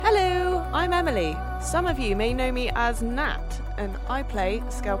I'm Emily. Some of you may know me as Nat, and I play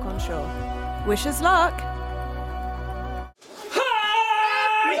Skelcon Shaw. Wish us luck!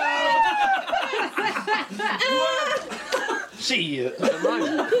 Shit.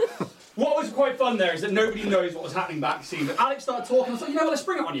 What was quite fun there is that nobody knows what was happening back scene, but Alex started talking, I was like, you know what, let's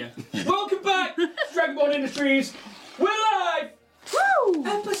bring it on you. Welcome back to Dragonborn Industries. We're live! Woo!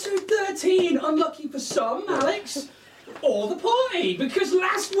 Episode 13, unlucky for some, Alex. Or the party, because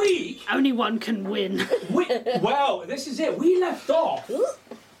last week... Only one can win. Well, this is it. We left off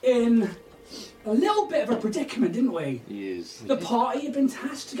in a little bit of a predicament, didn't we? Yes. The party had been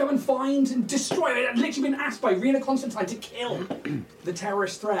tasked to go and find and destroy. It had literally been asked by Rena Constantine to kill the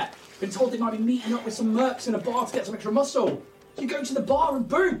terrorist threat. Been told they might be meeting up with some mercs in a bar to get some extra muscle. You go to the bar and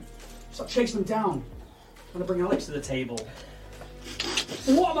boom, start chasing them down. I'm gonna bring Alex to the table.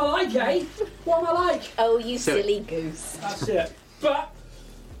 What am I like, eh? What am I like? Oh, you silly goose. That's it. But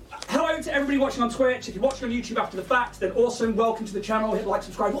hello to everybody watching on Twitch. If you're watching on YouTube after the fact, then awesome. Welcome to the channel. Hit like,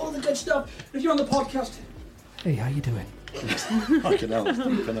 subscribe, all of the good stuff. And if you're on the podcast, hey, how you doing? Fucking hell, it's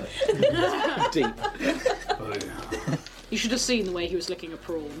deep, isn't it? Deep. You should have seen the way he was licking a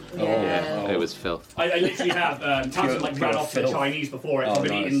prawn. Yeah. It was filth. I literally have Tamsin ran off to the Chinese before it. I've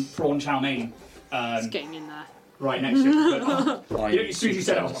been eating prawn chow mein. It's getting in there. Right next to it. But, as soon as you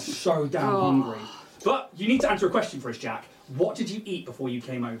said it, I was so damn hungry. But you need to answer a question for us, Jack. What did you eat before you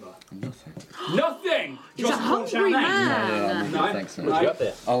came over? Nothing. Nothing! He's a hungry man. No, thanks.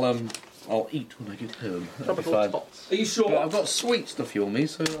 I'll eat when I get home. That'll be fine. Are you sure? But I've got sweets to fuel me,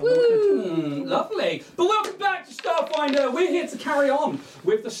 so... Lovely. But welcome back to Starfinder. We're here to carry on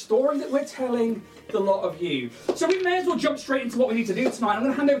with the story that we're telling the lot of you. So we may as well jump straight into what we need to do tonight. I'm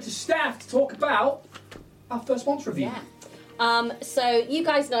going to hand over to Steph to talk about our first sponsor review. Yeah. So you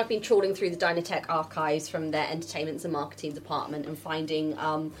guys know I've been trawling through the Dynatech archives from their entertainments and marketing department and finding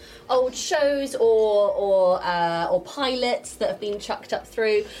old shows or pilots that have been chucked up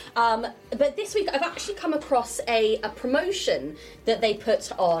through. But this week I've actually come across a promotion that they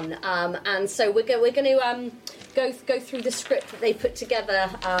put on, and so we're going to go through the script that they put together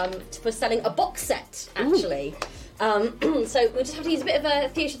for selling a box set, actually. So we'll just have to use a bit of a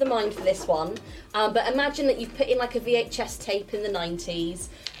theatre of the mind for this one. But imagine that you've put in like a VHS tape in the 90s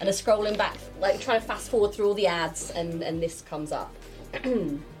and are scrolling back, like trying to fast forward through all the ads, and this comes up.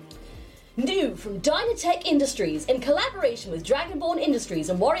 New from Dynatech Industries, in collaboration with Dragonborn Industries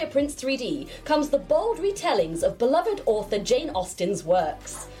and Warrior Prince 3D, comes the bold retellings of beloved author Jane Austen's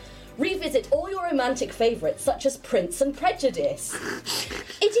works. Revisit all your romantic favourites, such as Prince and Prejudice.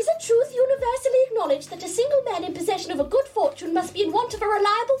 It is a truth universally acknowledged that a single man in possession of a good fortune must be in want of a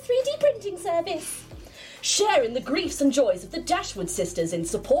reliable 3D printing service. Share in the griefs and joys of the Dashwood sisters in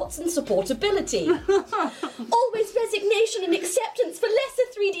supports and supportability. Always resignation and acceptance for lesser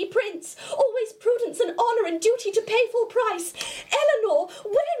 3D prints. Always prudence and honour and duty to pay full price. Eleanor,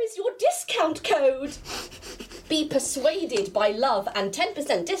 where is your discount code? Be persuaded by love and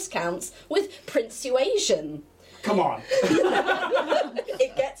 10% discounts with Prinsuasion. Come on.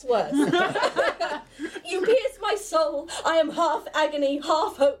 It gets worse. You pierce my soul. I am half agony,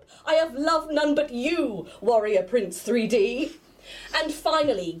 half hope. I have loved none but you, Warrior Prince 3D. And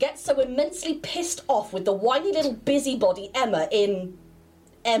finally, get so immensely pissed off with the whiny little busybody Emma in...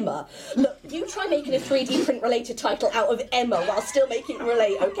 Emma. Look, you try making a 3D print related title out of Emma while still making it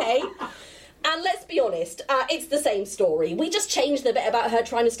relate, okay? And let's be honest, it's the same story. We just changed the bit about her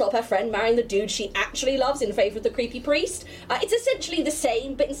trying to stop her friend marrying the dude she actually loves in favour of the creepy priest. It's essentially the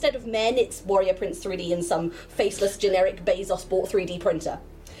same, but instead of men, it's Warrior Prince 3D and some faceless generic Bezos bought 3D printer.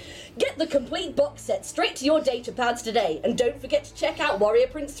 Get the complete box set straight to your datapads today, and don't forget to check out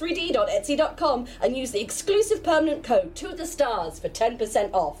warriorprince3d.etsy.com and use the exclusive permanent code to the stars for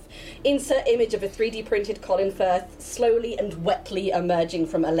 10% off. Insert image of a 3D printed Colin Firth slowly and wetly emerging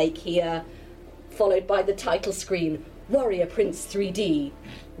from a lake here, followed by the title screen, Warrior Prince 3D,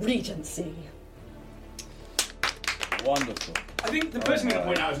 Regency. Wonderful. I think the first thing to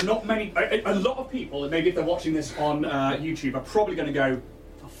point out is not many, a lot of people, and maybe if they're watching this on YouTube, are probably going to go,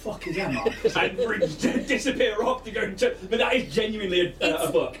 the fuck is Emma? And disappear off to go to, but that is genuinely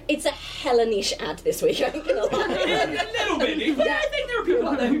a book. It's a hella niche ad this week, I'm going to lie. A little bit, but I think there are people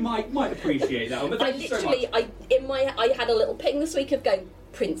out there who might appreciate that one, but thank you so much. I had a little ping this week of going,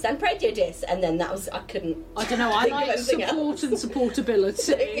 Prince and Prejudice, and then that was, I don't know, I like support and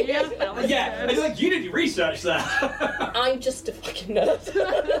supportability. Yeah, it's like you did your research there. I'm just a fucking nerd.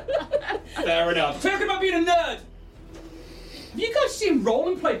 Fair enough. Talking about being a nerd, have you guys seen Roll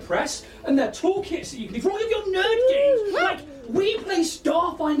and Play Press and their toolkits that you can do for all of your nerd games? Like, we play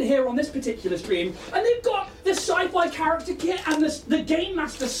Starfinder here on this particular stream, and they've got the sci-fi character kit and the Game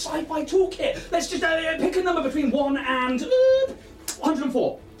Master sci-fi toolkit. Let's just pick a number between 1 and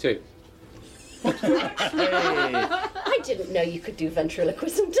 104. 2. I didn't know you could do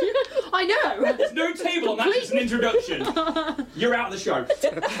ventriloquism. I know. There's no table on that, it's an introduction. You're out of the show.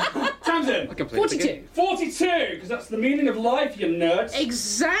 Tamsin. 42. 42, because that's the meaning of life, you nerds.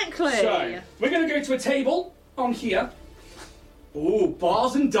 Exactly. So, we're going to go to a table on here. Ooh,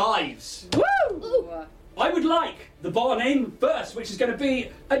 bars and dives. Woo! I would like the bar name first, which is going to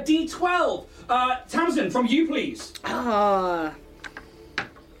be a D12. Tamsin, from you, please.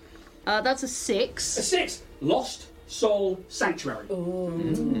 That's a 6. A 6. Lost Soul Sanctuary.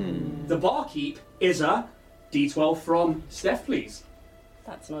 The barkeep is a D12 from Steph, please.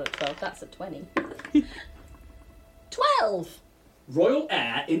 That's not a 12, that's a 20. 12! Royal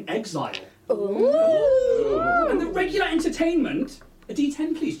Air in Exile. Ooh. And the regular entertainment, a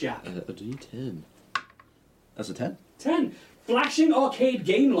D10, please, Jack. A D10. That's a 10. 10. Flashing arcade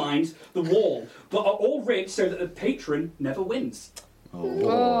game lines, the wall, but are all rigged so that the patron never wins.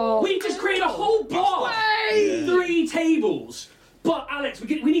 Oh. We just created a whole bar! 3 tables! But, Alex,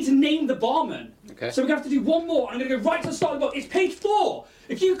 we need to name the barman. Okay. So we're going to have to do one more, and I'm going to go right to the start of the book. It's page 4.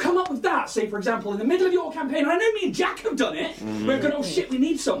 If you come up with that, say, for example, in the middle of your campaign, and I know me and Jack have done it, we're going, oh shit, we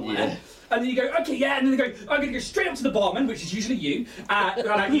need somewhere. Yeah. And then you go, okay, yeah, and then they go, I'm going to go straight up to the barman, which is usually you,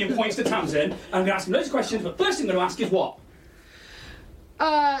 and Ian points to Tamsin, and I'm going to ask him loads of questions, but first thing I'm going to ask is what?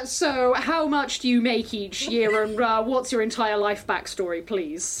 So how much do you make each year, and what's your entire life backstory,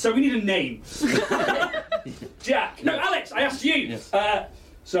 please? So we need a name. Jack. No, Alex, I asked you. Yes.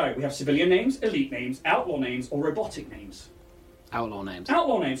 So we have civilian names, elite names, outlaw names, or robotic names. Outlaw names.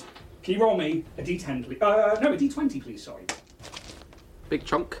 Outlaw names. Can you roll me a D10, please? No, a D20, please, sorry. Big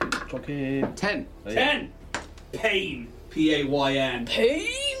chunk. Chunky. 10. 10. Pain. P-A-Y-N. Pain?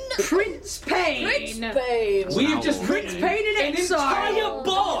 Prince Pain. Prince Pain. We have just Prince written Pain in an exile. entire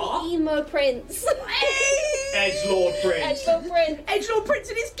bar. Emo Prince. Edgelord Prince. Edgelord Prince. Edgelord Prince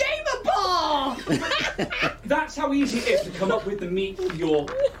in his gamer bar. That's how easy it is to come up with the meat for your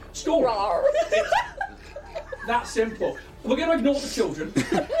story. Rawr. That simple. We're going to ignore the children.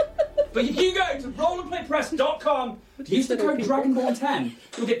 But if you go to rollandplaypress.com, use the code Dragonborn10,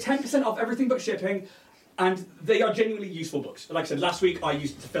 you'll get 10% off everything but shipping, and they are genuinely useful books. Like I said, last week I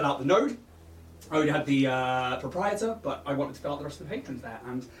used it to fill out the node. I already had the proprietor, but I wanted to fill out the rest of the patrons there,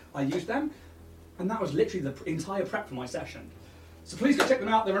 and I used them, and that was literally the entire prep for my session. So please go check them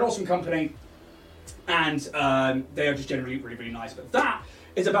out. They're an awesome company, and they are just generally really, really nice. But that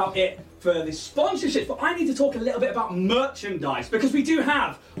is about it for the sponsorship. But I need to talk a little bit about merchandise, because we do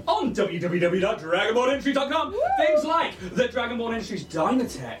have on www.dragonbornindustries.com things like the Dragonborn Industries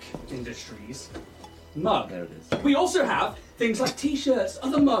Dynatech Industries mug. There it is. We also have things like t-shirts,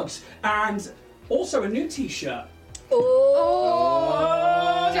 other mugs, and also a new t-shirt.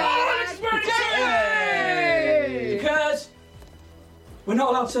 Because we're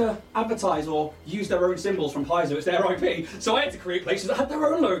not allowed to advertise or use their own symbols from Paizo, it's their IP, so I had to create places that had their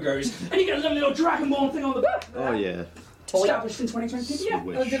own logos. And you get a little Dragonborn thing on the back there. Oh, yeah. Established in 2020, yeah.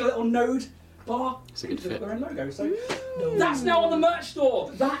 I did a little node bar. It's a good fit. Their own logo, so that's now on the merch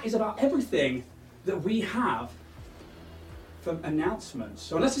store. That is about everything that we have for announcements.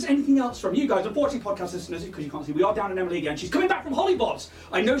 So unless there's anything else from you guys, unfortunately podcast listeners, because you can't see, we are down in Emily again. She's coming back from Hollybobs.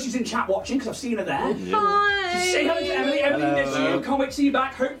 I know she's in chat watching because I've seen her there. Hi. Say hello to Emily. Emily Hello. miss you. Can't wait to see you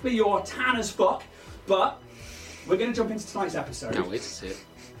back. Hopefully you're tan as fuck. But we're going to jump into tonight's episode. Can't wait to see it.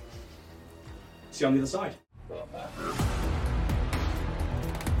 See you on the other side.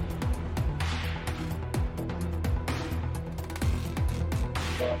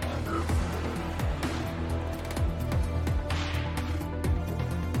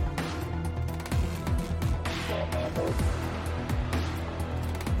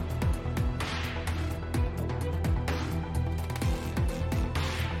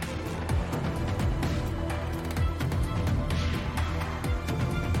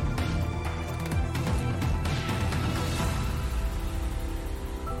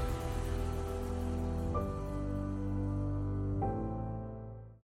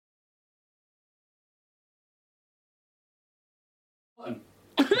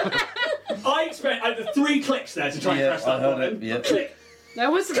 I expect the 3 clicks there to try and press that button. Click.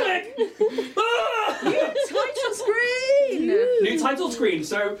 There was Click. Ah! title screen. New title screen.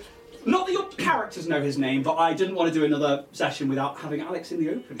 So, not that your characters know his name, but I didn't want to do another session without having Alex in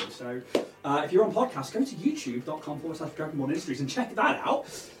the opening. So, if you're on podcast, go to youtube.com/Dragonborn Industries and check that out.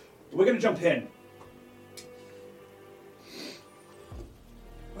 We're going to jump in.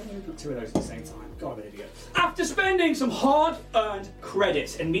 Why did I put 2 of those at the same time? God, I'm an idiot. After spending some hard-earned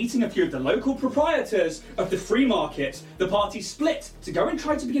credits and meeting a few of the local proprietors of the free market, the party split to go and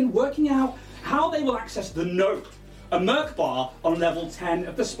try to begin working out how they will access the Nope, a merc bar on level 10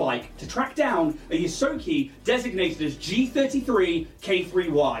 of the Spike, to track down a Yosoki designated as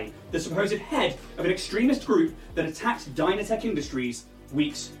G33K3Y, the supposed head of an extremist group that attacked Dynatech Industries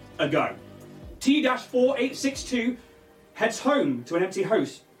weeks ago. T-4862 heads home to an empty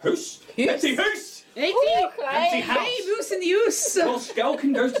house. Empty house! Empty house! Hey, moose in the use! While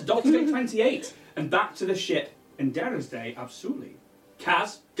Skelkin goes to Dr. Vic 28 and back to the ship in Darren's day, absolutely.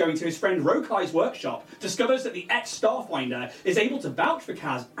 Kaz, going to his friend Rokai's workshop, discovers that the ex-Starfinder is able to vouch for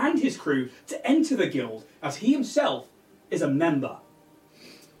Kaz and his crew to enter the guild, as he himself is a member.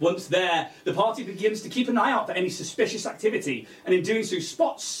 Once there, the party begins to keep an eye out for any suspicious activity, and in doing so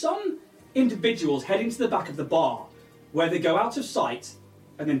spots some individuals heading to the back of the bar, where they go out of sight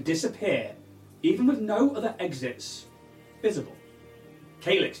and then disappear, even with no other exits visible.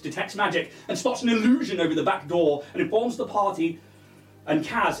 Calyx detects magic and spots an illusion over the back door and informs the party, and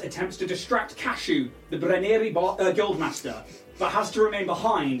Kaz attempts to distract Cashew, the Breneri guildmaster, but has to remain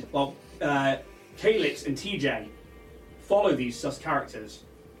behind while Calyx and TJ follow these sus characters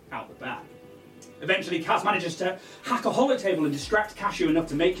out the back. Eventually, Kaz manages to hack a holotable and distract Cashew enough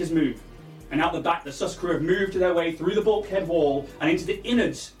to make his move. And out the back, the sus crew have moved their way through the bulkhead wall and into the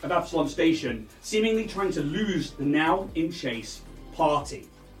innards of Absalom Station, seemingly trying to lose the now in chase party.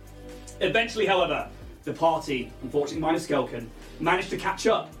 Eventually, however, the party, unfortunately minus Skelkin, managed to catch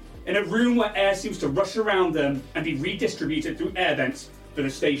up in a room where air seems to rush around them and be redistributed through air vents for the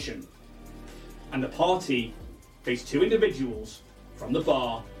station. And the party face 2 individuals from the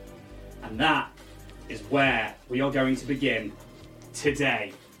bar, and that is where we are going to begin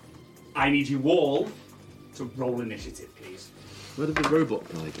today. I need you all to roll initiative, please. Where did the robot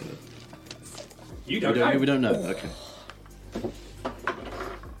guy go? You don't know. We don't know. Okay.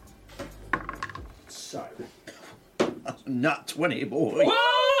 So. Nat 20, boy.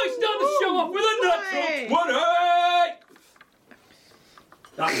 Oh, he's done the show off with a nut Hey. 20!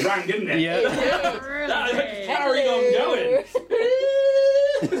 That rang, didn't it? Yeah. That carried on going.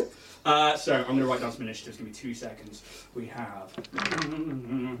 So I'm going to write down some initiatives. Give me 2 seconds. We have. I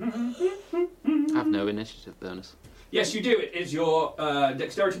have no initiative bonus. Yes, you do. It is your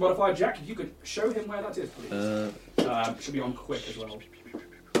dexterity modifier, Jack. If you could show him where that is, please. Should be on quick as well.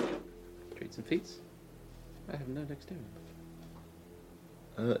 Treats and feats. I have no dexterity.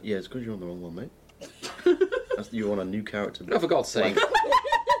 Yeah, it's because you're on the wrong one, mate. You're on a new character. Oh, for God's sake.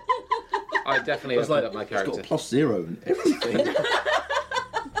 I definitely opened up my character. It's got +0 and everything.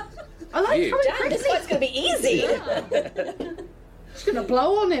 I like You. how Damn, this one's gonna be easy. It's going to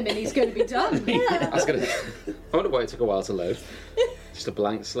blow on him and he's going to be done. I was gonna. I wonder why it took a while to load. Just a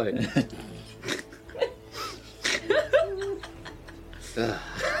blank slate.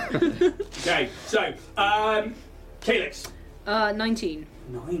 Okay, so, Calyx. 19.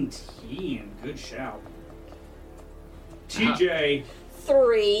 19. Good shout. TJ.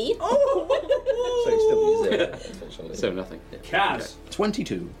 3. So it's still 0, unfortunately. So nothing. Kaz.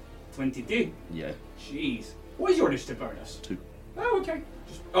 22. 22. Yeah. Jeez. What is your initiative bonus? 2. Oh, okay.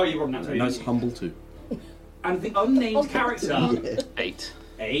 You rolled that. A nice humble 2. And the unnamed character. 8.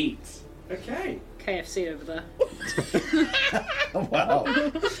 8. Okay. KFC over there. Oh, wow.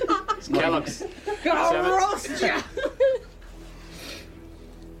 Kellogg's. Gonna roast ya!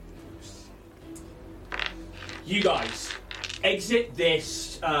 You guys exit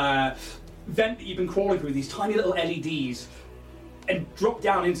this vent that you've been crawling through, these tiny little LEDs, and drop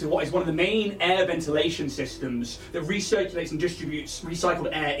down into what is one of the main air ventilation systems that recirculates and distributes recycled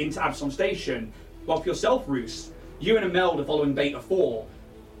air into Absalom Station. While for yourself, Roos, you and Imelda are following Beta 4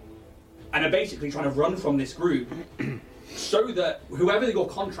 and are basically trying to run from this group so that whoever your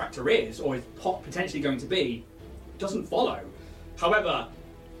contractor is, or is potentially going to be, doesn't follow. However,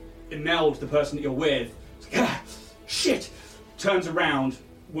 Imelda, the person that you're with, shit, turns around,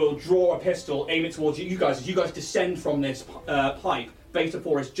 will draw a pistol, aim it towards you guys. As you guys descend from this pipe, Beta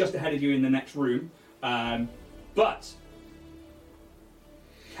 4 is just ahead of you in the next room. But,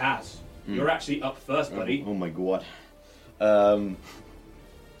 Kaz, you're actually up first, buddy. Oh my god.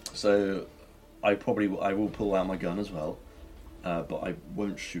 So, I will pull out my gun as well, but I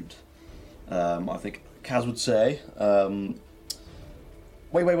won't shoot. I think Kaz would say,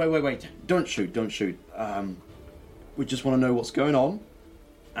 wait, don't shoot. We just want to know what's going on,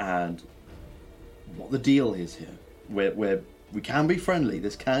 and what the deal is here. Where we can be friendly,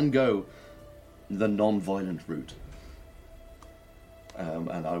 this can go the non-violent route.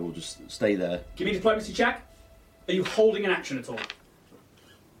 And I will just stay there. Give me a diplomacy check. Are you holding an action at all?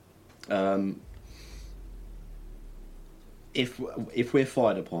 If we're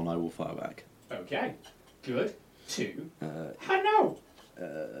fired upon, I will fire back. Okay. Good. 2. How no?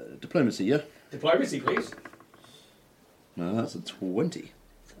 Diplomacy, yeah? Diplomacy, please. No, that's a 20.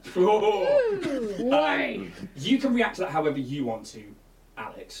 You can react to that however you want to,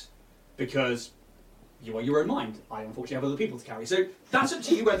 Alex, because you are your own mind. I unfortunately have other people to carry. So that's up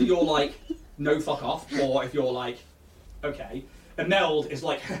to you whether you're like, no, fuck off, or if you're like, okay. And Meld is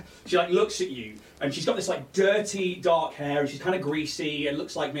like, she like looks at you, and she's got this like dirty, dark hair, and she's kind of greasy, and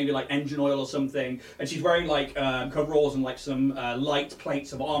looks like maybe like engine oil or something, and she's wearing like coveralls and like some light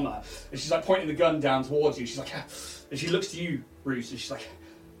plates of armour, and she's like pointing the gun down towards you. She's like, and she looks to you, Bruce, and she's like,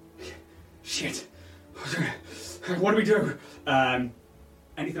 shit, what do we do?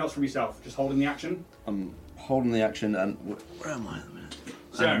 Anything else from yourself? Just holding the action? I'm holding the action, and where am I at the minute?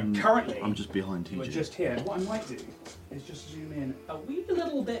 So currently, I'm just behind TJ. we're just here. What I might do is just zoom in a wee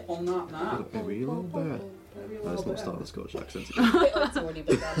little bit on that map. A wee little bit. Let's not start the Scottish accent. It's already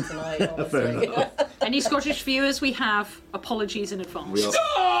been done tonight, honestly. Any Scottish viewers we have, apologies in advance. We are,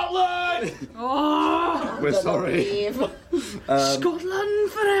 Scotland! Oh, we're sorry.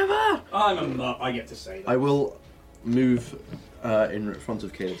 Scotland forever! I'm a mutt. I get to say that. I will move in front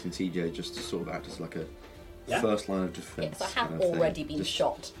of Calix and TJ just to sort of act as like a first line of defence. Yes, I have kind of already thing. been Just-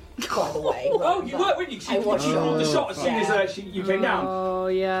 shot, by the way. Oh, you were, weren't you? I was you called the shot. shot as soon as you came down. Oh,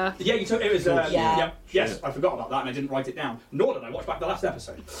 yeah. Yeah, you took it was. Yeah. Yes, I forgot about that and I didn't write it down. Nor did I watch back the last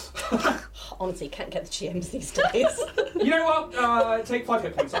episode. Honestly, can't get the GMs these days. You know what? Take 5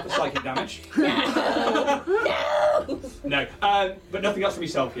 hit points off the psychic damage. No. But nothing else from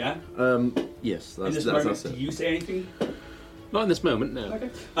yourself, yeah? Yes, In that's this that's moment, do it. you say anything? Not in this moment, no. Okay.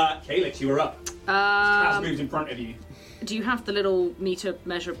 Calix, you were up. Kaz moves in front of you. Do you have the little meter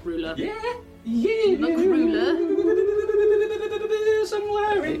measure ruler? Yeah. Look, ruler.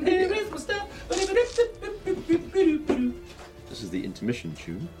 Somewhere in here is my stuff. This is the intermission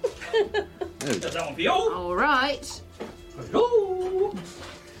tune. Does that one for you? All right. Hello.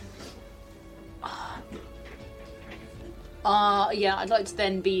 Yeah, I'd like to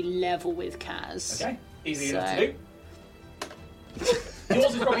then be level with Kaz. Okay. Easy So- enough to do.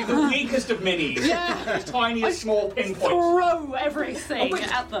 Yours is probably the weakest of minis. Yeah. It's tiniest, small pinpoints. Throw everything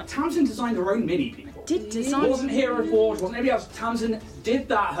at the. Townsend designed her own mini, people. Did It design. wasn't Hero Forge, wasn't anybody else. Townsend did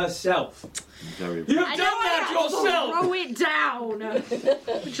that herself. Very You've done I know that I yourself! throw it down.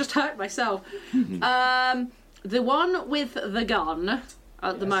 Just hurt myself. The one with the gun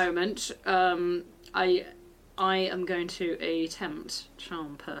at the moment. I am going to attempt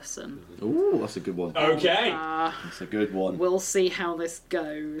charm person. Ooh, that's a good one. Okay. That's a good one. We'll see how this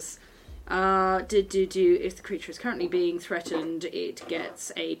goes. If the creature is currently being threatened, it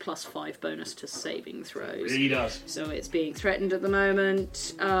gets a +5 bonus to saving throws. He does. So it's being threatened at the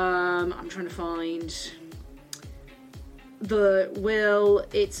moment. I'm trying to find the will.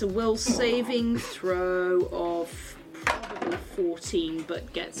 It's a will saving throw of probably 14,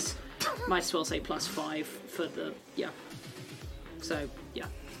 but gets, might as well say +5 for the, So, yeah.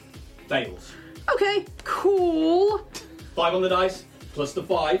 Fails. Okay, cool. 5 on the dice, plus the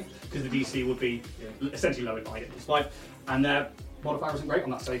 5, because the DC would be essentially lowered by it, plus 5. And their modifier isn't great on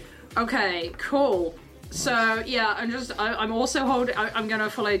that save. Okay, cool. So yeah, I'm also holding. I'm going to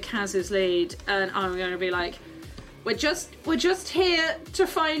follow Kaz's lead, and I'm going to be like, we're just here to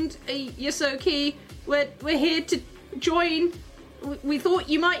find a Yosoki. We're here to join. We thought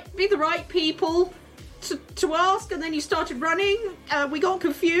you might be the right people to ask, and then you started running. We got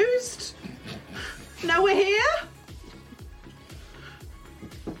confused. Now we're here.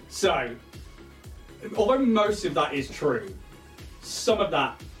 So, although most of that is true, some of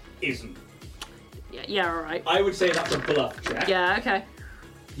that isn't. Yeah, all right. I would say that's a bluff check. Yeah, okay.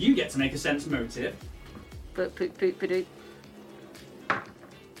 You get to make a sense motive. Nick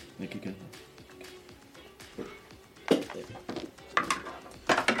again.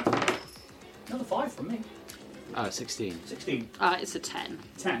 Another 5 from me. 16. 16. It's a 10.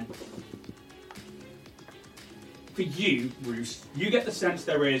 10. For you, Bruce, you get the sense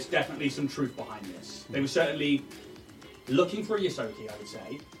there is definitely some truth behind this. They were certainly looking for a Yosoki, I would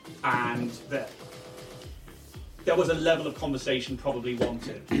say, and that there was a level of conversation probably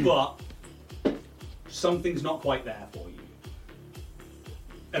wanted, but something's not quite there for you.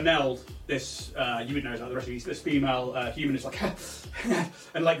 Emeld, this, you would know like the rest of these, this female human is like,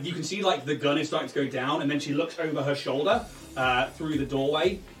 and like you can see like the gun is starting to go down, and then she looks over her shoulder through the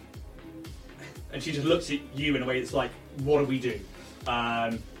doorway, and she just looks at you in a way that's like, what do we do?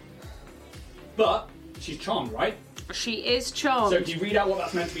 But she's charmed, right? She is charmed. So do you read out what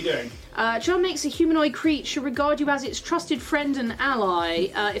that's meant to be doing? Charm makes a humanoid creature regard you as its trusted friend and ally.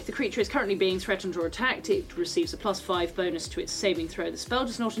 If the creature is currently being threatened or attacked, it receives a +5 bonus to its saving throw. The spell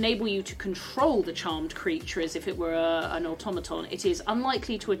does not enable you to control the charmed creature as if it were an automaton. It is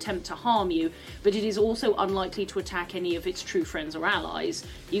unlikely to attempt to harm you, but it is also unlikely to attack any of its true friends or allies.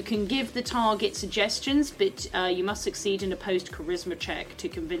 You can give the target suggestions, but you must succeed in a post-charisma check to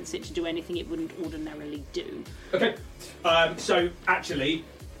convince it to do anything it wouldn't ordinarily do. Okay, so actually,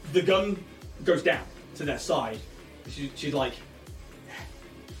 the gun goes down to their side. She's like,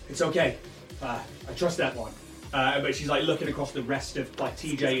 it's okay. I trust that one. But she's like looking across the rest of like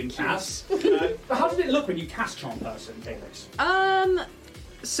TJ and Kaz. How did it look when you cast Charm Person, Felix?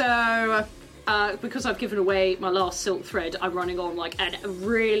 So because I've given away my last silk thread, I'm running on like a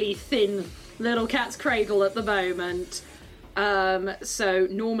really thin little cat's cradle at the moment. So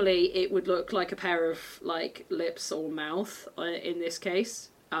normally it would look like a pair of like lips or mouth in this case.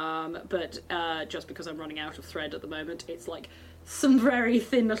 But just because I'm running out of thread at the moment, it's like some very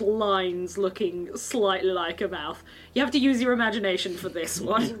thin little lines looking slightly like a mouth. You have to use your imagination for this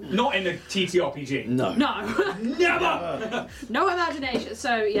one. Not in a TTRPG. No. No. Never! No imagination.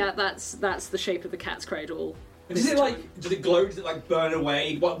 So yeah, that's the shape of the cat's cradle. Does it glow? Does it like burn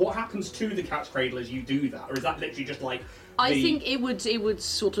away? What happens to the cat's cradle as you do that? Or is that literally just like I think it would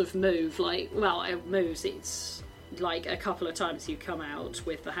sort of move it moves. It's like a couple of times you come out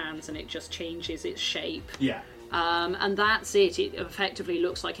with the hands and it just changes its shape. Yeah. And that's it. It effectively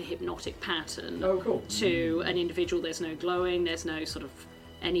looks like a hypnotic pattern. Oh, cool. To an individual. There's no glowing, there's no sort of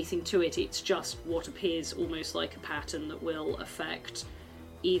anything to it. It's just what appears almost like a pattern that will affect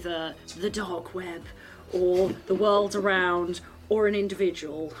either the dark web or the world around or an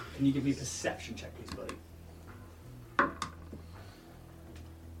individual. Can you give me a perception check, please, buddy?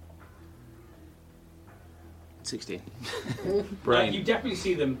 Brain. You definitely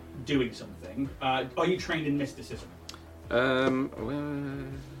see them doing something. Are you trained in mysticism? No.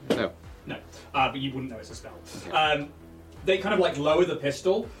 No, but you wouldn't know it's a spell. Okay. They kind of like lower the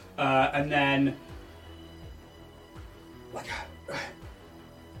pistol, and then like,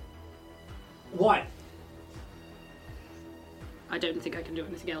 what? I don't think I can do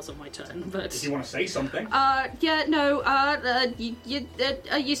anything else on my turn, but... If you want to say something.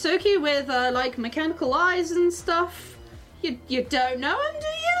 Yusoki with, like, mechanical eyes and stuff. You don't know him, do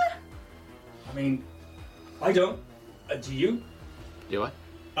you? I mean, I don't. Do you? Do I?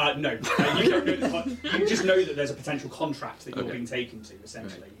 No. You don't know you just know that there's a potential contract that you're Okay. being taken to,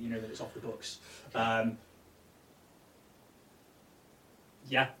 essentially. You know that it's off the books.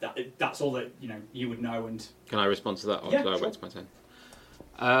 Yeah, that's all that you would know. And Can I respond to that? Or Yeah, do I sure. wait till my turn?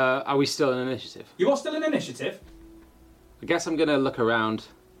 Are we still in initiative? you are still in initiative. I guess I'm going to look around,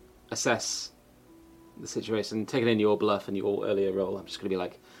 assess the situation, taking in your bluff and your earlier roll. I'm just going to be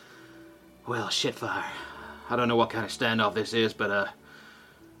like, well, shitfire. I don't know what kind of standoff this is, but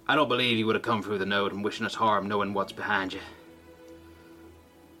I don't believe you would have come through the node and wishing us harm knowing what's behind you.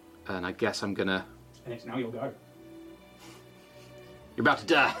 And I guess I'm going to... And it's now your go. You're about to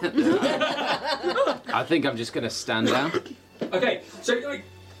die. I think I'm just going to stand down. Okay, so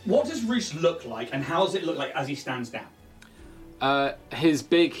what does Reese look like, and how does it look like as he stands down? His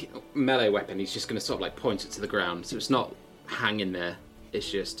big melee weapon, he's just going to sort of like point it to the ground, so it's not hanging there. It's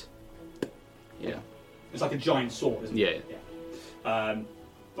just, It's like a giant sword, isn't it? Yeah.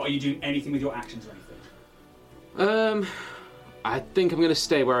 But are you doing anything with your actions or anything? I think I'm going to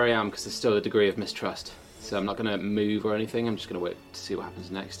stay where I am because there's still a degree of mistrust. So I'm not going to move or anything. I'm just going to wait to see what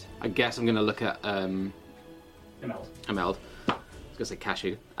happens next. I guess I'm going to look at Imelda. I was going to say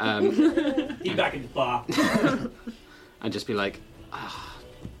Cashew. He's back in the bar. And just be like,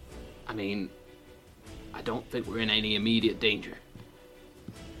 I mean, I don't think we're in any immediate danger.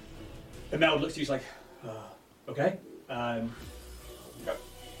 Imelda looks at you, she's like, okay.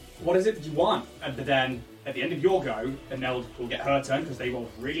 What is it that you want? And then at the end of your go, Imelda will get her turn because they rolled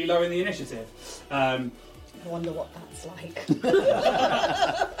really low in the initiative. I wonder what that's like.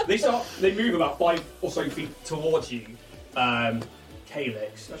 They move about 5 or so feet towards you,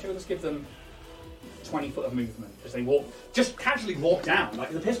 Calyx. Actually, we'll just give them 20 foot of movement as they just casually walk down.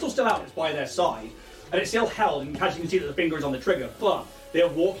 Like the pistol's still out, it's by their side, and it's still held, and casually you can see that the finger is on the trigger, but they are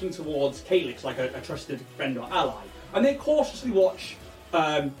walking towards Calyx like a trusted friend or ally. And they cautiously watch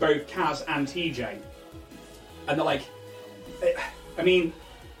both Kaz and TJ. And they're like, I mean,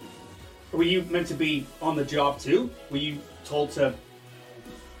 were you meant to be on the job too? Were you told to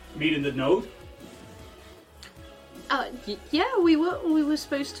meet in the node? Yeah, we were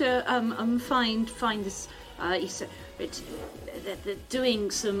supposed to find this. He said they're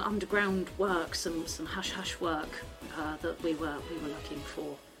doing some underground work, some hush work that we were looking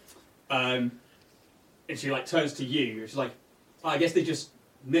for. And she like turns to you. She's like, I guess they just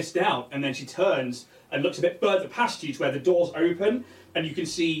missed out. And then she turns and looks a bit further past you to where the doors open, and you can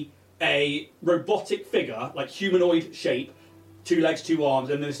see a robotic figure, like humanoid shape, 2 legs, 2 arms,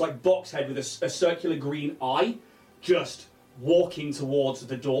 and then this like box head with a circular green eye, just walking towards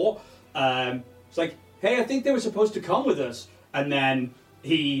the door. It's like, hey, I think they were supposed to come with us. And then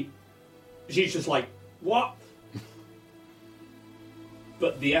she's just like, what?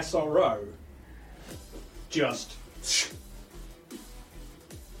 But the SRO just,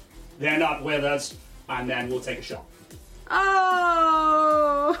 they're not with us, and then we'll take a shot.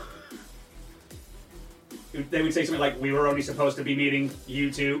 Oh! They would say something like, we were only supposed to be meeting you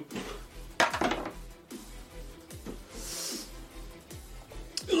two.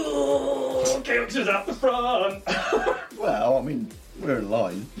 Oh, Calix is at the front. Well, I mean, we're in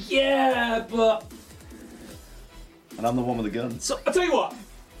line, Yeah, but and I'm the one with the gun. so I'll tell you what.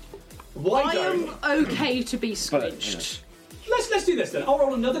 Why I don't am okay to be But, squidged. let's do this then. I'll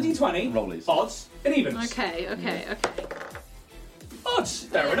roll another d20. Rollies. Odds and evens. Okay. Odds.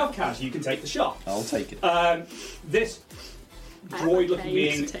 Fair enough, Kaz. You can take the shot. I'll take it. This I'm droid-looking okay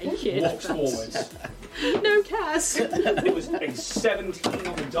being to take it. walks forwards. No, Cass. It was a 17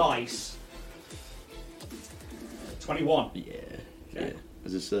 on the dice. 21. Yeah.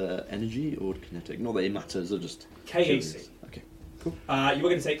 Is this energy or kinetic? Not that it matters. Or just KAC. curious. Okay. Cool. You were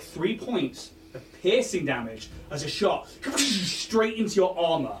going to take 3 points of piercing damage as a shot straight into your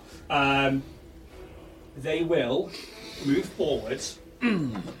armour. They will move forwards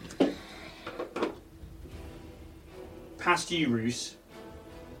past you, Roos.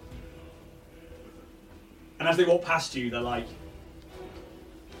 And as they walk past you, they're like,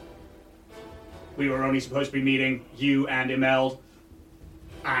 we were only supposed to be meeting you and Imelda.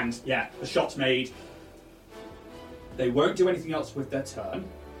 And yeah, the shot's made. They won't do anything else with their turn.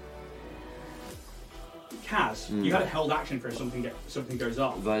 Kaz, you had a held action for if something goes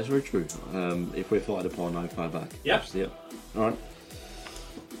off. That is very true. If we're fired upon, I fire back. Yep. Yep. All right.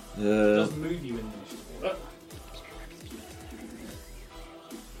 It does move you in the initiative order.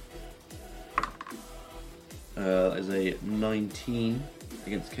 That is a 19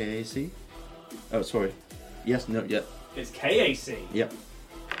 against KAC. Oh, sorry. Yes. No. Yep. It's KAC. Yep.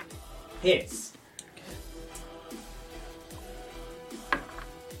 Hits.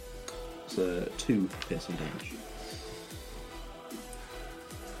 It's 2 piercing damage.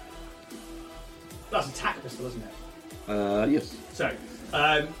 That's a tack pistol, isn't it? Yes. So,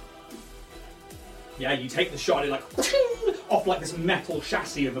 yeah, you take the shot, and it like off like this metal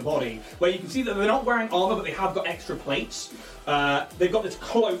chassis of the body, where you can see that they're not wearing armor, but they have got extra plates. They've got this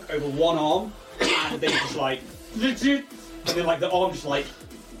cloak over one arm, and they just like, and then like the arm just like,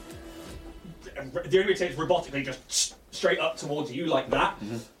 the only way to say it's robotically just straight up towards you like that.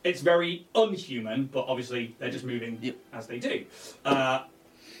 Mm-hmm. It's very unhuman, but obviously they're just moving as they do.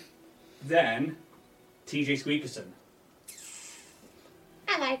 Then, TJ Squeakerson.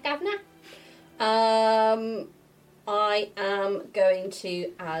 Hello, Governor. I am going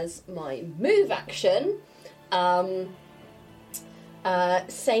to, as my move action,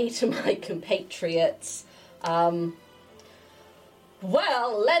 say to my compatriots,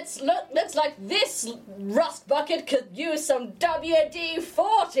 well, looks like this rust bucket could use some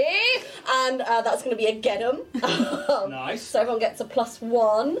WD-40, and that's going to be a get 'em. Nice. So everyone gets a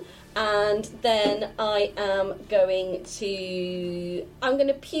 +1, and then I'm going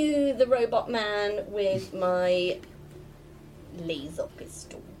to pew the robot man with my laser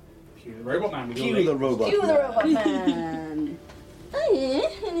pistol. Pew the robot man. Pew the robot. Pew the robot man.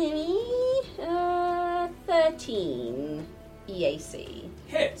 13 EAC.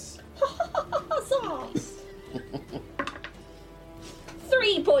 Hits. Sauce.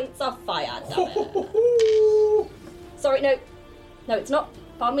 3 points of fire damage. Sorry, no, it's not.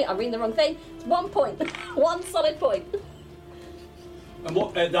 Pardon me, I'm reading the wrong thing. It's 1 point. 1 solid point. And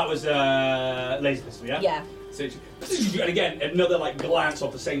what? That was laser pistol, yeah. Yeah. So, and again, another like glance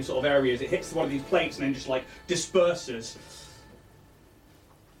off the same sort of areas. It hits one of these plates and then just like disperses.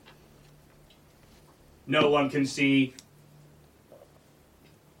 No one can see.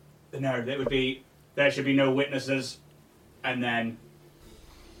 No, it would be. There should be no witnesses, and then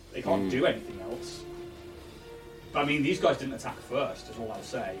they can't do anything else. But I mean, these guys didn't attack first. Is all I'll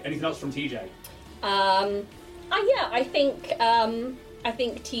say. Anything else from TJ? Yeah, I think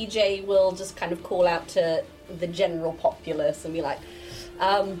TJ will just kind of call out to the general populace and be like,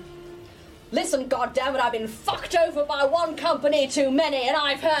 listen, goddammit, I've been fucked over by one company too many, and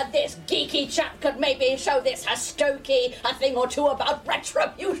I've heard this geeky chap could maybe show this Hastoki a thing or two about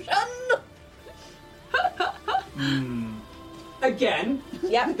retribution. again,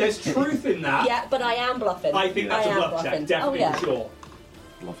 Yeah. there's truth in that. Yeah, but I am bluffing. I think that's I a am bluff check, bluffing. definitely Oh, yeah. for sure.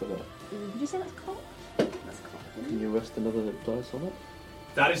 Bluff at that. Did you say that's cool? That's cool. Can you rest another dice on it?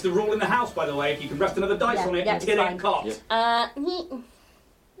 That is the rule in the house, by the way. If you can rest another dice Yeah, on it, yeah, it's getting fine. cocked.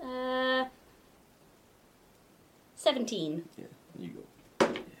 Yep. 17. Yeah, you go.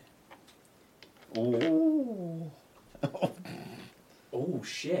 Yeah. Oh. Oh,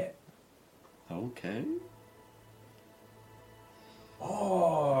 shit. Okay.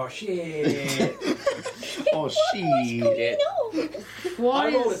 Oh, shit. Oh, shit. What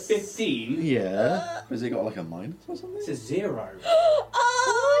I rolled a is- 15. Yeah. Has it got like a minus or something? It's a 0.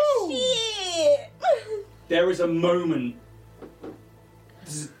 Oh, shit! There is a moment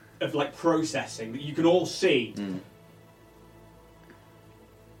of like processing that you can all see.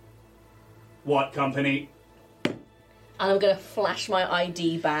 What company? And I'm gonna flash my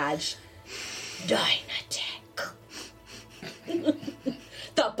ID badge. Dynatech.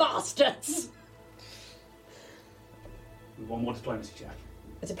 The bastards! One more diplomacy check.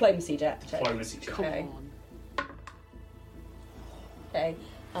 A diplomacy check. Diplomacy check. Come Okay. on.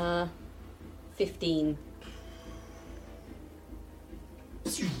 Okay. 15.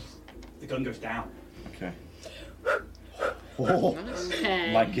 The gun goes down. Okay. Oh,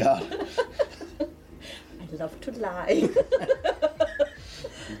 Okay. my God. I love to lie.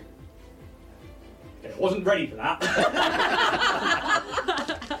 Okay, I wasn't ready for that. I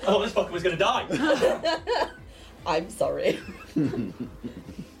thought this fucker was going to die. I'm sorry.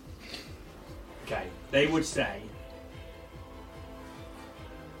 Okay, they would say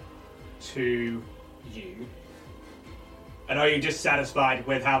to you, and are you dissatisfied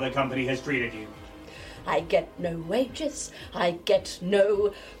with how the company has treated you? I get no wages. I get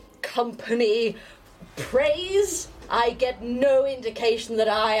no company praise. I get no indication that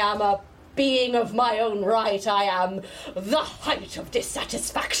I am a being of my own right. I am the height of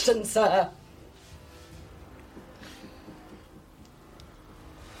dissatisfaction, sir.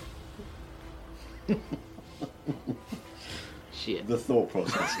 Shit. The thought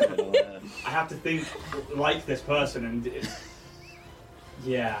process going on there. I have to think like this person, and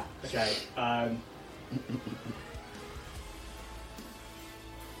yeah, okay.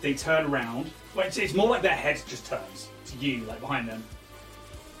 They turn around. Well, it's more like their head just turns to you, like behind them.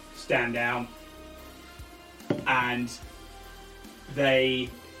 Stand down, and they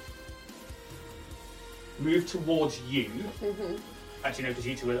move towards you. Actually, no, because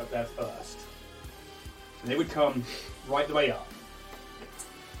you two were up there first. And they would come right the way up.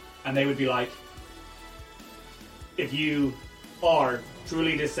 And they would be like, if you are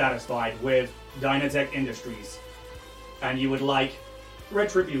truly dissatisfied with Dynatech Industries and you would like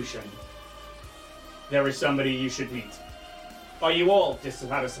retribution, there is somebody you should meet. Are you all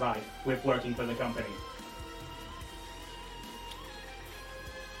dissatisfied with working for the company?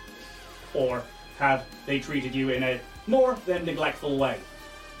 Or have they treated you in a more than neglectful way?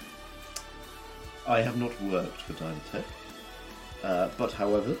 I have not worked for Dynatech, but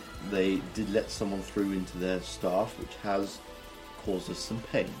however, they did let someone through into their staff, which has caused us some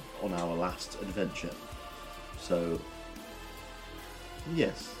pain on our last adventure. So,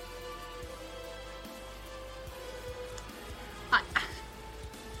 yes.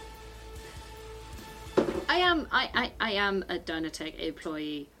 I am a Dynatech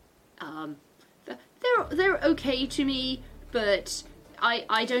employee. They're okay to me, but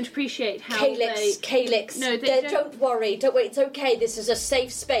I don't appreciate how Calyx, No, they don't worry. Don't wait. It's okay. This is a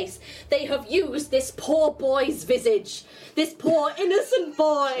safe space. They have used this poor boy's visage, this poor innocent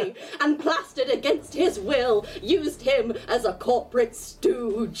boy, and plastered against his will, used him as a corporate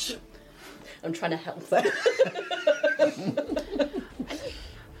stooge. I'm trying to help them.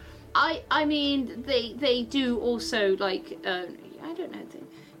 I mean, they do also, like, I don't know,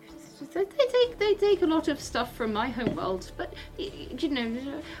 they take a lot of stuff from my home world, but, you know, I don't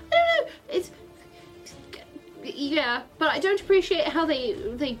know, yeah, but I don't appreciate how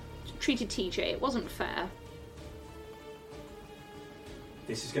they treated TJ. It wasn't fair.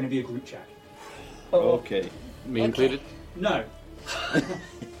 This is going to be a group chat. Okay. Me included? No.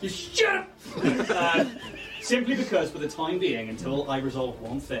 You shut up! Simply because, for the time being, until I resolve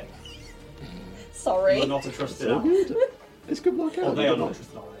one thing, Sorry. you are not a trusted So ally. good. It's good luck out. Or they are not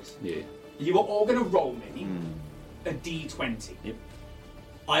trusted allies. Yeah. You are all going to roll me a d20. Yep.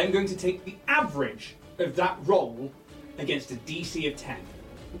 I am going to take the average of that roll against a DC of 10.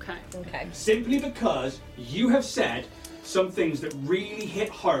 Okay. Okay. Simply because you have said some things that really hit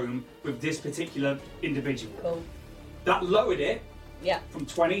home with this particular individual. Cool. That lowered it Yeah. from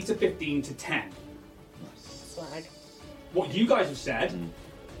 20 to 15 to 10. Slag. What you guys have said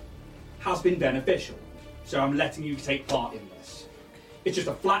has been beneficial. so I'm letting you take part in this. It's just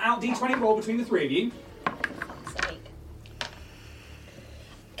a flat-out D20 roll between the three of you. Fuck's sake.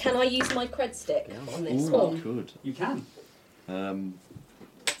 Can I use my cred stick on this Ooh, one? good. You can.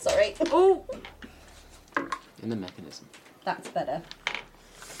 Sorry. Oh, In the mechanism. That's better.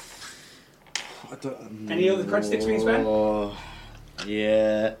 I don't, Any other cred sticks we can spend? Oh,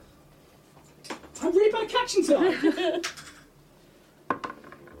 yeah. I'm really bad at catching tonight.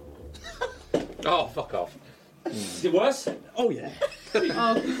 Oh, fuck off. Is it worse? Oh, yeah.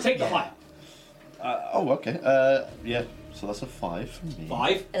 Take the higher. Okay. Yeah. So that's a 5 for me.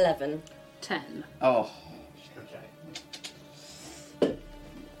 5. 11. 10. Oh. Okay.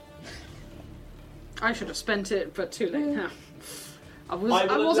 I should have spent it, but too late now. I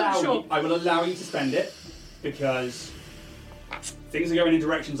I wasn't sure. will allow you to spend it because things are going in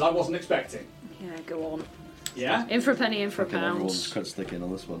directions I wasn't expecting. Yeah, go on. Yeah? In for a penny, in for a Okay, everyone's pound. cred stick in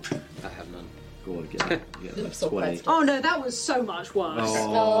on this one. I have none. Go on, get that So 20. cred Oh no, that was so much worse.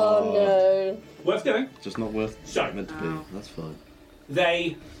 Oh no. Worth doing. Just not worth So- meant to be. Oh. That's fine.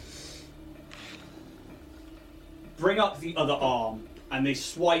 They bring up the other arm and they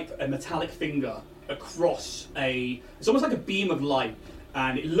swipe a metallic finger across it's almost like a beam of light,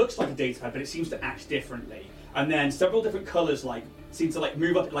 and it looks like a data pad, but it seems to act differently. And then several different colours seem to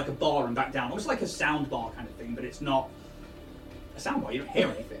move up like a bar and back down, almost like a sound bar kind of thing, but it's not a sound bar, you don't hear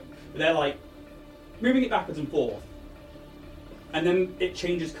anything. But they're moving it backwards and forth. And then it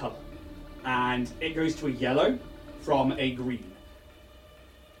changes colour. And it goes to a yellow from a green.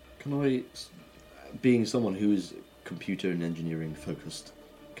 Can I, being someone who is computer and engineering focused,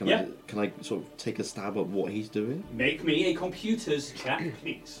 can I sort of take a stab at what he's doing? Make me a computer's check,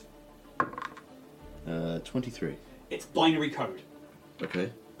 please. 23. It's binary code.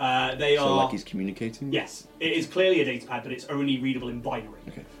 Okay. They So are. like he's communicating? Yes, it is clearly a datapad, but it's only readable in binary.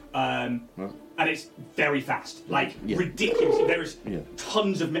 Okay. And it's very fast, Yeah. ridiculous. There is Yeah.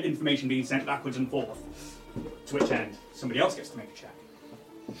 tons of information being sent backwards and forth. To which end, somebody else gets to make a check.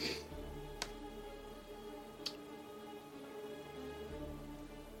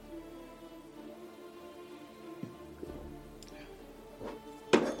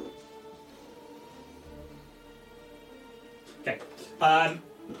 Okay.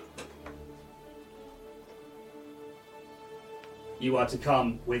 You are to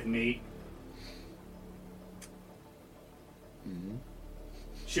come with me.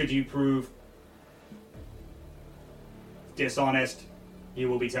 Should you prove dishonest, you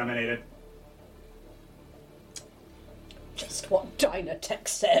will be terminated. Just what Dynatech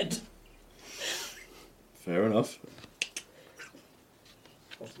said. Fair enough.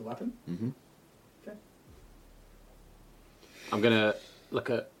 What's the weapon? Okay. I'm gonna look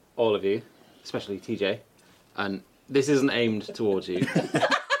at all of you, especially TJ, and this isn't aimed towards you,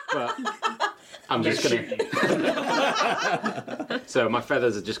 but I'm just gonna. shoot you. So my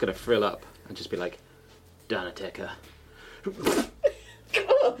feathers are just gonna frill up and just be like, Danateca.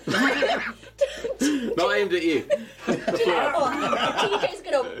 Not aimed at you. TJ's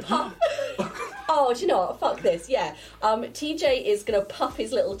gonna puff. Oh, do you know what? Fuck this. Yeah. TJ is gonna puff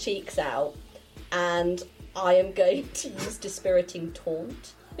his little cheeks out, and I am going to use dispiriting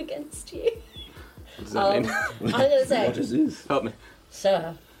taunt against you. What does that mean? I'm gonna say, What is this? Help me.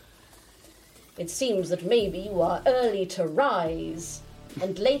 Sir, it seems that maybe you are early to rise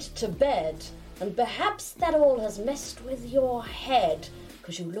and late to bed, and perhaps that all has messed with your head,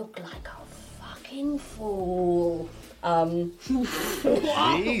 because you look like a fucking fool.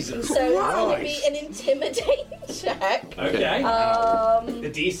 Jesus. So it's going to be an intimidate check. Okay.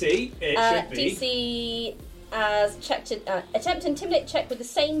 The DC, it should be. DC as check to attempt to intimidate check with the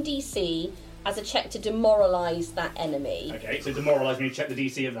same DC as a check to demoralize that enemy. Okay, so demoralise me, check the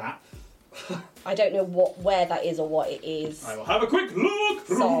DC of that. I don't know where that is or what it is. I will have a quick look.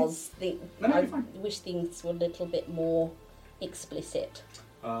 Soz. No, I you're fine. wish things were a little bit more explicit.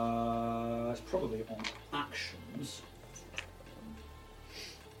 It's probably on actions.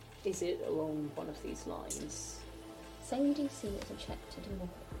 Is it along one of these lines? Same DC as a check to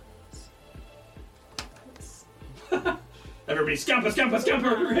demoralize. Everybody scamper, scamper, scamper!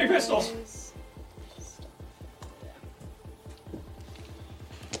 Everybody pistols!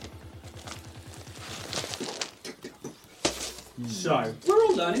 So, we're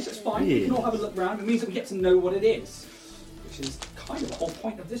all learning, so it's fine. We can all have a look around. It means that we get to know what it is. Which is kind of the whole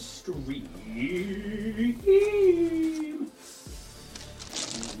point of this stream.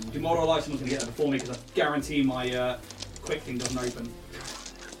 Demoralise someone's going to get there before me because I guarantee my quick thing doesn't open.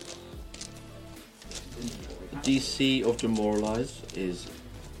 DC of Demoralize is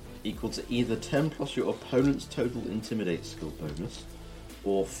equal to either 10 plus your opponent's total Intimidate skill bonus,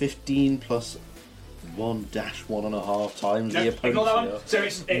 or 15 plus 1-1.5 times No, the ignore that one. opponent's So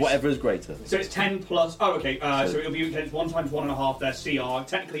it's whatever is greater. So it's 10 plus. Oh, okay. So it'll be 1 times 1.5 their CR.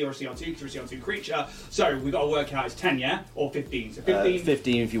 Technically, you're a CR2 because you're a CR2 creature. So we've got to work out it's 10, yeah? Or 15. So 15.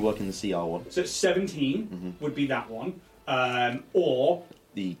 15 if you work in the CR one. So it's 17 would be that one. Or.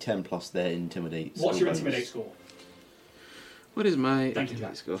 The 10 plus their intimidate. What's your bonus. intimidate score? What is my Thank you,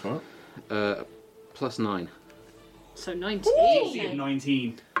 intimidate Jack. score? Alright. +9. So DC 19. of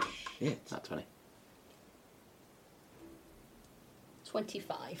 19. Shit. Not 20.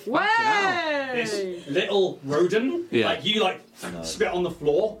 25. Whoa! This little rodent, Yeah. like you No. spit on the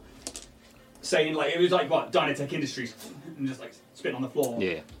floor, saying like it was like what Dynatech Industries, and just like spit on the floor.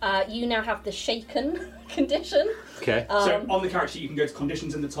 Yeah. You now have the shaken condition. Okay. So on the character sheet, you can go to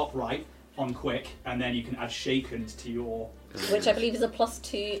conditions in the top right on quick, and then you can add shaken to your Which I believe is a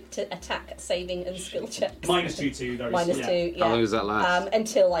 +2 to attack, saving, and skill checks. -2 to those. -2, yeah. How long does that last?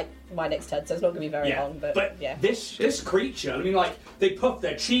 Until like my next turn, so it's not going to be very Yeah, long. But yeah. this creature, I mean, like they puff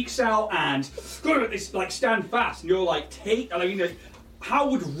their cheeks out and they like stand fast, and you're like, how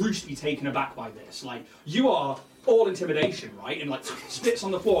would Roos be taken aback by this? Like you are all intimidation, right? And like spits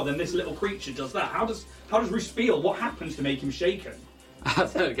on the floor, then this little creature does that. How does Roos feel? What happens to make him shaken?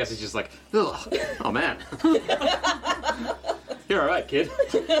 I guess it's just like, ugh, oh man. You're alright, kid.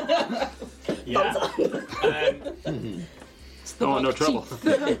 Yeah. Don't want no trouble.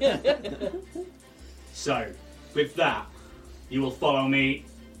 So, with that, you will follow me,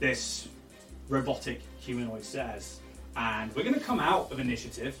 this robotic humanoid says, and we're going to come out of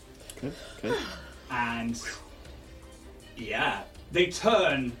initiative, Okay. and yeah, they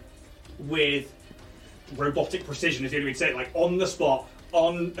turn with robotic precision, as we'd say, like on the spot,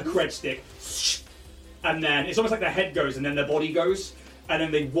 on a cred stick, and then it's almost like their head goes and then their body goes, and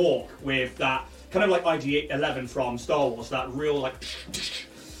then they walk with that kind of like IG-11 from Star Wars, that real like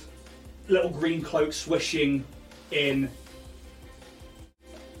little green cloak swishing in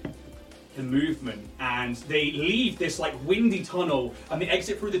the movement, and they leave this like windy tunnel and they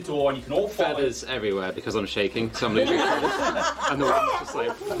exit through the door, and you can all follow. Feathers everywhere because I'm shaking, so I'm losing feathers. And the wind's just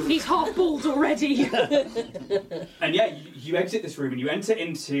like, He's half bald already. And yeah, you exit this room and you enter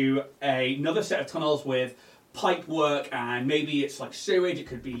into another set of tunnels with pipe work, and maybe it's like sewage, it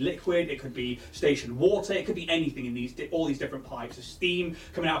could be liquid, it could be station water, it could be anything in these all these different pipes of steam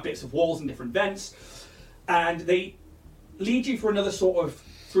coming out of bits of walls and different vents. And they lead you for another sort of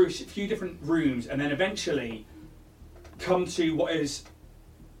through a few different rooms, and then eventually come to what is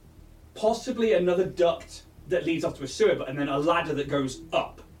possibly another duct that leads off to a sewer, and then a ladder that goes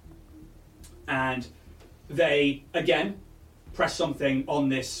up. And they, again, press something on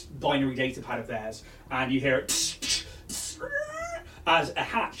this binary data pad of theirs, and you hear it as a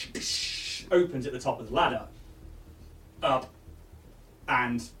hatch opens at the top of the ladder up,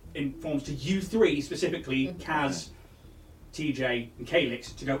 and informs to you three, specifically Kaz, TJ, and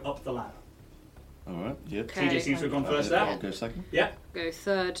Calyx, to go up the ladder. Alright, yep. Okay. TJ seems to have gone first I'll there. go second. Yeah. Go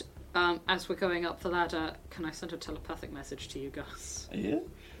third. As we're going up the ladder, can I send a telepathic message to you guys? Yeah?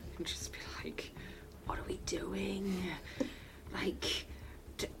 And just be like, what are we doing? Like,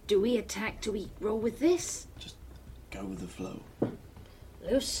 do we attack? Do we roll with this? Just go with the flow.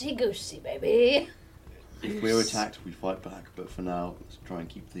 Loosey-goosey, baby. If we're attacked, we fight back, but for now, let's try and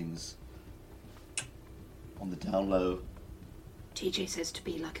keep things on the down low. TJ says to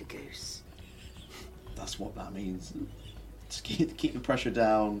be like a goose. That's what that means. Just keep the pressure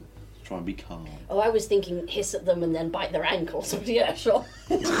down, try and be calm. Oh, I was thinking hiss at them and then bite their ankles. But yeah, sure.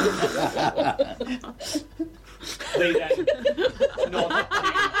 They then nod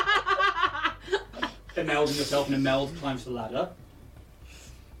to Imelda yourself, and Imelda climbs the ladder.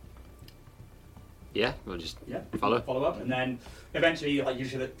 yeah, we'll just Yeah. follow. up, and then eventually, like you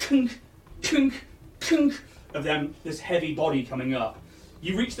hear the kunk, kunk, kunk of them. This heavy body coming up.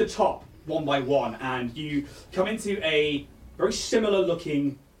 You reach the top one by one, and you come into a very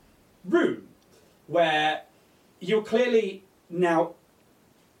similar-looking room where you're clearly now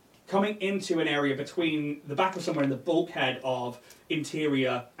coming into an area between the back of somewhere and the bulkhead of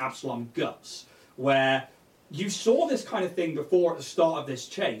interior Absalom guts, where you saw this kind of thing before at the start of this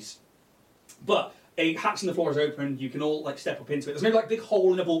chase, but a hatch in the floor is open, you can all like step up into it. There's no like big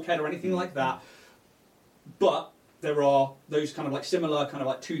hole in the bulkhead or anything like that, but there are those kind of like similar kind of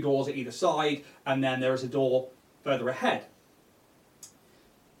like two doors at either side, and then there is a door further ahead.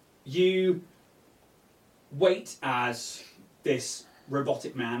 You wait as this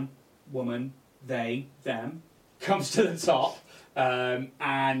robotic man, woman, they, them, comes to the top,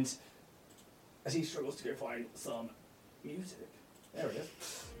 and as he struggles to go find some music, there it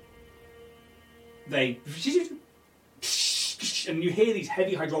is. They, and you hear these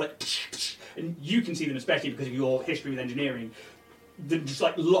heavy hydraulic and you can see them, especially because of your history with engineering, they're just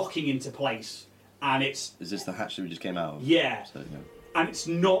like locking into place, and it's... Is this the hatch that we just came out of? Yeah. So, yeah. And it's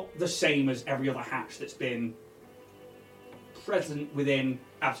not the same as every other hatch that's been present within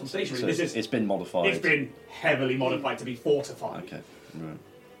Absalom Station. So This it's been modified. It's been heavily modified to be fortified. Okay, right.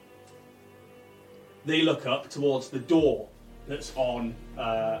 They look up towards the door that's on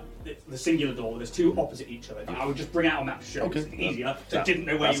the singular door. There's two opposite each other. I would just bring out a map to show because it's easier. So I didn't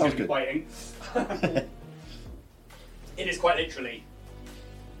know where you were going to be fighting. It is quite literally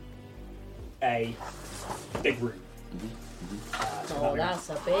a big room. Oh, that's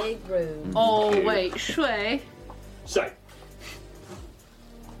a big room. Oh, wait, Shui. So,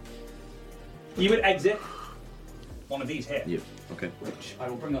 you would exit one of these here. Yep, okay. Which I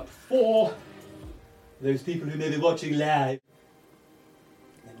will bring up for those people who may be watching live.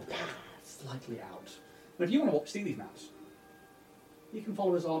 Then we'll pan slightly out. And if you want to see these maps, you can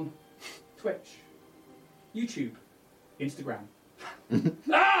follow us on Twitch, YouTube, Instagram.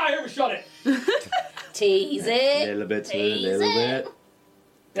 I overshot it! Tease A it. little bit, Tease a little it. bit.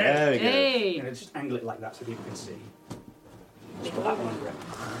 There we go. Hey. You know, just angle it like that so people can see. Just put that one under it.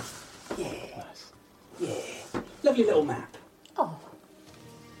 Yeah. Yeah. Lovely little map. Oh,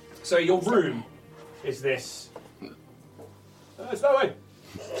 So your room is this. It's that way.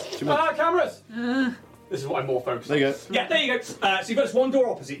 Too much. Cameras! This is what I'm more focused on. There you go. Yeah, there you go. So you've got this one door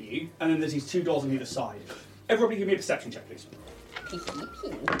opposite you, and then there's these two doors on either side. Everybody give me a perception check, please. pew, pew,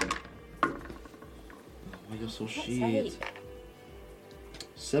 pew. Oh, you're so What's shit. 8?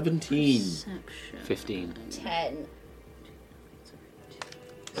 17. Perception. 15. 10.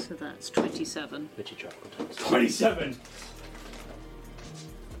 So that's 27. Richie chocolate. 27.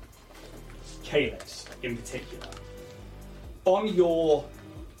 Calyx, in particular. On your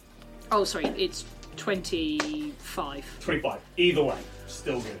Oh, sorry, it's 25. 25, either way,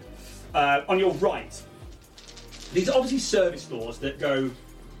 still good. On your right, these are obviously service doors that go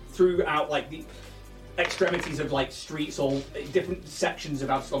throughout like the extremities of like streets or different sections of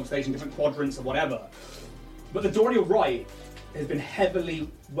Absalom Station, different quadrants or whatever. But the door on your right has been heavily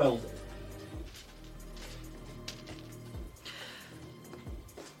welded.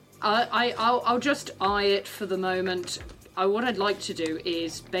 I'll just eye it for the moment. What I'd like to do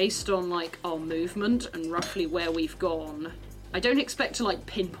is, based on like our movement and roughly where we've gone, I don't expect to like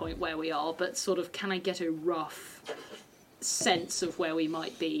pinpoint where we are, but sort of can I get a rough sense of where we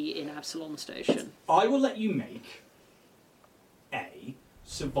might be in Absalom Station? I will let you make a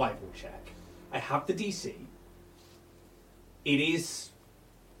survival check. I have the DC. It is,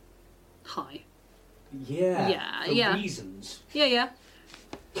 Hi. yeah, for yeah. reasons. Yeah.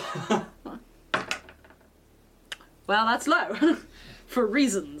 Well, that's low. For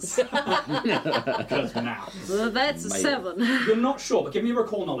reasons. Because now. So that's a 7. You're not sure, but give me a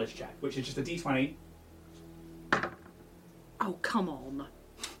recall knowledge check, which is just a d20. Oh, come on.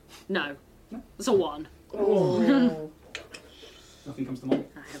 No. It's a 1. Oh. Nothing comes to mind.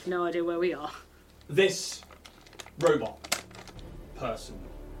 I have no idea where we are. This robot person,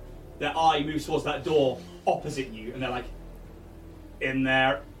 their eye moves towards that door opposite you, and they're like, in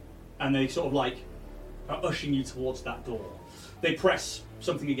there, and they sort of like are ushering you towards that door. They press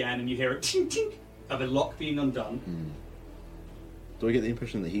something again, and you hear it tink tink of a lock being undone. Do I get the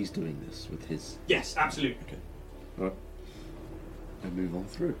impression that he's doing this with his... Yes, absolutely. Okay. Alright. I move on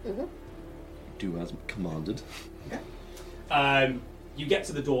through. Do as commanded. You get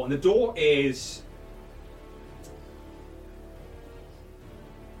to the door, and the door is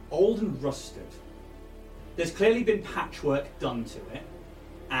old and rusted. There's clearly been patchwork done to it,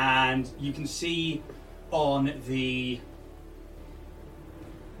 and you can see on the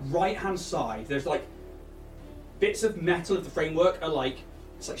right-hand side, there's like bits of metal of the framework are like,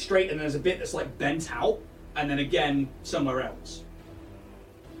 it's like straight, and there's a bit that's like bent out, and then again somewhere else.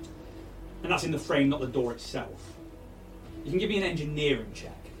 And that's in the frame, not the door itself. You can give me an engineering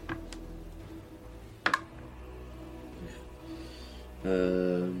check.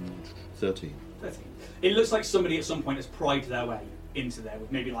 13. It looks like somebody at some point has pried their way into there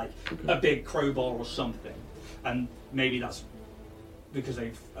with maybe like a big crowbar or something, and maybe that's because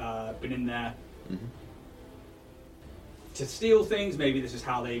they've been in there to steal things. Maybe this is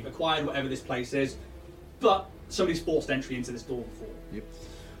how they've acquired whatever this place is, but somebody's forced entry into this door before. Yep.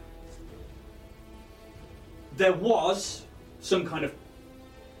 There was some kind of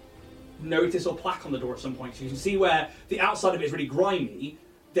notice or plaque on the door at some point, so you can see where the outside of it is really grimy.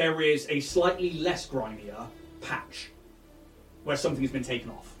 There is a slightly less grimier patch where something has been taken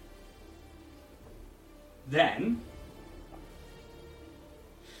off. Then,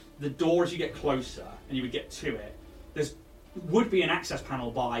 the door, as you get closer and you would get to it, there's would be an access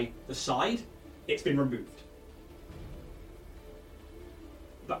panel by the side, it's been removed.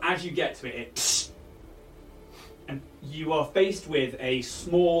 But as you get to it, and you are faced with a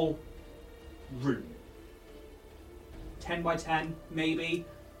small room. 10 by 10, maybe.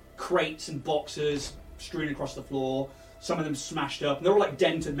 Crates and boxes strewn across the floor. Some of them smashed up. And they're all like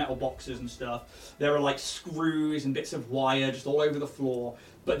dented metal boxes and stuff. There are like screws and bits of wire just all over the floor.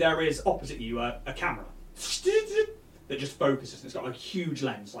 But there is, opposite you, a camera that just focuses. And it's got a huge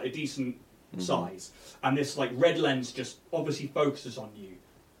lens, like a decent size. And this like red lens just obviously focuses on you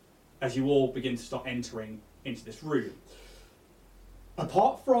as you all begin to start entering into this room.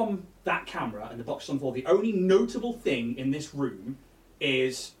 Apart from that camera and the box on the floor, the only notable thing in this room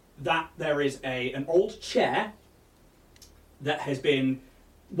is that there is an old chair that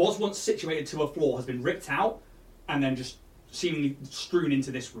was once situated to a floor, has been ripped out and then just seemingly strewn into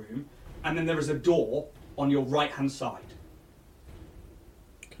this room. And then there is a door on your right-hand side.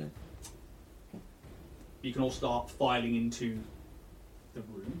 Okay. You can all start filing into the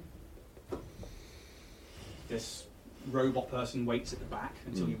room. This robot person waits at the back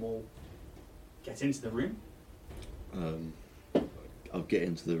until you all get into the room. I'll get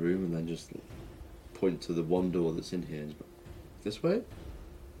into the room and then just point to the one door that's in here. This way?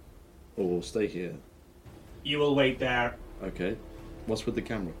 Or stay here? You will wait there Okay. What's with the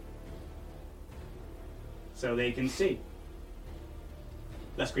camera? so they can see.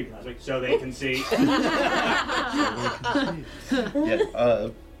 Less creepy last week. So they can see. Yeah,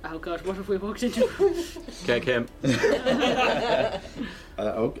 Oh god, what have we walked into? Okay, Kim.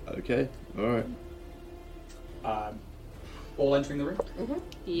 okay, alright. All entering the room.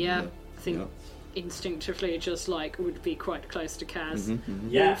 Yeah, Yeah. I think Yeah. instinctively just like would be quite close to Kaz.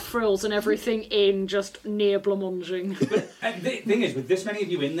 Yeah. All frills and everything in, just near blamonging. But the thing is, with this many of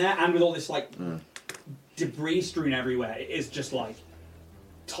you in there, and with all this like debris strewn everywhere, it is just like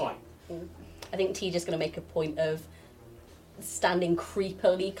tight. I think T just going to make a point of standing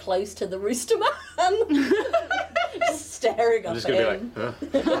creepily close to the rooster man. Just staring I'm up just at gonna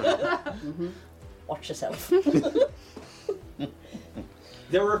be him. like, Watch yourself.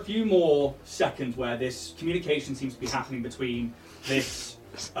 There are a few more seconds where this communication seems to be happening between this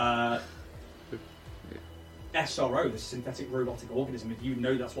SRO, this synthetic robotic organism. If you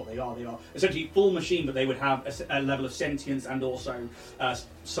know that's what they are essentially full machine, but they would have a level of sentience and also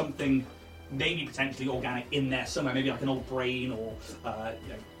something maybe potentially organic in there somewhere, maybe like an old brain or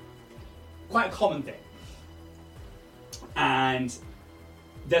quite a common thing. And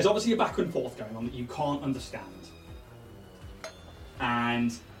there's obviously a back and forth going on that you can't understand.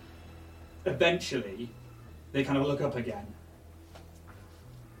 And eventually, they kind of look up again.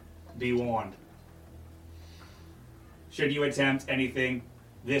 Be warned. Should you attempt anything,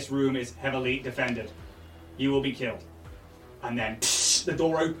 this room is heavily defended. You will be killed. And then the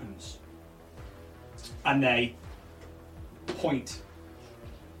door opens. And they point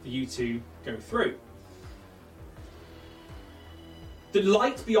for you to go through. The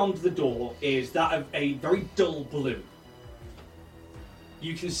light beyond the door is that of a very dull blue.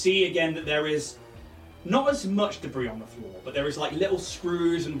 You can see again that there is not as much debris on the floor, but there is like little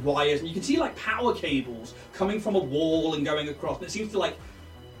screws and wires, and you can see like power cables coming from a wall and going across. And it seems to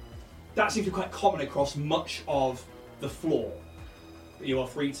that seems to be quite common across much of the floor. But you are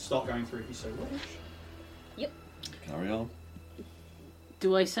free to start going through if you so wish. Yep. Carry on.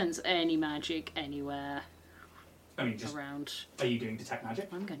 Do I sense any magic anywhere I mean, just around? are you doing detect magic?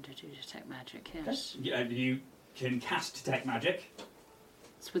 I'm going to do detect magic, yes. Yeah, you can cast detect magic.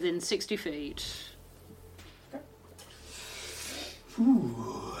 It's within 60 feet.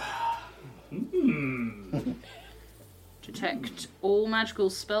 Detect all magical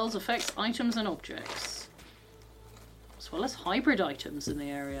spells, effects, items, and objects. As well as hybrid items in the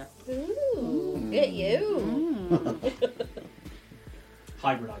area. Ooh, get you.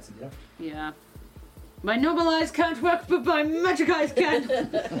 Hybrid item, yeah? Yeah. My normal eyes can't work, but my magic eyes can.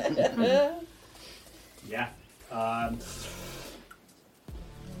 Yeah.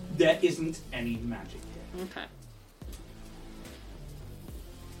 There isn't any magic here. Okay.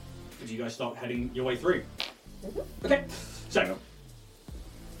 Did you guys start heading your way through? Okay, so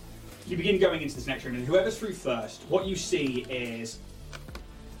you begin going into this next room, and whoever's through first, what you see is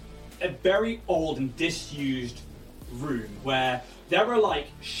a very old and disused room where there are like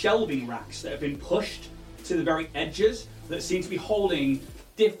shelving racks that have been pushed to the very edges that seem to be holding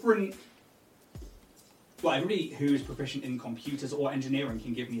different. Well, everybody who's proficient in computers or engineering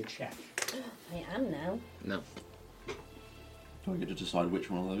can give me a check. I am now. No. Do I get to decide which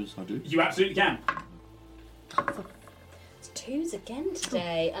one of those I do? You absolutely can. It's twos again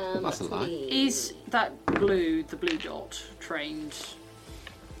today. That's a lie. Is that the blue dot, trained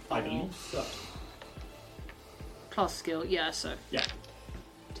I believe so. plus skill? Yeah, so. Yeah.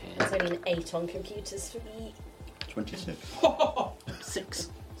 'Ten. It's only an 8 on computers for me. 26. 6.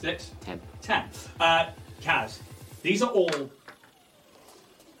 6. 10. 10. Kaz, these are all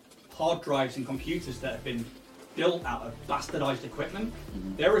hard drives and computers that have been built out of bastardized equipment.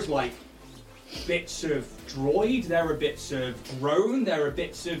 There is like bits of droid, there are bits of drone, there are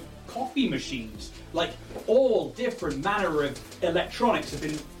bits of coffee machines. Like all different manner of electronics have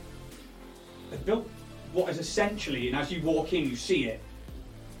been built what is essentially, and as you walk in you see it,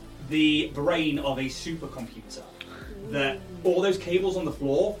 the brain of a supercomputer. That all those cables on the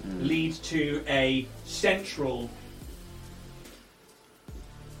floor lead to a central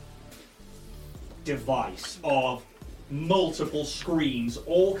device of multiple screens,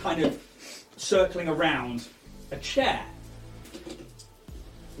 all kind of circling around a chair,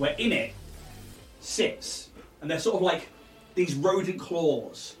 where in it sits, and they're sort of like these rodent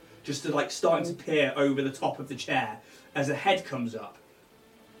claws, just to like starting to peer over the top of the chair as a head comes up.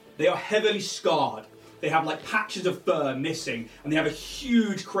 They are heavily scarred. They have like patches of fur missing, and they have a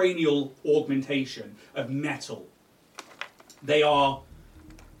huge cranial augmentation of metal. Their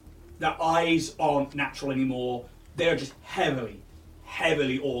eyes aren't natural anymore. They are just heavily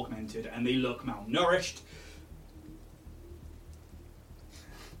augmented, and they look malnourished.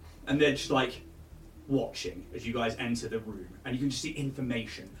 And they're just like watching as you guys enter the room, and you can just see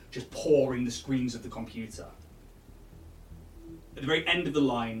information just pouring the screens of the computer. At the very end of the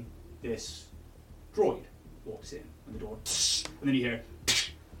line, this droid walks in, and the door, and then you hear,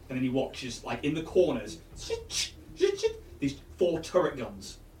 and then he watches, like in the corners, these 4 turret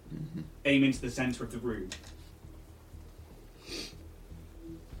guns aim into the centre of the room.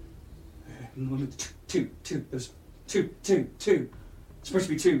 2. There's 2. It's supposed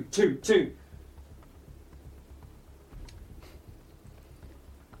to be 2.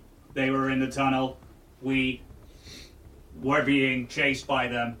 They were in the tunnel. We were being chased by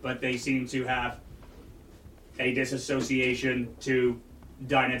them, but they seem to have a disassociation to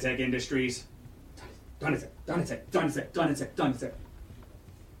Dynatech Industries. Dynatech.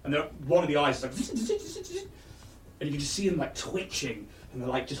 And one of the eyes is like, and you can just see them like twitching, and they're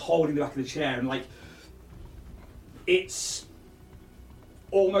like just holding the back of the chair, and like it's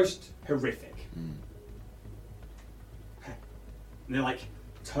almost horrific. And they're like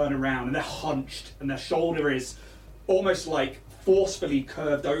turn around, and they're hunched, and their shoulder is almost like forcefully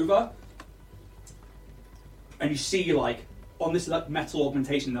curved over, and you see like on this like metal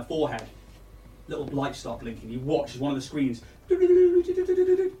augmentation in their forehead, little lights start blinking. You watch as one of the screens.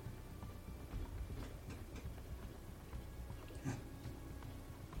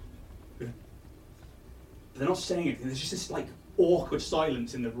 They're not saying anything. There's just this like awkward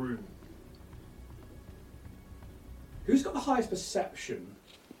silence in the room. Who's got the highest perception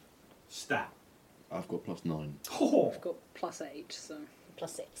stat? I've got +9. Oh. I've got +8, so.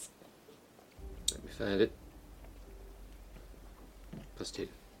 +6. Let me find it. +2.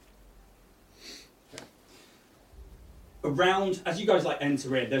 Around, as you guys like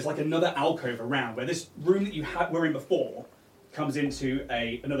enter in, there's like another alcove around where this room that you were in before comes into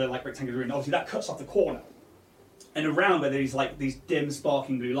another like rectangular room. Obviously that cuts off the corner. And around where these like these dim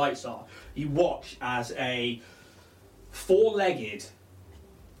sparking blue lights are, you watch as a 4-legged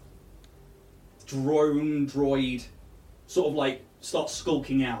droid sort of like starts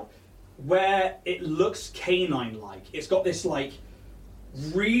skulking out, where it looks canine-like. It's got this like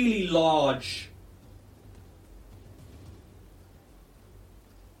really large,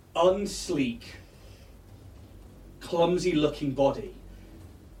 unsleek, clumsy-looking body.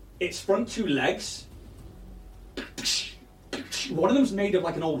 Its front 2 legs, one of them's made of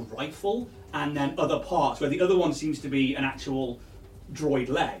like an old rifle, and then other parts, where the other one seems to be an actual droid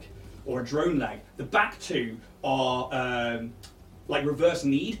leg or a drone leg. The back 2 are like reverse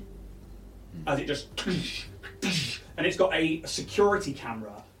kneed, as it just, and it's got a security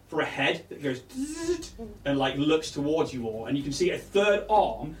camera for a head that goes and like looks towards you all, and you can see a 3rd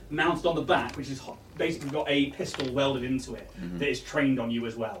arm mounted on the back, which is basically got a pistol welded into it that is trained on you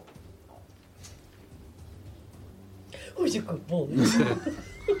as well. Who's a good boy?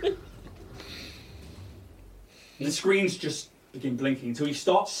 The screens just begin blinking until you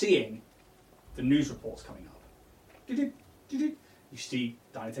start seeing the news reports coming up. You see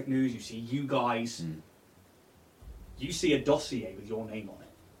Dynatech News, you see you guys. You see a dossier with your name on it.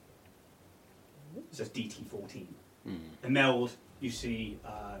 It says DT-14. And Meld, you see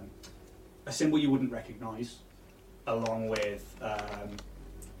a symbol you wouldn't recognise, along with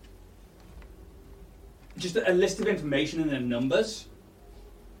just a list of information and then numbers.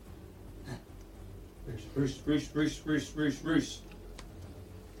 Bruce.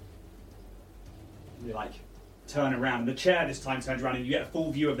 You like turn around. The chair this time turns around and you get a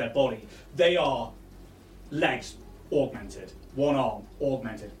full view of their body. They are legs augmented, one arm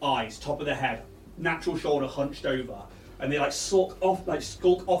augmented, eyes, top of the head, natural shoulder hunched over, and they like skulk off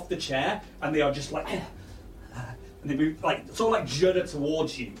the chair, and they are just like, and they move like sort of like judder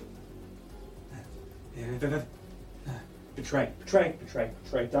towards you. Betray,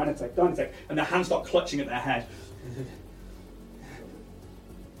 Dynatech, and their hands start clutching at their head.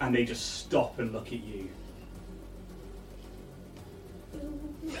 And they just stop and look at you.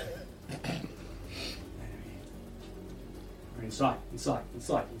 We're inside.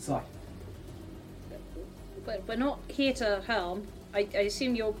 But we're not here to harm. I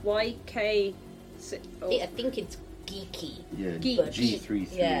assume you're YK... I think it's geeky. Yeah, Geek. G33.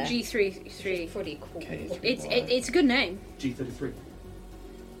 Yeah. G33. Pretty cool. K3. It's a good name. G33.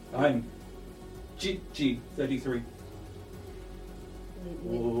 I'm G33.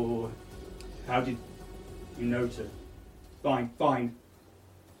 Oh, how did you know to find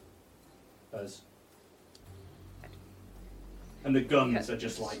us? And the guns are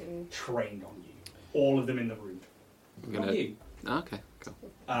just like trained on you. All of them in the room. Not you. Oh, okay, cool.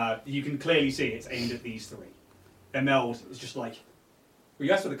 You can clearly see it's aimed at these three. Imelda is just like, well,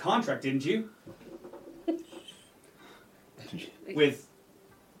 you asked for the contract, didn't you? With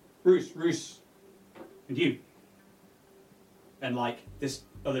Bruce, and you. And like this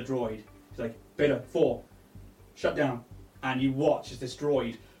other droid, he's like, Beta 4, shut down. And you watch as this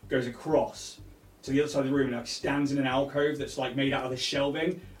droid goes across to the other side of the room and like stands in an alcove that's like made out of this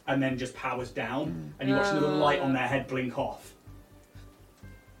shelving and then just powers down. And you watch another light on their head blink off.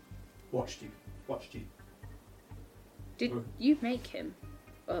 Watched you. Did you make him?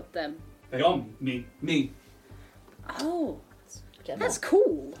 Or them? They are me. Oh, that's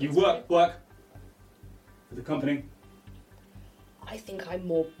cool. You work for the company. I think I'm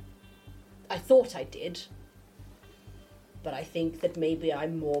more... I thought I did. But I think that maybe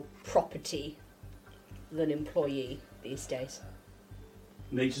I'm more property than employee these days.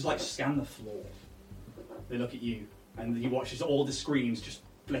 And they just like scan the floor. They look at you, and you watch as all the screens just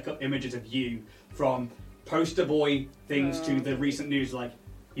flick up images of you, from poster boy things to the recent news, like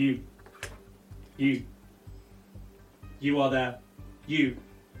you are there, you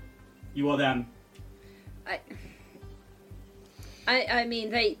are them. I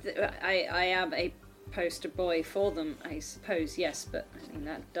mean, I am a poster boy for them, I suppose, yes, but I mean,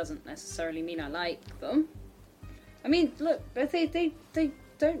 that doesn't necessarily mean I like them. I mean, look, they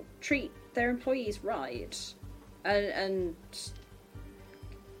don't treat their employees right, and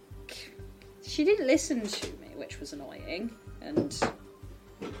she didn't listen to me, which was annoying, and...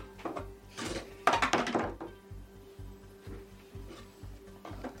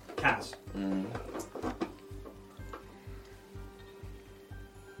 Kaz.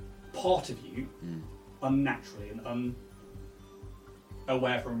 Part of you, unnaturally and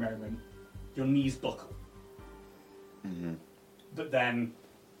unaware for a moment, your knees buckle. But then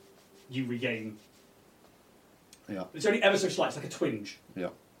you regain. Yeah. It's only ever so slight, it's like a twinge. Yeah.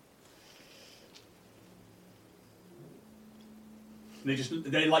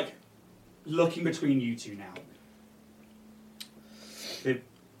 They're like looking between you two now.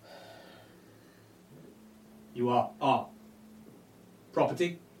 You are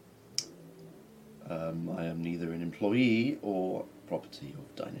property? I am neither an employee or property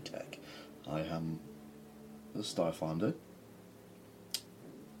of Dynatech. I am a Starfinder.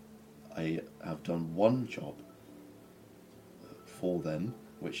 I have done one job for them,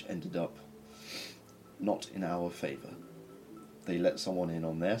 which ended up not in our favour. They let someone in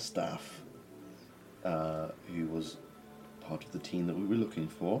on their staff who was part of the team that we were looking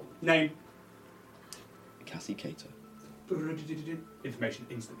for. Name? Cassie Cater. Information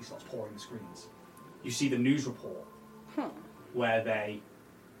instantly starts pouring the screens. You see the news report where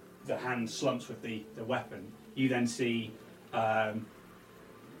the hand slumps with the weapon. You then see the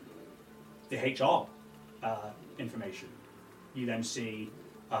HR information. You then see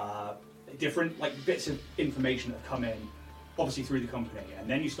different bits of information that come in, obviously through the company, and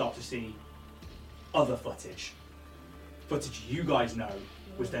then you start to see other footage you guys know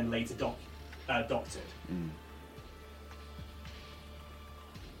was then later doctored.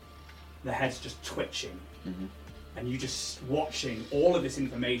 The head's just twitching, and you just watching all of this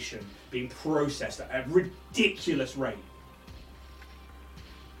information being processed at a ridiculous rate.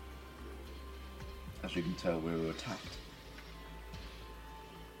 As you can tell, we were attacked.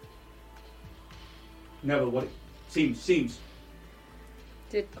 No, but what it seems.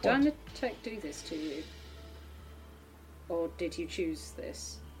 Did Dynatech do this to you? Or did you choose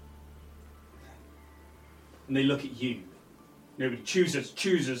this? And they look at you. Nobody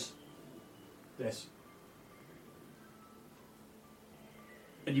chooses this.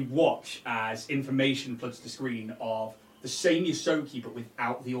 And you watch as information floods the screen of the same Yosoki but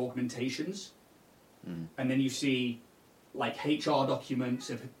without the augmentations. And then you see like HR documents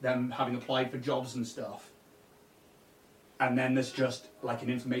of them having applied for jobs and stuff. And then there's just like an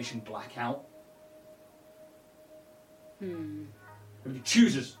information blackout. Everybody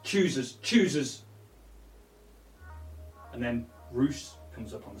chooses. And then Roos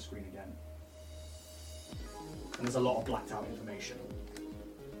comes up on the screen again. And there's a lot of blacked out information.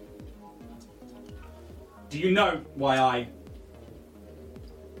 Do you know why I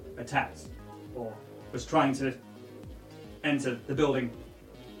attacked or was trying to enter the building?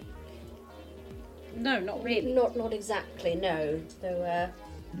 No, not really. Not exactly, no. Though,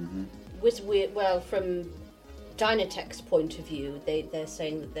 well, from Dynatech's point of view, they're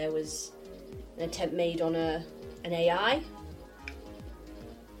saying that there was an attempt made on an AI.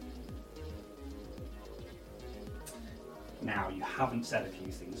 Now, you haven't said a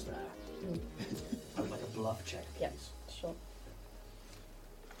few things there. I would like a bluff check, please. Yep, sure.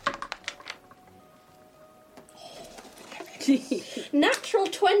 Natural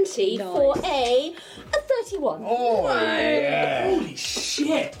 20 for a 31. Oh, yeah. Holy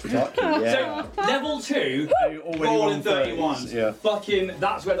shit! Fuck yeah. So, level 2, rolling 31s. Yeah. Fucking,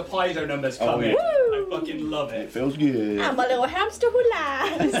 that's where the Paizo numbers come in. yeah. I fucking love It it. feels good. I'm a little hamster who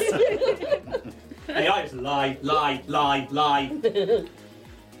lies. AI is lie.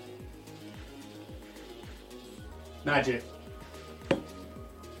 Magic.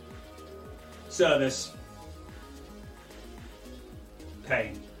 Service.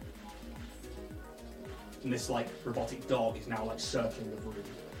 Pain. And this like robotic dog is now like circling the room.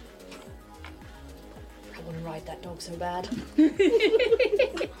 I want to ride that dog so bad.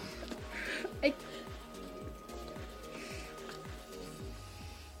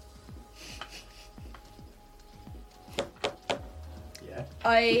 Yeah.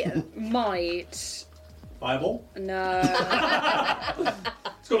 I might. Fireball. No.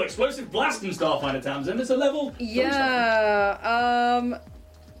 It's got explosive blast and Starfighter Tamsin. It's a level. Yeah.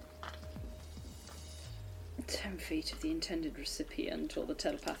 10 feet of the intended recipient or the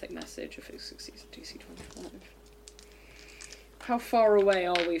telepathic message if it succeeds at DC 25. How far away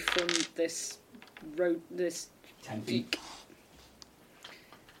are we from this road? This 10 feet.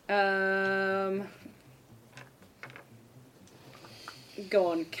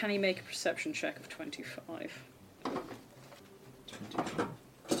 Go on. Can he make a perception check of 25? 25.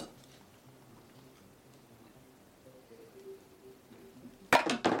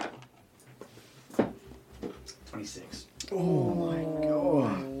 Oh my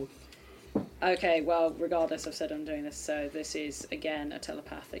god. Okay, well, regardless, I've said I'm doing this, so this is, again, a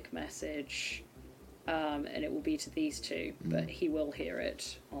telepathic message, and it will be to these two, but he will hear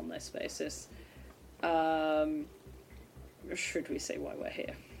it on this basis. Should we say why we're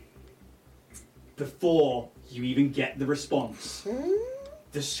here? Before you even get the response,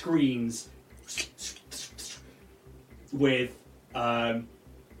 the screens with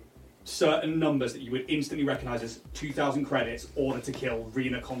certain numbers that you would instantly recognise as 2,000 credits, order to kill,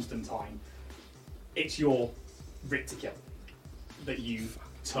 Rena Constantine. It's your writ to kill that you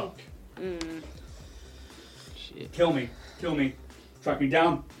took. Shit. Kill me, track me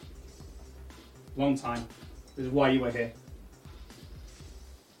down. Long time. This is why you were here.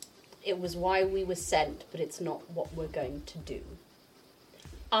 It was why we were sent, but it's not what we're going to do.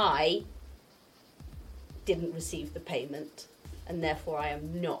 I didn't receive the payment, and therefore I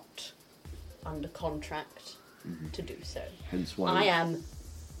am not under contract to do so. Hence why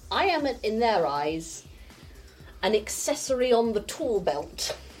I am, in their eyes, an accessory on the tool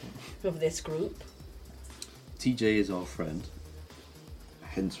belt of this group. TJ is our friend.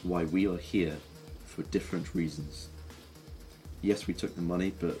 Hence why we are here for different reasons. Yes, we took the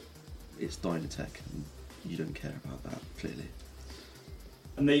money, but it's Dynatech, and you don't care about that, clearly.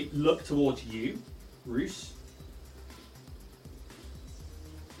 And they look towards you, Roos.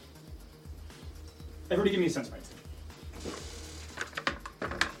 Everybody give me a sense rating.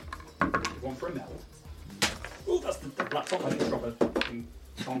 One for a medal. Oh, that's the laptop. I need to drop a fucking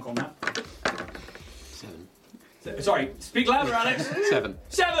conk on that. 7. Sorry, speak louder, Alex. 7.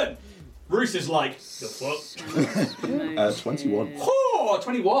 7! Roos is like, the fuck? 21. Oh,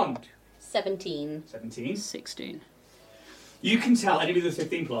 21. 17. 17. 16. You can tell, anybody with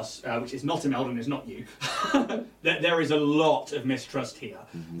 15 plus, which is not Imelda and is not you, that there is a lot of mistrust here.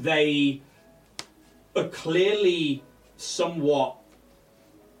 They are clearly somewhat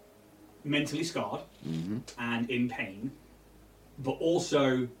mentally scarred and in pain. but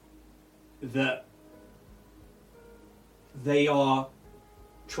also that they are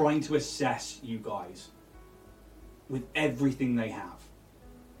trying to assess you guys with everything they have.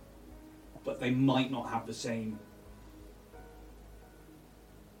 But they might not have the same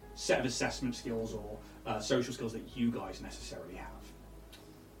set of assessment skills or social skills that you guys necessarily have.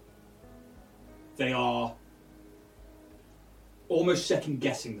 They are almost second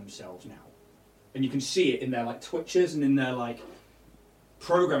guessing themselves now. And you can see it in their like twitches and in their like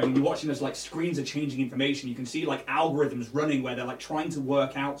programming. You're watching as like screens are changing information. You can see like algorithms running where they're like trying to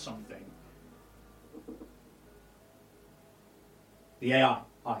work out something. The AI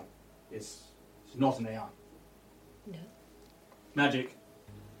is not an AI. No. Magic.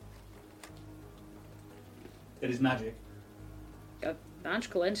 It is magic. A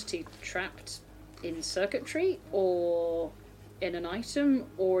magical entity trapped in circuitry, or in an item,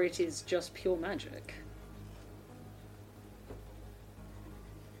 or it is just pure magic?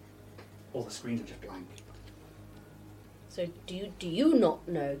 All the screens are just blank. So do you not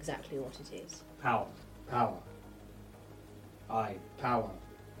know exactly what it is? Power. Power.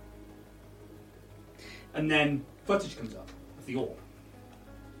 And then footage comes up of the orb.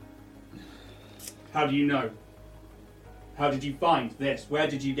 How do you know? How did you find this? Where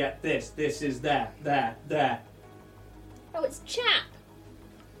did you get this? This is there. Oh, it's Chap.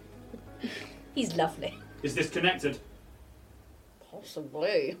 He's lovely. Is this connected?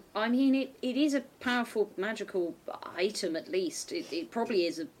 Possibly. I mean, it is a powerful magical item, at least. It probably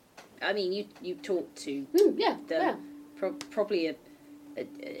is a... I mean, you talk to... Yeah. Probably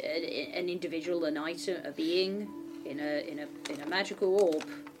an individual, an item, a being in a magical orb.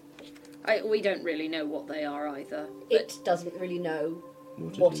 We don't really know what they are either. It doesn't really know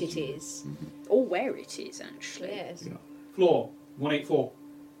what it is. Mm-hmm. Or where it is, actually. Yes. Yeah. Floor 184.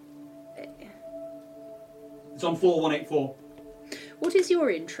 It's on floor 184. What is your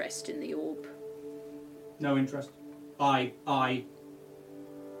interest in the orb? No interest. I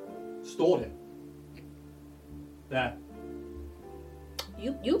stored it. There.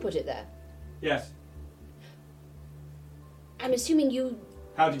 You put it there. Yes. I'm assuming you...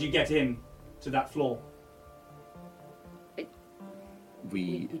 How did you get in to that floor?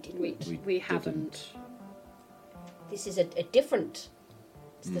 We We haven't. This is a different...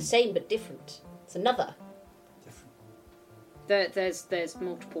 It's the same but different. It's another. Different. There's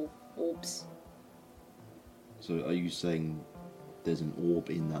multiple orbs. So are you saying there's an orb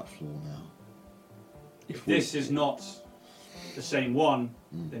in that floor now? If this is not the same one,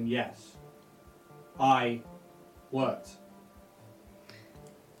 then yes. I worked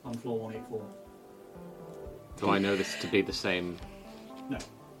on floor 184. Do I know this to be the same? No.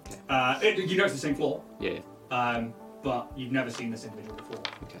 You know it's the same floor, Yeah. but you've never seen this individual before.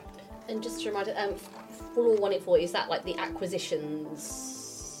 Okay. And just to remind you, floor 184, is that like the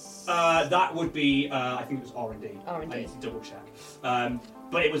acquisitions? That would be, I think it was R&D. R&D. I need to double check.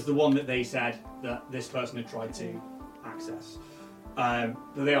 But it was the one that they said that this person had tried to access. But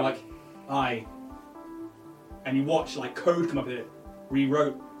they are like, and you watch like code come up with it.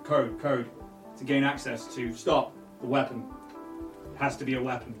 Rewrote code to gain access to stop the weapon. It has to be a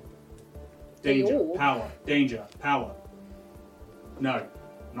weapon. Danger, orb? power, danger, power. No,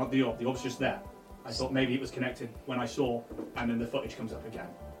 not the orb. The orb's just there. I thought maybe it was connected when I saw, and then the footage comes up again.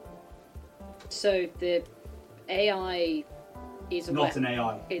 So the AI is a Not an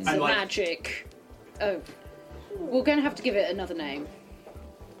AI. It's And a like, magic. Oh, we're going to have to give it another name.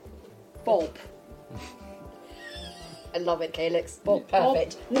 Bob. I love it, Calyx. Perfect.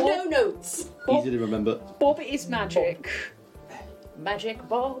 Bob. No notes. Easy to remember. Bob is magic. Magic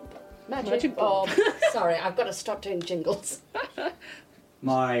Bob. Magic Bob. Sorry, I've got to start doing jingles.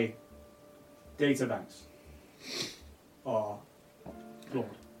 My data banks are flawed.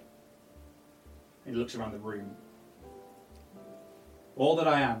 He looks around the room. All that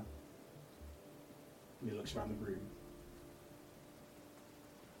I am. And he looks around the room.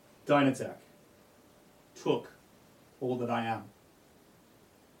 Dynatech took all that I am.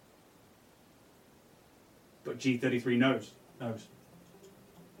 But G33 knows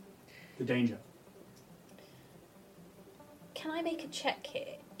the danger. Can I make a check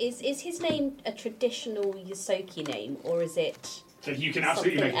here? Is his name a traditional Yosoki name, or is it... So you can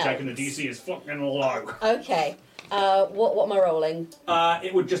absolutely make a check, and the else? DC is fucking low. Okay. What am I rolling?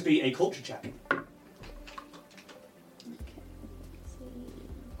 It would just be a culture check.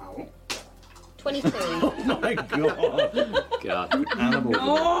 Ow. 22. Oh my god! God. Animal.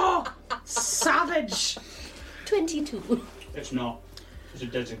 Oh, savage! 22. It's not. It's a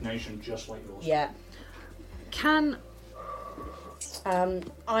designation just like yours. Yeah. Can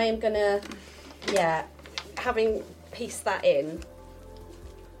I am gonna, having pieced that in,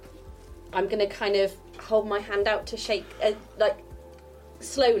 I'm going to kind of hold my hand out to shake,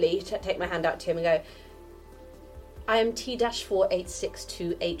 slowly take my hand out to him and go, I am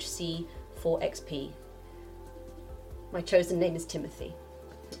T-4862HC4XP. My chosen name is Timothy.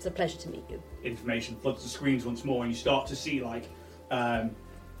 It's a pleasure to meet you. Information floods the screens once more, and you start to see,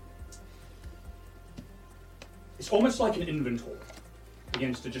 it's almost like an inventory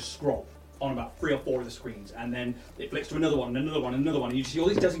begins to just scroll on about 3 or 4 of the screens, and then it flicks to another one, another one, another one, and you see all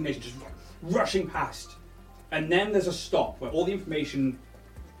these designations just rushing past. And then there's a stop where all the information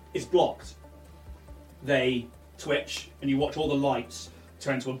is blocked. They twitch, and you watch all the lights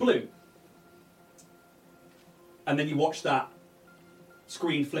turn to a blue. And then you watch that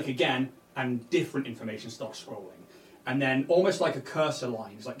screen flick again, and different information starts scrolling. And then, almost like a cursor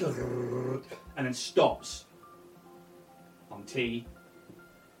line, it's like, and then stops on T.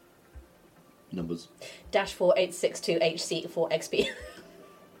 Numbers. -4862HC4XP.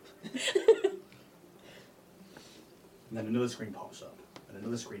 And then another screen pops up, and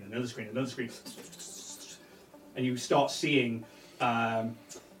another screen, another screen, another screen. And you start seeing the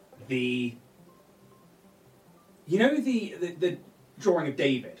drawing of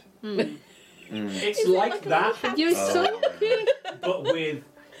David. It's like that, Yosoki. but with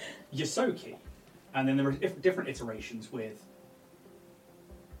Yosoki. And then there are different iterations with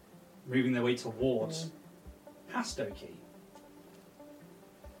moving their way towards Hastoki.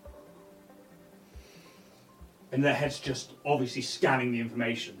 And their head's just obviously scanning the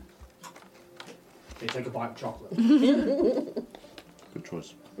information. They take a bite of chocolate. Good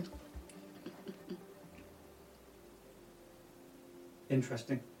choice.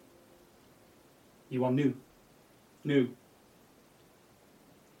 Interesting. You are new. New.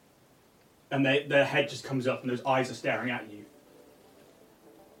 And their head just comes up and those eyes are staring at you.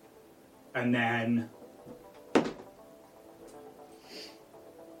 And then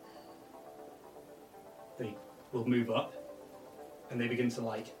they will move up and they begin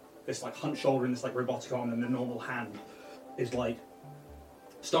to this hunched shoulder and this robotic arm, and the normal hand is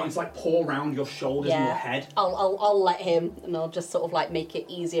starting to pour around your shoulders and your head. I'll let him, and I'll just sort of make it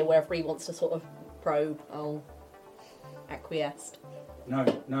easier wherever he wants to sort of probe. I'll acquiesce. No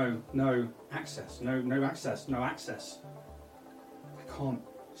access. No access. No access. I can't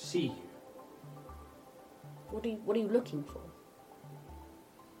see you. What are you looking for?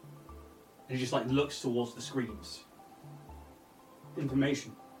 And he just looks towards the screens.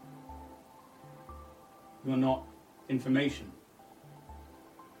 Information. You are not information.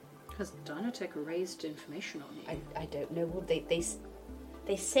 Has Dynatech erased information on you? I don't know. Well, they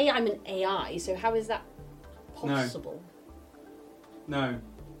say I'm an AI, so how is that possible? No.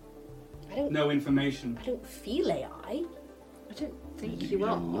 I don't. No information. I don't feel AI. I don't think you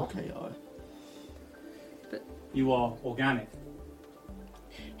are. Look AI. But You are organic.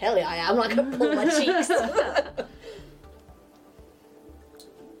 Hell yeah, I am. I can pull my cheeks. The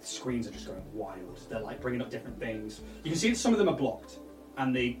screens are just going wild. They're bringing up different things. You can see that some of them are blocked,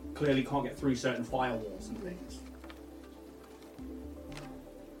 and they clearly can't get through certain firewalls and things.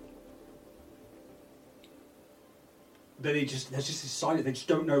 But there's just this silence. They just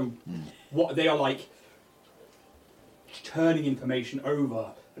don't know what they are turning information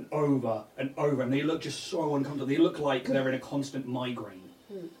over and over and over, and they look just so uncomfortable. They look like they're in a constant migraine.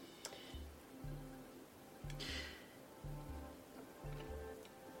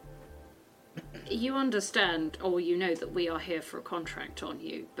 you understand, or you know that we are here for a contract on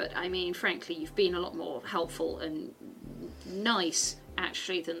you, but I mean, frankly, you've been a lot more helpful and nice,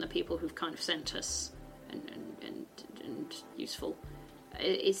 actually, than the people who've kind of sent us and useful.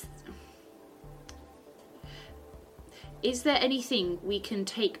 Is there anything we can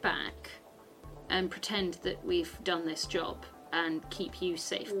take back and pretend that we've done this job and keep you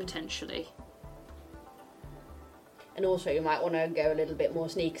safe, potentially? And also, you might want to go a little bit more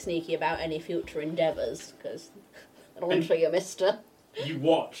sneaky about any future endeavours, because I don't want to show you a mister. You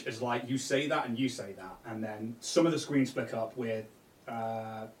watch as you say that and you say that, and then some of the screens flick up with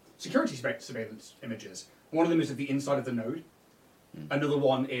security surveillance images. One of them is of the inside of the node. Another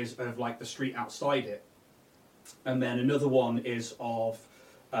one is of the street outside it. And then another one is of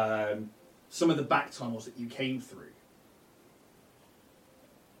some of the back tunnels that you came through.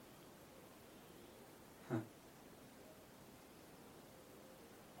 Huh.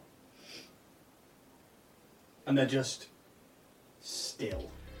 And they're just still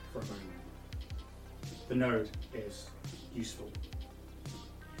for a moment. The node is useful.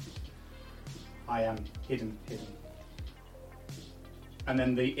 I am hidden. And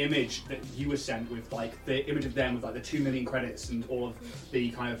then the image that you were sent with, the image of them with, the 2 million credits and all of the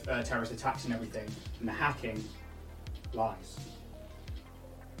kind of terrorist attacks and everything, and the hacking, lies.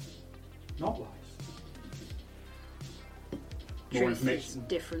 not lies. More Truth is information.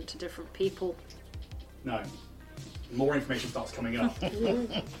 different to different people. No. More information starts coming up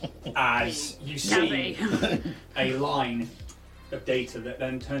as you see a line of data that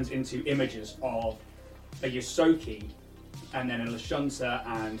then turns into images of a Yosoki and then a Lashunta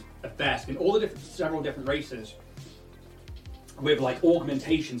and a Vesp and all the several different races with like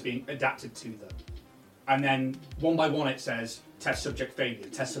augmentations being adapted to them. And then one by one it says test subject failure,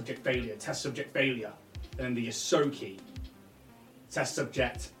 test subject failure, test subject failure. And then the Yosoki, test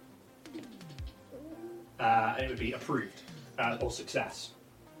subject, it would be approved or success.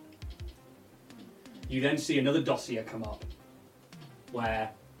 You then see another dossier come up where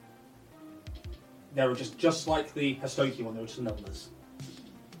there were just like the Hastoki one, there were just numbers.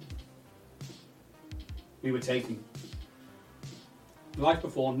 We were taking life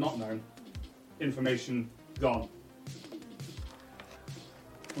before, not known, information gone.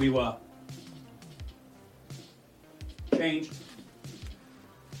 We were changed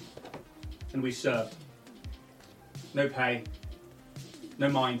and we served. No pay, no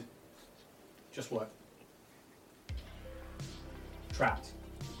mind, just work. Trapped.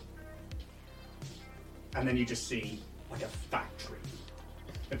 And then you just see like a factory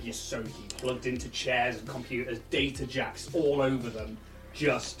of Yosoki plugged into chairs and computers, data jacks all over them,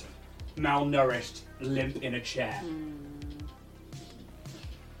 just malnourished, limp in a chair.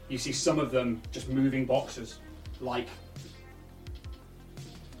 You see some of them just moving boxes like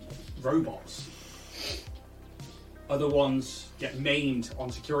robots. Other ones get maimed on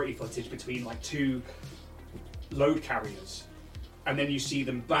security footage between like two load carriers. And then you see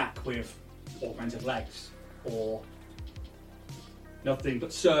them back with augmented legs or nothing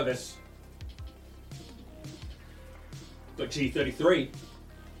but service. But G33,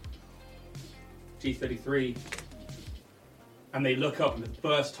 and they look up and for the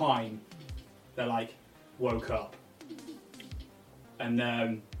first time they're like, woke up.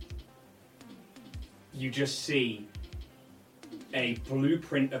 And you just see a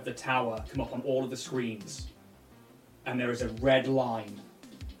blueprint of the tower come up on all of the screens, and there is a red line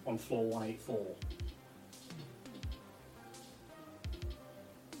on floor 184.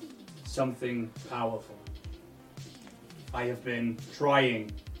 Something powerful. I have been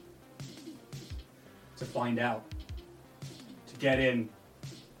trying to find out, to get in,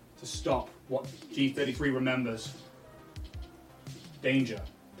 to stop what G33 remembers. Danger,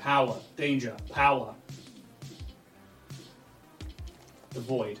 power, danger, power. The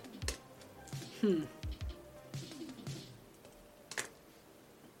void.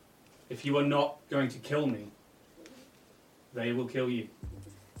 If you are not going to kill me, they will kill you.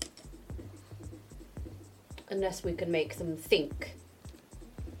 Unless we can make them think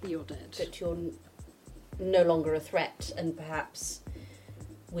You're dead. that you're no longer a threat, and perhaps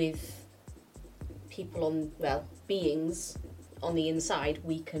with people on, well, beings on the inside,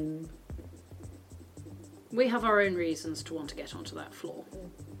 we can... We have our own reasons to want to get onto that floor.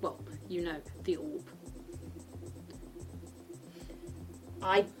 Well, you know, the orb.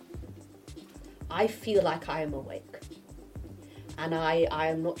 I feel like I am awake. And I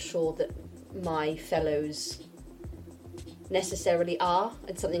am not sure that my fellows necessarily are.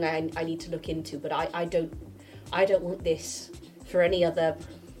 It's something I need to look into, but I don't want this for any other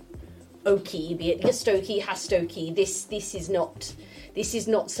Oki, be it Yastoki, Hastoki. This is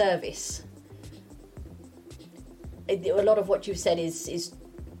not service. A lot of what you've said is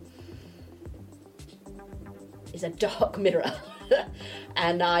a dark mirror,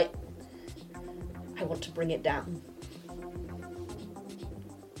 and I want to bring it down.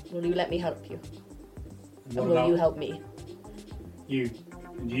 Will you let me help you? What And will about you help me? you,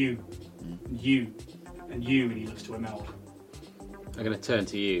 and you, and you, and you, and he looks to Imelda. I'm gonna turn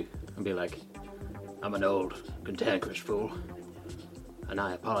to you and be like, I'm an old, cantankerous fool, and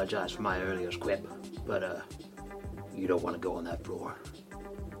I apologize for my earlier quip, but you don't want to go on that floor.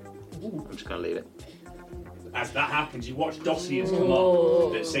 I'm just gonna leave it. As that happens, you watch dossiers come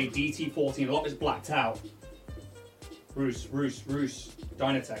up that say DT-14, a lot is blacked out. Bruce,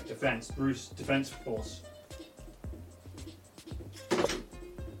 Dynatech, Defense, Bruce, Defense Force.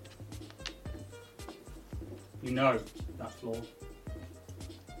 You know that floor.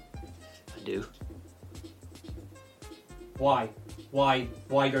 I do. Why? Why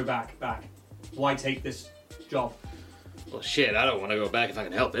go back? Why take this job? Well, shit, I don't want to go back if I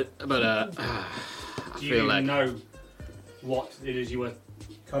can help it, but I Do feel you like... know what it is you were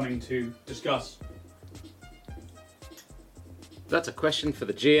coming to discuss? That's a question for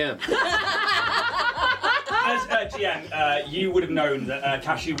the GM. As GM, you would have known that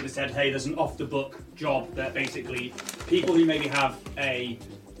Cashew would have said, hey, there's an off-the-book job that basically people who maybe have a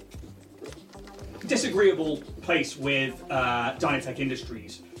disagreeable place with Dynatech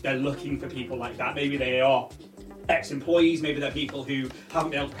Industries. They're looking for people like that. Maybe they are ex-employees, maybe they're people who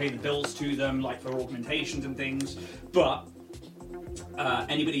haven't been able to pay the bills to them, like for augmentations and things. But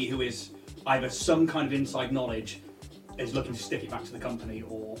anybody who is either some kind of inside knowledge is looking to stick it back to the company,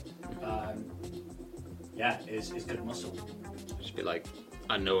 or is good muscle. Just be like,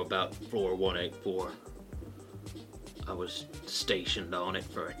 I know about floor 184. I was stationed on it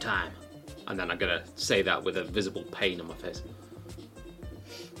for a time. And then I'm gonna say that with a visible pain on my face.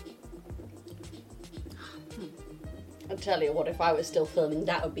 I'll tell you what, if I was still filming,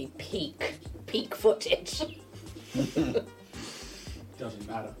 that would be peak footage. Doesn't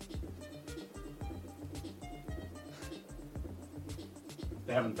matter.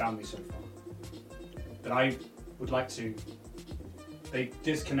 They haven't found me so far. But I would like to. They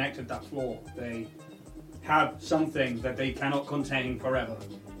disconnected that floor. They have something that they cannot contain forever.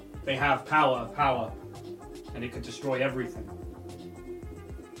 They have power, and it could destroy everything.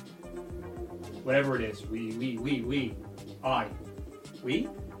 Whatever it is, we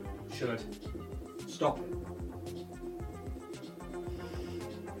should stop it.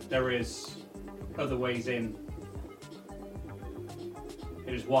 There is other ways in.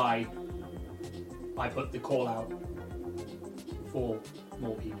 It is why I put the call out for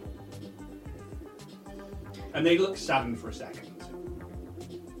more people. And they look saddened for a second.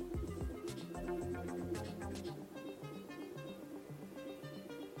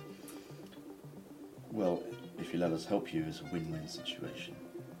 Well, if you let us help you, it's a win-win situation.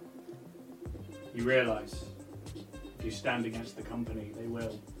 You realise, if you stand against the company, they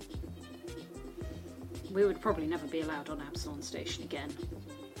will. We would probably never be allowed on Absalon Station again.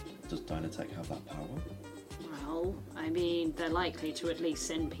 Does Dynatech have that power? Well, I mean, they're likely to at least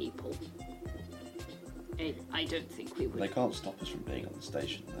send people. I don't think we would. They can't stop us from being on the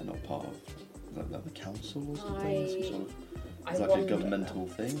station. They're not part of the council or something. Some sort of, is that a governmental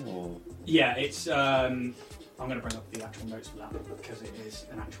thing, or? Yeah, it's. I'm going to bring up the actual notes for that because it is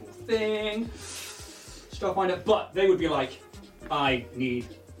an actual thing. Still find it, but they would be like, I need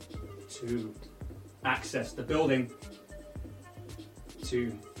to access the building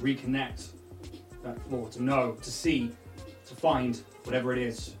to reconnect that floor, to know, to see, to find whatever it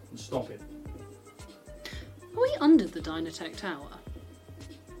is and stop it. Are we under the Dynatech Tower?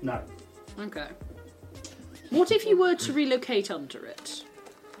 No. Okay. What if you were to relocate under it?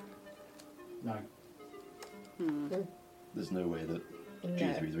 No. There's no way that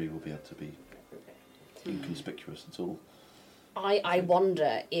G33 will be able to be inconspicuous at all. I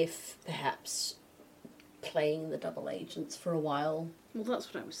wonder if perhaps playing the double agents for a while Well,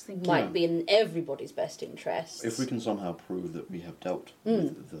 that's what I was thinking. might be in everybody's best interest. If we can somehow prove that we have dealt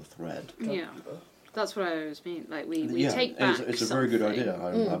with the thread. Yeah. That's what I was meaning. Like, we Yeah, take back it's a very good something, idea.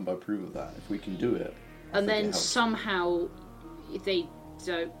 I approve of that. If we can do it. I and think it then helps. somehow they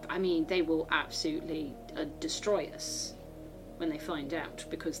don't. I mean, they will absolutely destroy us when they find out,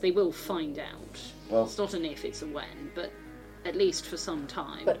 because they will find out. Well, It's not an if, it's a when, but at least for some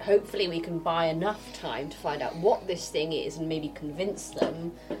time. But hopefully we can buy enough time to find out what this thing is and maybe convince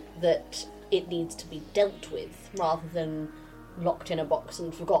them that it needs to be dealt with rather than locked in a box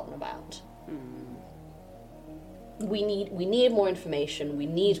and forgotten about. We need more information. We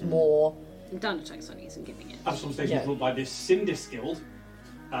need more. Dynatech's only isn't giving it. Absalom Station is ruled by this Syndic's Guild,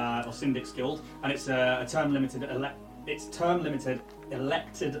 or Syndic's Guild, and it's a term-limited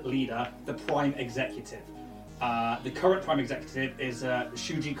elected leader, the Prime Executive. The current Prime Executive is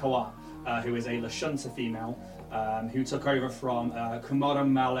Shuji Kawa, who is a Lashunta female, who took over from Kumara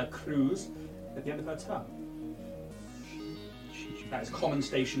Mala Cruz at the end of her term. That is common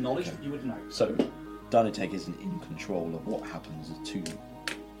station knowledge that you would know. So, Dynatech isn't in control of what happens to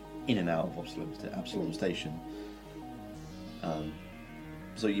in and out of Absalom Station.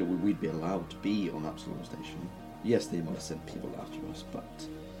 So yeah, we'd be allowed to be on Absalom Station. Yes, they might send people after us, but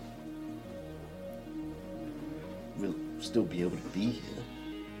we'll still be able to be here.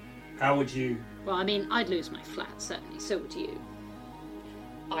 How would you... Well, I mean, I'd lose my flat, certainly. So would you.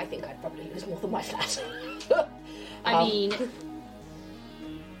 I think I'd probably lose more than my flat. I mean...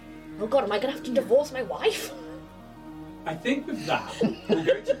 Oh god, am I going to have to divorce my wife? I think with that, we'll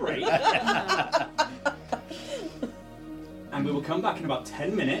go to break. And we will come back in about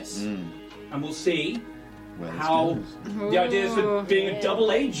 10 minutes, and we'll see how the ideas for being a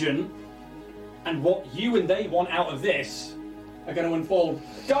double agent and what you and they want out of this are going to unfold.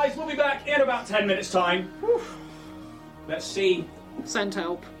 Guys, we'll be back in about 10 minutes' time. Whew. Let's see. Send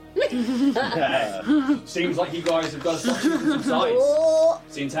help. Seems like you guys have got to start choosing some sides.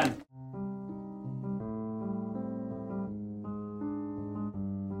 See you in 10.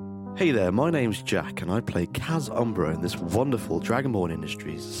 Hey there, my name's Jack and I play Kaz Umbra in this wonderful Dragonborn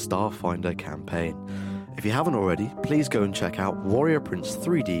Industries Starfinder campaign. If you haven't already, please go and check out Warrior Prince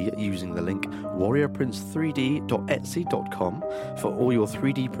 3D using the link warriorprince3d.etsy.com for all your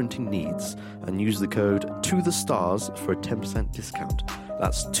 3D printing needs and use the code TOTHESTARS for a 10% discount.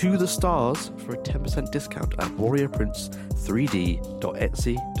 That's TOTHESTARS for a 10% discount at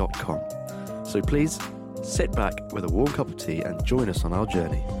warriorprince3d.etsy.com. So please, sit back with a warm cup of tea and join us on our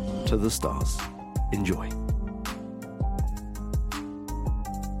journey to the stars. Enjoy.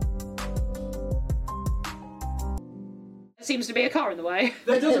 Seems to be a car in the way.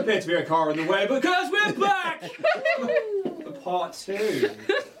 There does appear to be a car in the way because we're back for part 2.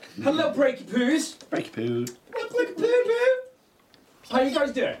 Hello, Breaky Poos. Breaky poo. Breaky Poo. How you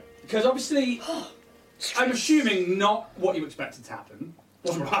guys doing? Because obviously, I'm assuming not what you expected to happen.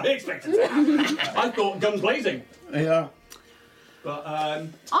 Wasn't what I expected to happen. I thought guns blazing. Yeah. But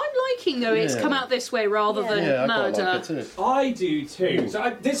I'm liking though it's come out this way rather than I murder. quite like it too. I do too.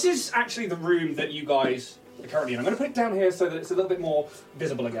 So this is actually the room that you guys are currently in. I'm going to put it down here so that it's a little bit more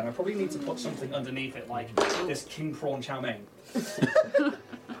visible again. I probably need to put something underneath it, like this king prawn chow mein,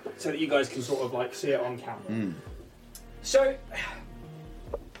 so that you guys can sort of like see it on camera. So,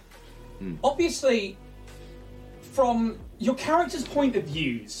 obviously, from your character's point of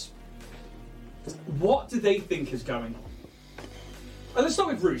views, what do they think is going on? Let's start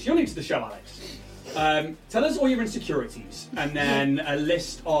with Bruce. You're new to the show, Alex. Tell us all your insecurities, and then a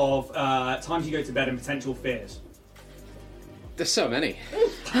list of times you go to bed and potential fears. There's so many.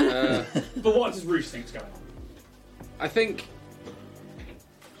 But what does Bruce think's going on? I think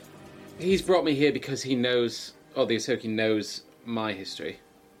he's brought me here because he knows, or the Ahsoki knows my history,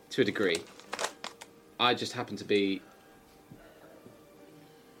 to a degree. I just happen to be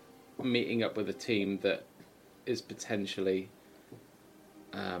meeting up with a team that is potentially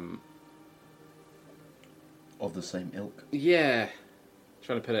Of the same ilk. yeah,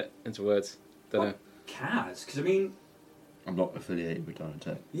 trying to put it into words. Don't know. Kaz, because I mean, I'm not affiliated with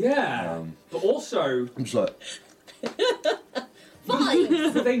Dynatech. yeah, but also, I'm just like,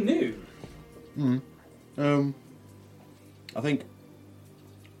 Fine! but they knew. I think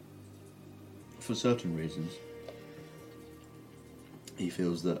for certain reasons, he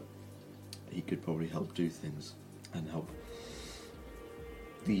feels that he could probably help do things and help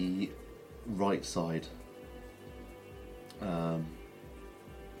the right side,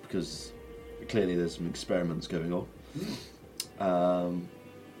 because clearly there's some experiments going on.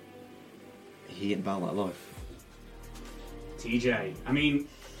 He ain't about that life. TJ, I mean,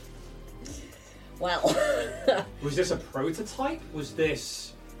 Well, was this a prototype? Was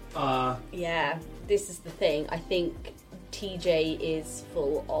this, yeah, this is the thing. I think TJ is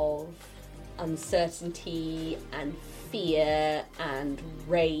full of uncertainty and fear and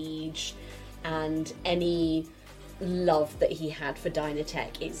rage, and any love that he had for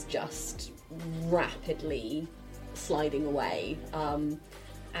Dynatech is just rapidly sliding away.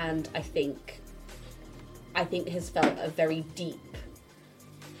 And I think has felt a very deep,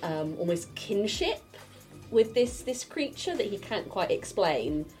 almost kinship with this creature that he can't quite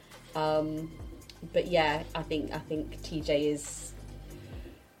explain. But yeah, I think TJ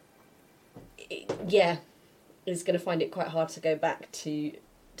is going to find it quite hard to go back to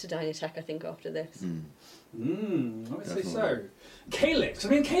Dynatech, I think, after this. I would say so. Calyx. I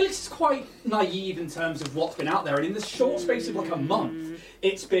mean, Calyx is quite naive in terms of what's been out there, and in this short space of like a month,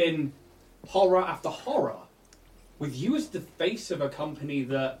 it's been horror after horror. With you as the face of a company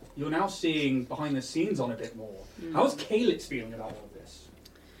that you're now seeing behind the scenes on a bit more, how's Calyx feeling about all of this?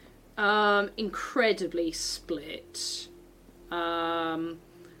 Incredibly split.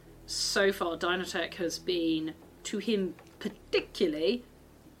 So far, Dynatech has been, to him particularly,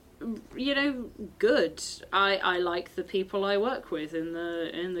 good. I like the people I work with in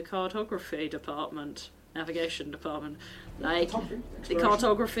the cartography department, navigation department. Like the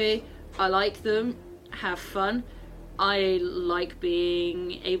cartography, I like them, have fun. I like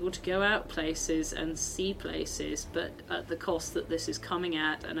being able to go out places and see places, but at the cost that this is coming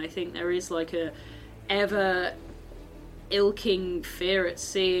at, and I think there is like a ever ilking fear at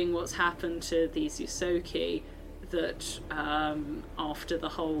seeing what's happened to these Yusoki, that after the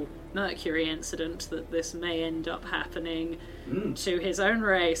whole Mercury incident, that this may end up happening to his own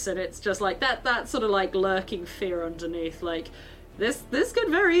race, and it's just like that sort of like lurking fear underneath, like this could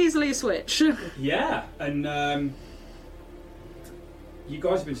very easily switch. Yeah, and you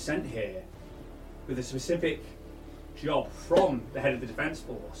guys have been sent here with a specific job from the head of the Defence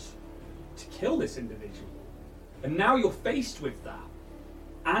Force to kill this individual. And now you're faced with that.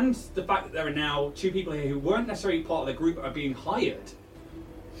 And the fact that there are now two people here who weren't necessarily part of the group but are being hired.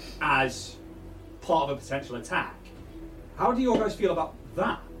 as part of a potential attack. How do you guys feel about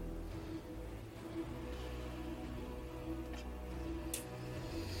that?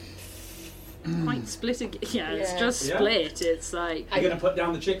 Quite split again. Yeah, it's Yeah. just Yeah. split. It's like Are you going to put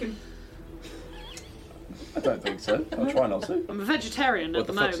down the chicken? I don't think so. I'll try not to. I'm a vegetarian What at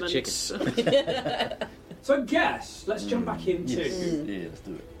the the fuck's a moment. chicken? So I guess, let's jump back into Yeah, let's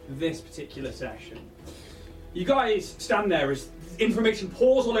do it. this particular session. You guys stand there as information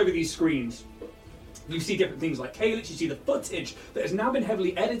pours all over these screens. You see different things like Calyx, you see the footage that has now been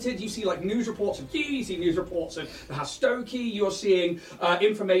heavily edited, you see like news reports of you see news reports of the Hastoki, you're seeing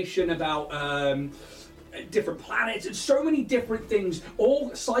information about different planets, and so many different things,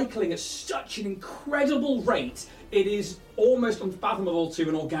 all cycling at such an incredible rate, it is almost unfathomable to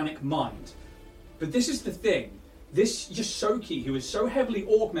an organic mind. But this is the thing, this Yosoki, who is so heavily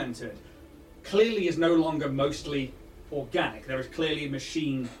augmented, clearly is no longer mostly organic. There is clearly a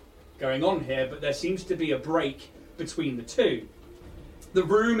machine going on here, but there seems to be a break between the two. The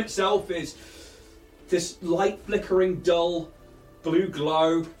room itself is this light flickering, dull blue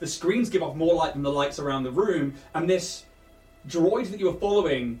glow. The screens give off more light than the lights around the room, and this droid that you were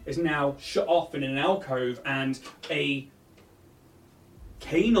following is now shut off in an alcove, and a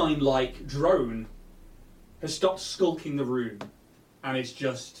canine-like drone has stopped skulking the room and is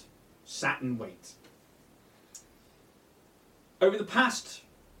just sat and wait. Over the past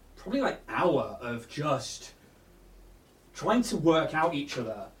probably like hour of just trying to work out each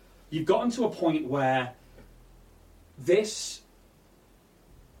other, you've gotten to a point where this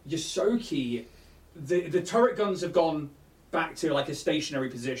Yosoki, the turret guns have gone back to like a stationary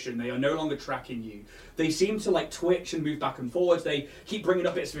position. They are no longer tracking you. They seem to like twitch and move back and forwards. They keep bringing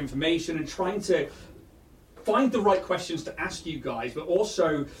up bits of information and trying to find the right questions to ask you guys, but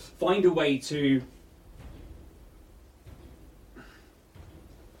also find a way to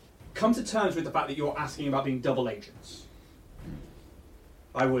come to terms with the fact that you're asking about being double agents.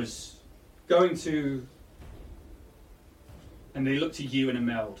 I was going to, and they look to you and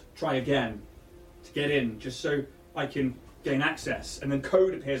Imelda, try again to get in, just so I can gain access, and then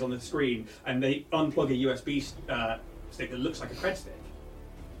code appears on the screen, and they unplug a USB stick that looks like a cred stick.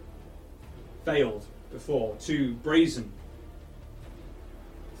 Failed before, too brazen.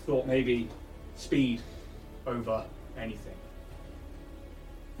 Thought maybe speed over anything.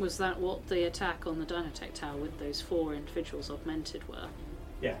 Was that what the attack on the Dynatech Tower with those 4 individuals augmented were?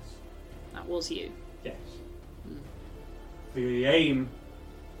 Yes. That was you. Yes. The aim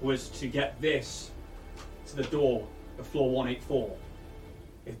was to get this to the door of floor 184.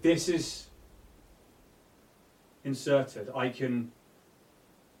 If this is inserted, I can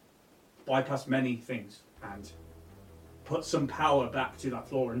bypass many things and put some power back to that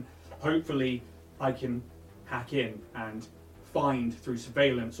floor, and hopefully I can hack in and find through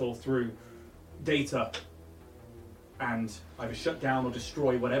surveillance or through data and either shut down or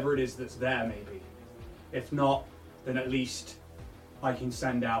destroy whatever it is that's there, maybe. If not, then at least I can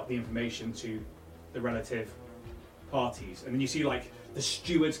send out the information to the relative parties. And then you see like the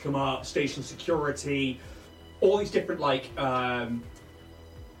stewards come up, station security, all these different like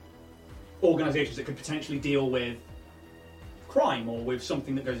organizations that could potentially deal with crime or with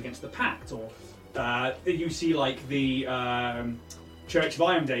something that goes against the pact, or you see like the Church of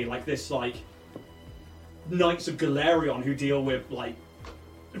Iamday, like this like Knights of Galerion who deal with like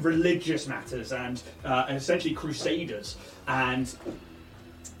religious matters and essentially crusaders, and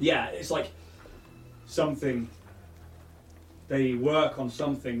yeah, it's like something, they work on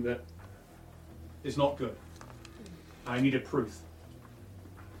something that is not good. I needed proof.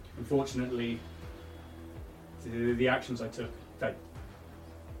 Unfortunately, the actions I took failed.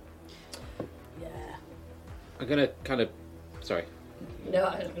 Yeah. I'm gonna kind of, sorry.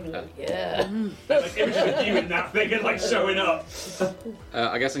 No, yeah. Like images of you in that thing and like showing up.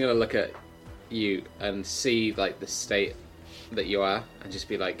 I guess I'm gonna look at you and see like the state that you are, and just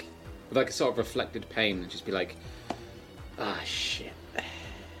be like, with like a sort of reflected pain, and just be like, ah, shit.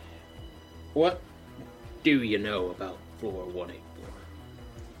 What do you know about floor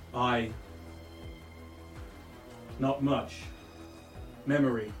 184? Not much.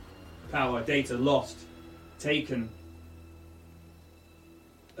 Memory, power, data lost, taken.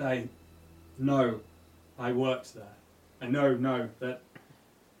 I know I worked there. I know that.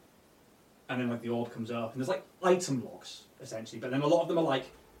 And then like the orb comes up, and there's like item logs essentially, but then a lot of them are like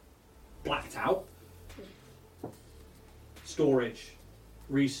blacked out. Storage,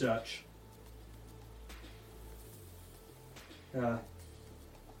 research.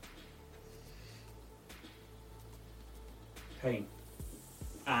 Pain.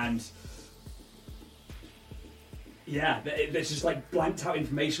 And Yeah, there's just like blanked out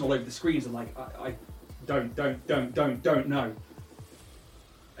information all over the screens, and like I don't know.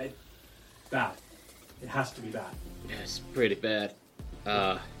 Bad. It has to be bad. Yeah, it's pretty bad.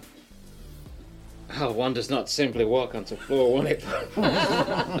 One does not simply walk onto floor 184.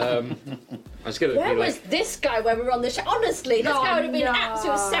 I was gonna Where be was like, this guy when we were on the show? Honestly, this guy would have been an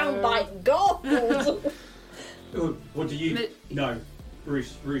absolute soundbite gold. What do you know,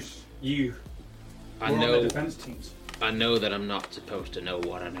 Bruce? You I were know. on the defense teams. I know that I'm not supposed to know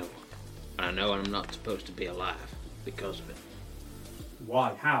what I know. And I know I'm not supposed to be alive because of it.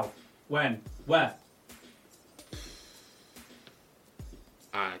 Why? How? When? Where?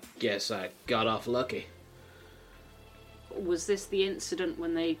 I guess I got off lucky. Was this the incident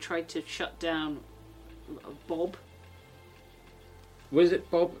when they tried to shut down Bob? Was it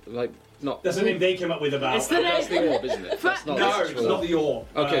Bob? Like, not. That's the name they came up with about. It's the That's the orb, isn't it? That's not no, the it's actual- not the orb.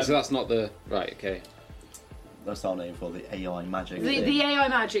 Okay, so that's not the. Right, okay. That's our name for the AI magic. The AI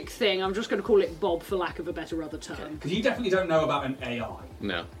magic thing, I'm just going to call it Bob for lack of a better other term. Because you definitely don't know about an AI.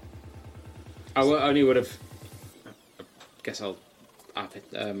 No. I only would have. I guess I'll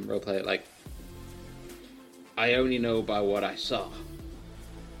roleplay it like. I only know by what I saw.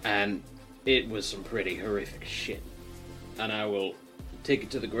 And it was some pretty horrific shit. And I will take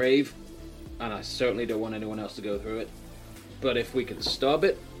it to the grave. And I certainly don't want anyone else to go through it. But if we can stop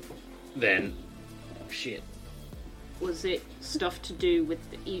it, then. Shit. Was it stuff to do with...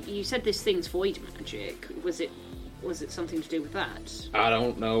 You said this thing's void magic. Was it something to do with that? I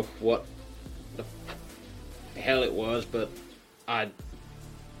don't know what the hell it was, but I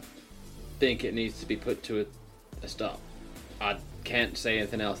think it needs to be put to a stop. I can't say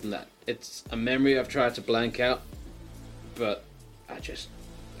anything else than that. It's a memory I've tried to blank out, but I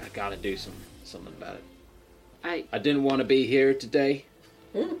gotta do something about it. I didn't want to be here today.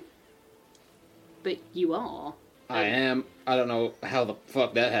 But you are. I am. I don't know how the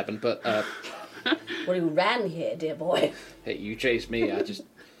fuck that happened, but Well, you ran here, dear boy. hey, you chased me.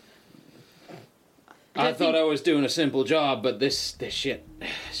 I thought I was doing a simple job, but this shit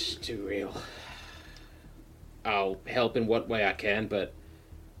is too real. I'll help in what way I can, but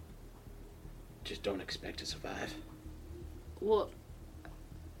just don't expect to survive. What?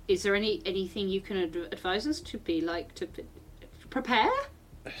 Is there anything you can advise us to be like, to prepare?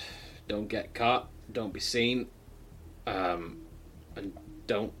 Don't get caught. Don't be seen. And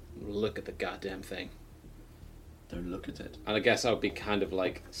don't look at the goddamn thing. Don't look at it. And I guess I'll be kind of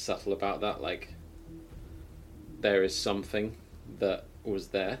like subtle about that, like there is something that was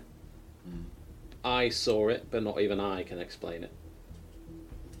there. I saw it, but not even I can explain it.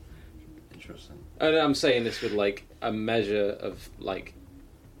 Interesting. And I'm saying this with like a measure of like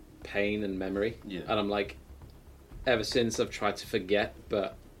pain and memory. Yeah. And I'm like, ever since I've tried to forget,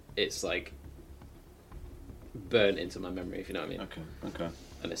 but it's like burnt into my memory, if you know what I mean. Okay.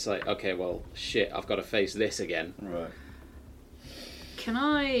 And it's like, okay, well, shit, I've got to face this again. Right. Can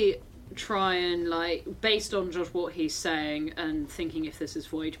I try and, like, based on just what he's saying and thinking if this is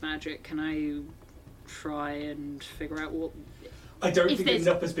void magic, can I try and figure out what... I don't If think there's-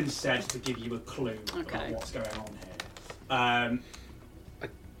 enough has been said to give you a clue about Okay. what's going on here.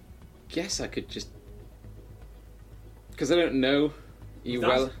 Guess I could just... Because I don't know you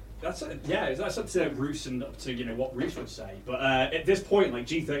well... That's up to Roos and up to what Roos would say. But at this point, like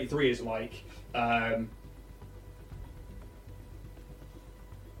G33 is like,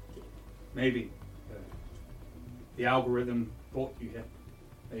 maybe the algorithm brought you here.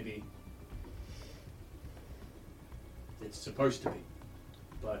 Maybe it's supposed to be,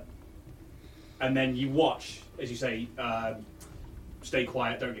 but and then you watch, as you say, stay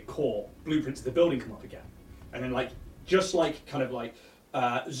quiet, don't get caught. Blueprints of the building come up again, and then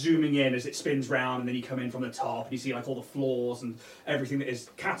zooming in as it spins round, and then you come in from the top and you see like all the floors and everything that is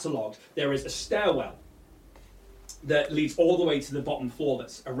catalogued. There is a stairwell that leads all the way to the bottom floor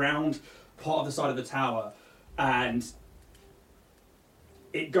that's around part of the side of the tower, and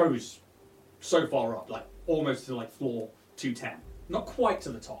it goes so far up, like almost to like floor 210. Not quite to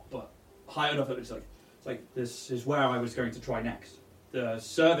the top, but high enough that it's like this is where I was going to try next. The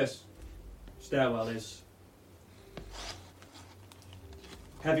service stairwell is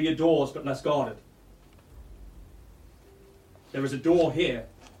heavier doors, but less guarded. There is a door here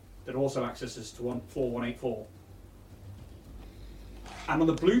that also accesses to floor 184. And on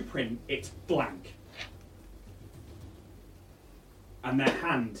the blueprint, it's blank. And their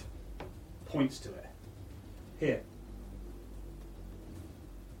hand points to it. Here.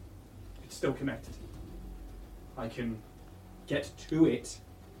 It's still connected. I can get to it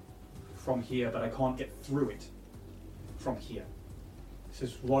from here, but I can't get through it from here. This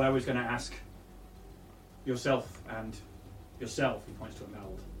is what I was going to ask yourself and yourself, he points to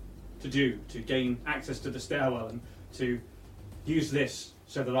Imelda, to do to gain access to the stairwell and to use this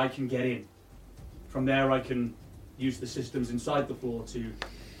so that I can get in. From there I can use the systems inside the floor to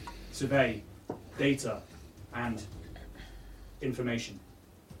survey data and information.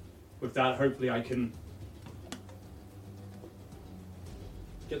 With that, hopefully I can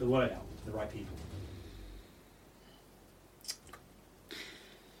get the word out to the right people.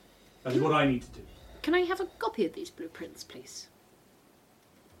 That is what I need to do. Can I have a copy of these blueprints, please?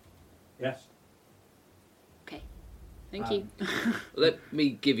 Yes? Okay. Thank you. Let me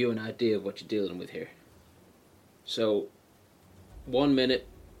give you an idea of what you're dealing with here. So, 1 minute,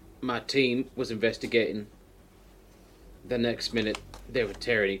 my team was investigating. The next minute, they were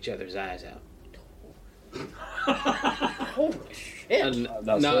tearing each other's eyes out. Holy shit. And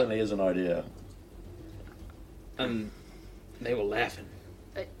That certainly is an idea. and they were laughing.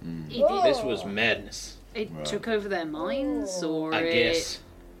 It, This was madness, it took over their minds, or I guess.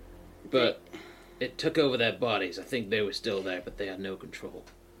 But it took over their bodies. I think they were still there, but they had no control.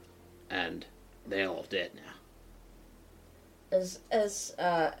 And they're all dead now.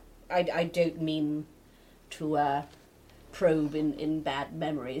 I don't mean to probe in bad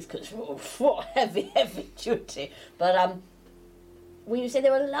memories, because what heavy duty. But when you say they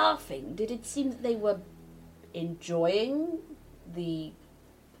were laughing, did it seem that they were enjoying the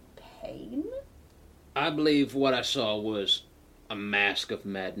pain? I believe what I saw was a mask of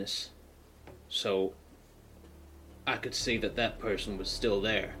madness. So I could see that that person was still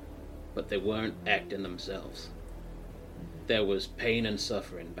there, but they weren't acting themselves. There was pain and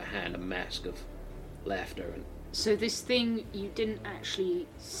suffering behind a mask of laughter. And So this thing you didn't actually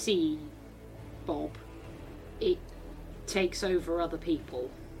see, Bob, it takes over other people.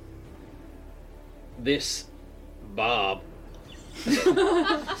 this Bob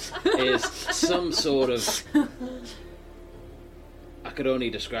is some sort of... I could only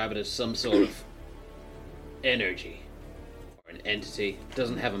describe it as some sort of energy or an entity.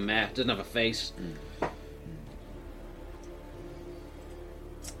 Doesn't have a mask, doesn't have a face.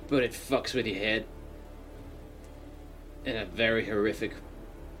 But it fucks with your head in a very horrific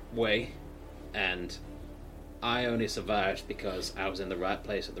way. And I only survived because I was in the right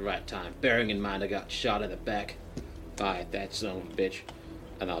place at the right time. Bearing in mind I got shot in the back by that son of a bitch.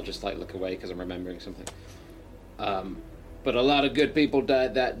 And I'll just look away because I'm remembering something. But a lot of good people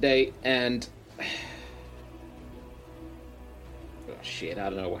died that day, and... oh, shit,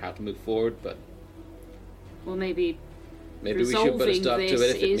 I don't know how to move forward, but... Well, maybe we should put a stop to it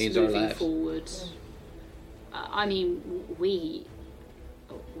if it means our moving lives. forward. I mean,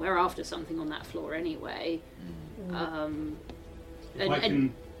 we're after something on that floor anyway.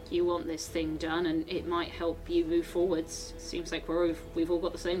 And you want this thing done, and it might help you move forwards. Seems like we've all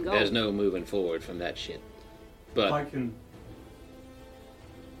got the same goal. There's no moving forward from that shit. But... If I can...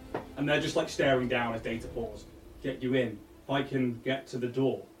 And they're just staring down as Data pause. Get you in. If I can get to the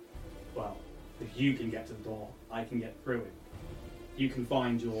door, well, if you can get to the door, I can get through it. You can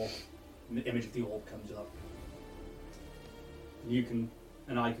find the image of the orb comes up. You can,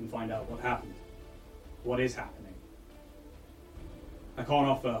 and I can find out what happened. What is happening. I can't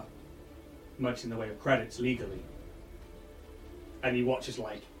offer much in the way of credits legally. And you watch as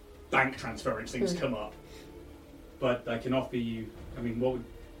bank transference things come up. But I can offer you, what would...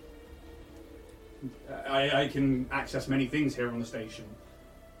 I can access many things here on the station.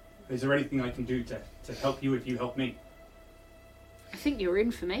 Is there anything I can do to help you if you help me? I think your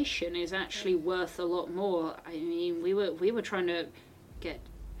information is actually worth a lot more. I mean, we were trying to get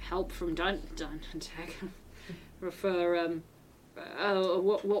help from Dantag for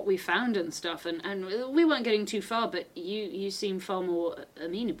what we found and stuff, and we weren't getting too far. But you seem far more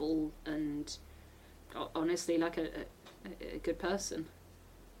amenable and honestly like a good person.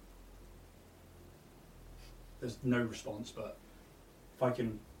 There's no response, but if I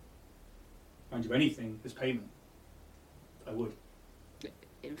can find you anything as payment, I would.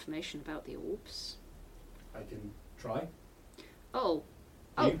 Information about the orbs? I can try. Oh.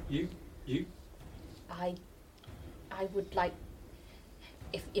 You? I would like,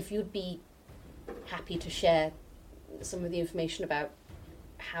 if you'd be happy to share some of the information about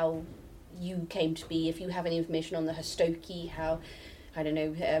how you came to be, if you have any information on the Hostoki, how, I don't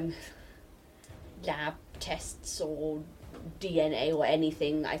know, lab tests or DNA or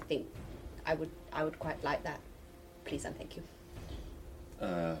anything, I think I would quite like that. Please and thank you.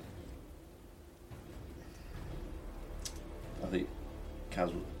 I think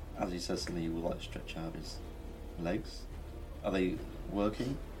Kaz, as he says something, he will stretch out his legs. Are they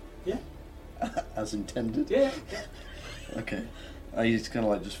working? Yeah. As intended? Yeah. Okay. He's kind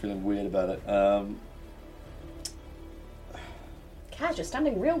of just feeling weird about it. Kaz, you're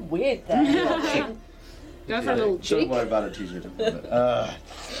standing real weird there. Watching. Go for a little Don't cheek. worry about it, TJ. Don't worry about it.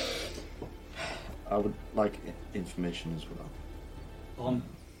 I would like information as well. On.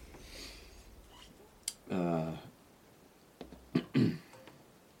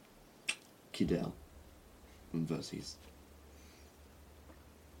 Kidel and Verses.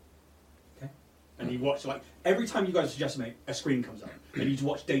 Okay. And you watch, like, every time you guys suggest something, a screen comes up. And you just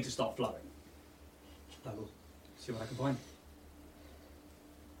watch data start flowing. I will see what I can find.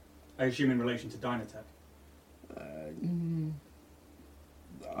 I assume in relation to Dynatech.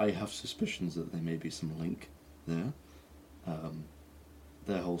 I have suspicions that there may be some link there.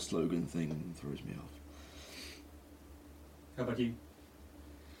 Their whole slogan thing throws me off. How about you?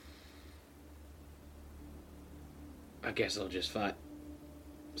 I guess I'll just fight.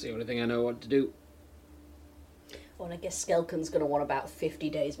 It's the only thing I know what to do. Well, and I guess Skelkon's going to want about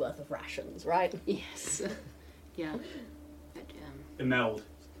 50 days worth of rations, right? Yes. Yeah. But, Imelda.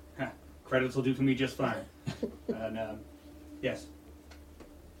 Credits will do for me just fine. And, yes.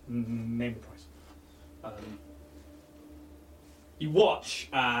 Name the price. You watch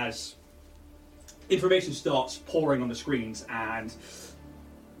as information starts pouring on the screens and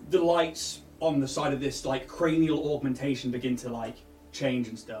the lights on the side of this like cranial augmentation begin to like change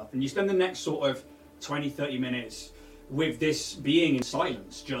and stuff. And you spend the next sort of 20-30 minutes with this being in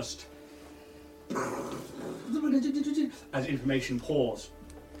silence, just as information pours.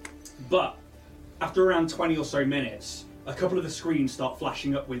 But after around 20 or so minutes, a couple of the screens start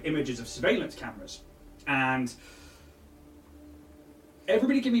flashing up with images of surveillance cameras. And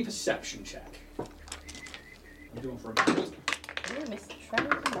everybody give me a perception check. I'm doing for a minute. Ooh, Mr.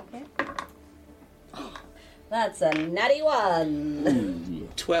 Trevor, come up here. That's a natty 1.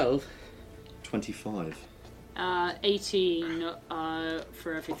 12. 25. 18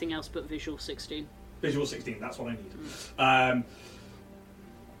 for everything else but visual 16. Visual 16, that's what I need.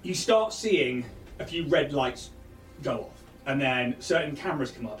 You start seeing a few red lights go off, and then certain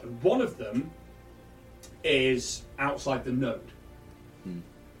cameras come up, and one of them is outside the node.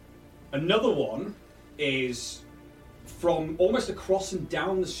 Another one is from almost across and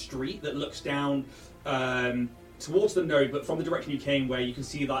down the street that looks down towards the node, but from the direction you came, where you can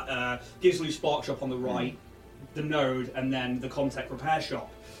see that Gisley Spark Shop on the right, the node, and then the Contact Repair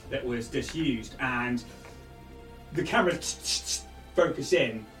Shop that was disused. And the cameras focus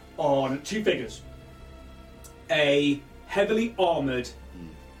in on two figures. A heavily armoured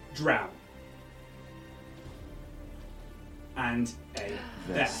drow and a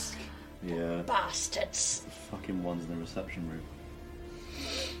Vesk. Yeah. Bastards. Fucking ones in the reception room.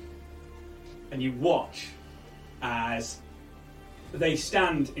 And you watch as they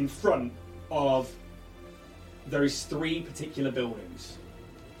stand in front of those three particular buildings.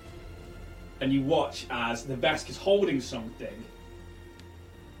 And you watch as the Vesk is holding something,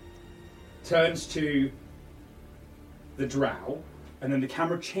 turns to the drow, and then the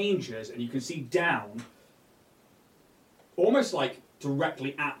camera changes and you can see down, almost like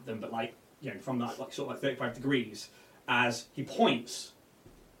directly at them, but like, you know, from that like sort of like 35 degrees, as he points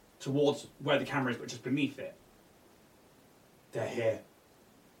towards where the camera is, but just beneath it. They're here.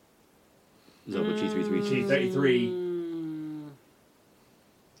 Is that what G33? G33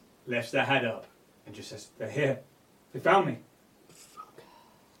 lifts their head up and just says, "They're here. They found me." Fuck.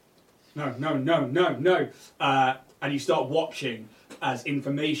 No. And you start watching as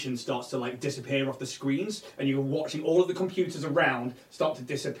information starts to like disappear off the screens, and you're watching all of the computers around start to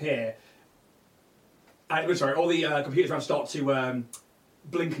disappear. All the computers around start to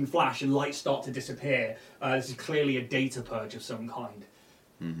blink and flash, and lights start to disappear. This is clearly a data purge of some kind.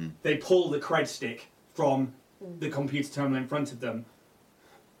 Mm-hmm. They pull the cred stick from the computer terminal in front of them.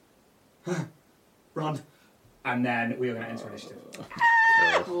 Run. And then we are going to enter initiative.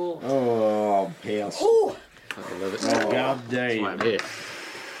 Oh, piss. Oh, I love it. Oh, god That's why I'm here.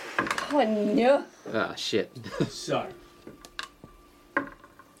 oh no. Ah, shit. So,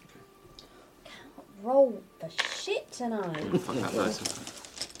 Roll the shit tonight. Fuck that nice.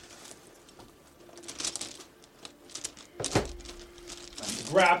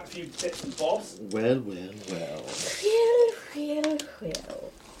 grab a few bits and bobs. Well. Well. Should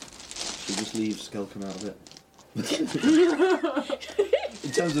we just leave Skelcom out of it?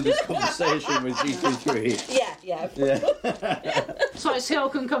 In terms of this conversation with G23. Yeah. So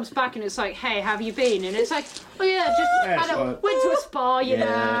Skelcom comes back and it's like, "Hey, how have you been?" And it's like, "Oh yeah, went to a spa, you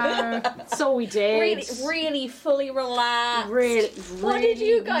know. That's all we did. Really fully relaxed. Really, What did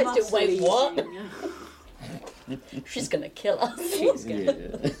you guys do? Wait, what? muscle-eating. She's gonna kill us.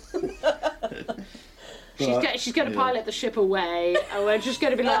 She's gonna pilot the ship away, and we're just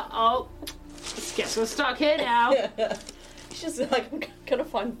gonna be like, "Oh, guess we're stuck here now." She's like, I'm gonna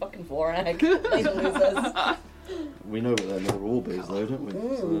find fucking Vorag. Later losers. We know what their little orb is, though, don't we?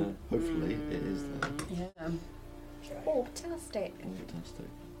 So hopefully it is there. Yeah. Oh, fantastic. Fantastic.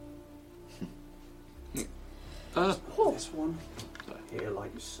 This one. Here,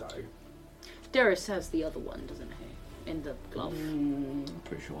 like so. Darius has the other one, doesn't he? In the glove. I'm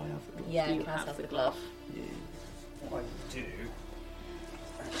pretty sure I have it. Yeah, You Kaz have has the the glove. Yeah. What I do...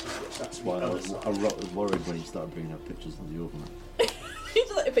 Actually, that's Why the I other was side. worried when you started bringing up pictures of the orphan. You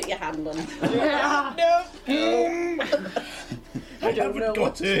just like put your hand on. Yeah. No. I don't know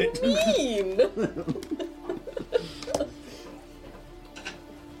what it. you mean.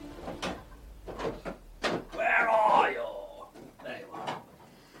 Where are you? There you are.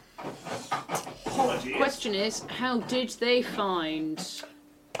 Apologies. Question is, how did they find?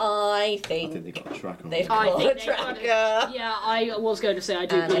 I I think think they got a track on they've it. I got think a they've got tracker. Yeah, I was going to say I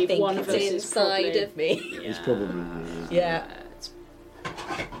do And I believe think one of us it's is inside probably. of me. It's probably Yeah,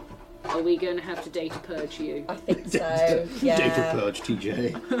 Are we going to have to data purge you? I think so. Data Yeah. purge,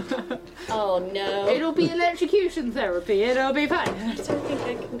 TJ. Oh no. It'll be electrocution therapy. It'll be fine. I don't think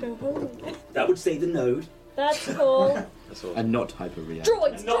I can go home. That would say the node. That's cool. That's all. And not hyper-react.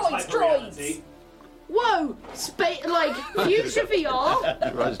 Droids, And not droids, hyper-reality. droids! Whoa! Like future VR.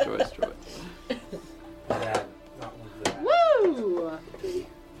 Droids. Yeah, that one there. Woo!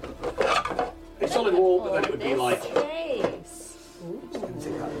 A solid wall, but then it would be This like... place.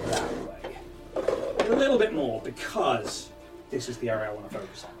 Take that way. A little bit more, because this is the area I want to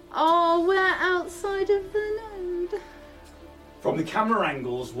focus on. Oh, we're outside of the node. From the camera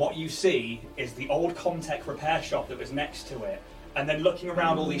angles, what you see is the old Comtech repair shop that was next to it. And then looking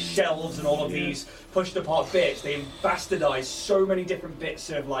around all these shelves and all of these pushed apart bits, they bastardized so many different bits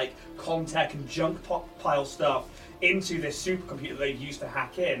of like Comtech and junk pile stuff into this supercomputer they've used to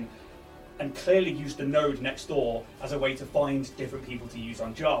hack in, and clearly used the node next door as a way to find different people to use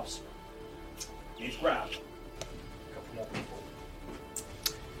on jobs. Need to grab a couple more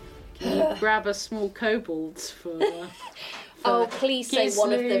people. Grab a small kobolds for. Oh, please say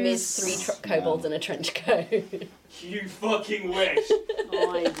one of them is Gislu's. 3 kobolds in a trench coat. You fucking wish!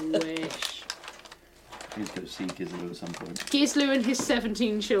 I wish. He's going to see Gislo at some point. Gislu and his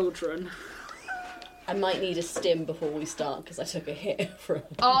 17 children. I might need a stim before we start because I took a hit from.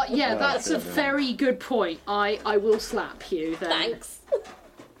 Yeah, Well, that's a fair very good point. I will slap you then. Thanks.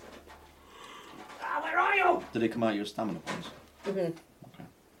 Where are you? Did it come out your stamina points? Mhm. Okay.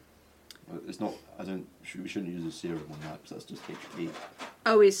 Well, it's not. We shouldn't use a serum on that because that's just HP.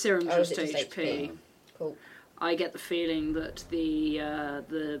 Oh, is serum Oh, is just it just HP? Cool. I get the feeling that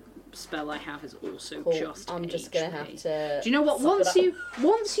the spell I have is also Cool. just I'm just HP. gonna have to. Do you know what? suck it up.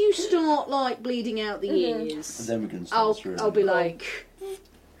 Once you start like bleeding out the And ears, then we can start through. I'll be like,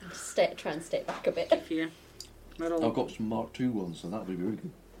 Try and stay back a bit. if you little, I've got some Mark II ones, so that'll be really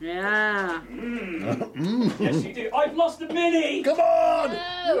good. yeah. Yes, you do. I've lost a mini! Come on!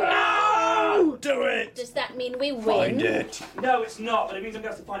 No! Do it! Does that mean we win? Find it. No, it's not, but it means I'm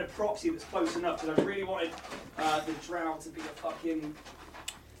going to have to find a proxy that's close enough because I really wanted the drow to be a fucking.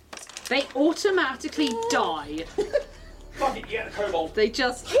 They automatically die. Fuck it, you get the kobold. They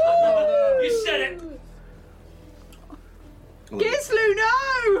just. You said it! Gislu, no!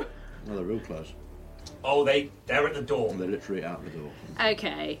 Oh, they're real close. Oh, they're at the door. They're literally out the door.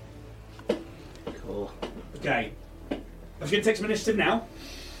 Okay. Cool. Okay. I'm just going to take some initiative now.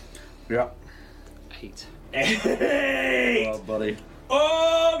 Yeah. 8. Hey! Oh, buddy.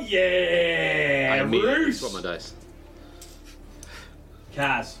 Oh, I yeah! immediately Roos! swap my dice.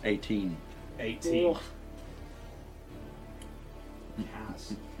 Kaz, 18. 18. Oh.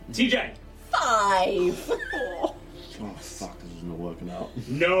 Kaz. TJ! 5. Oh, fuck, this is not working out.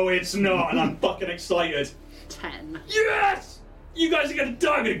 No, it's not, and I'm fucking excited. 10. Yes! You guys are gonna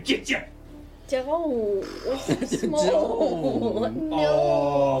die, I'm gonna get you! Don't. We're so small. No,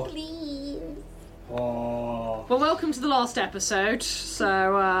 Oh. please. Oh. Well, welcome to the last episode.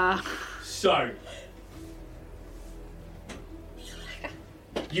 So, So.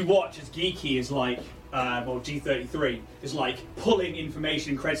 You watch as Geeky is like, G33 is like pulling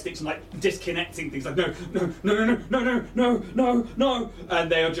information, cred sticks, and like disconnecting things. Like no,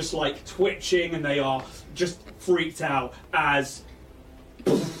 and they are just like twitching, and they are just freaked out as.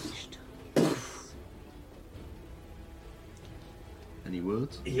 Any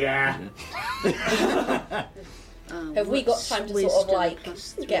words? Yeah. Have we got time to sort of like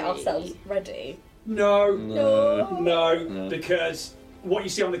get ourselves ready? No. No. No, because what you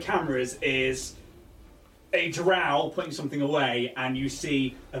see on the cameras is a drow putting something away, and you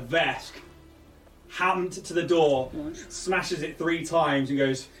see a Vesk hammed to the door, smashes it 3 times, and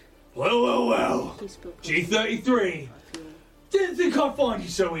goes, well, G33, Didn't think I'd find you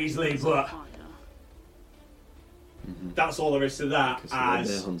so easily, but that's all there is to that. Because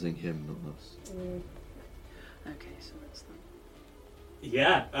they're hunting him, not us. Okay, so that's that.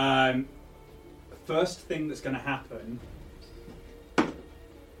 Yeah. First thing that's going to happen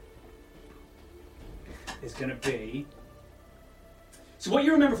is going to be. So what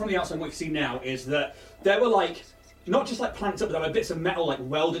you remember from the outside, what you see now, is that there were like not just like planked up, but there were bits of metal like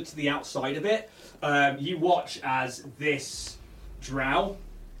welded to the outside of it. You watch as this drow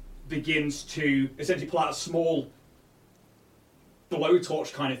begins to essentially pull out a small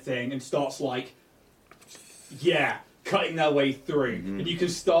blowtorch kind of thing and starts like, cutting their way through. And you can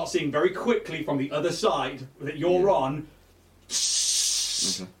start seeing very quickly from the other side that you're on,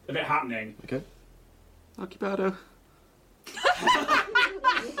 a bit happening. Okay. Occupado.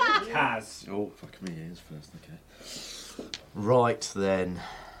 Kaz. Oh, fuck me, he is first, okay. Right then.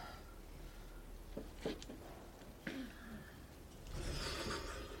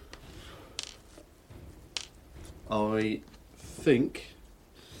 I think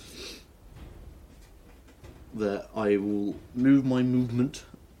that I will move my movement.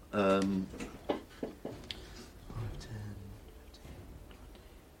 5, 10, 15,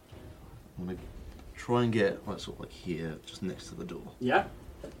 I want to try and get like sort of like here, just next to the door. Yeah.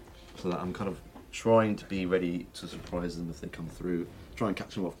 So that I'm kind of trying to be ready to surprise them if they come through. Try and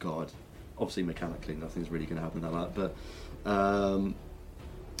catch them off guard. Obviously, mechanically, nothing's really going to happen like that. But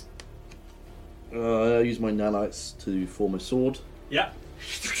I use my nanites to form a sword. Yeah.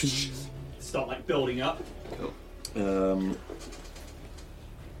 Start like building up. Cool. I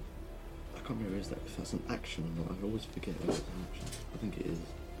can't remember if that's an action or not. I always forget if it's an action. I think it is.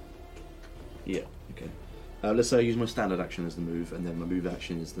 Yeah. Okay. Let's say I use my standard action as the move, and then my move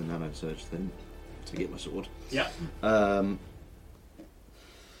action is the nano surge thing to get my sword. Yeah. I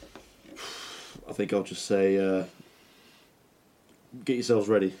think I'll just say, get yourselves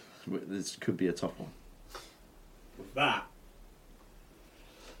ready. This could be a tough one. With that,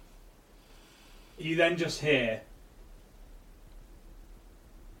 you then just hear.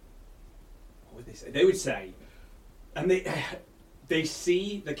 What would they say? They would say, and they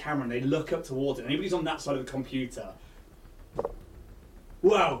see the camera and they look up towards it. Anybody's on that side of the computer.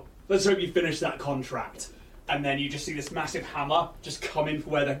 Well, let's hope you finish that contract. And then you just see this massive hammer just come in for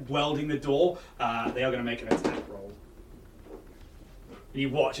where they're welding the door. They are going to make an attack roll. And you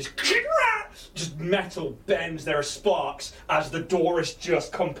watch as just metal bends. There are sparks as the door is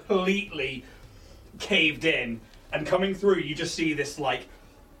just completely caved in. And coming through, you just see this like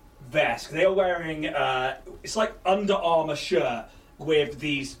vest. They are wearing it's like Under Armour shirt with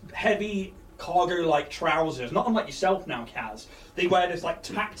these heavy cargo-like trousers. Not unlike yourself now, Kaz. They wear this like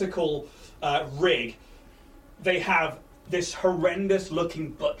tactical rig. They have this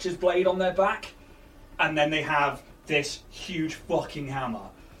horrendous-looking butcher's blade on their back, and then they have this huge fucking hammer.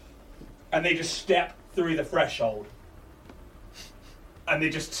 And they just step through the threshold. And they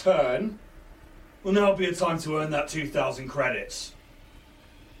just turn. Well, now would be a time to earn that 2,000 credits.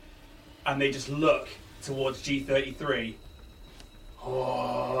 And they just look towards G33.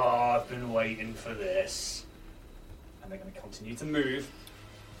 Oh, I've been waiting for this. And they're going to continue to move.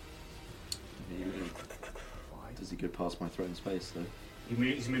 Does he go past my threatened space, though?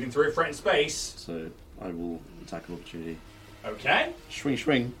 He's moving through a threatened space. So I will attack an opportunity. Okay.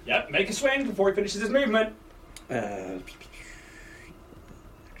 Swing. Yep, make a swing before he finishes his movement. Actions,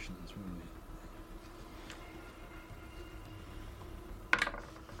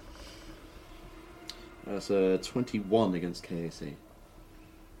 that's a 21 against KAC.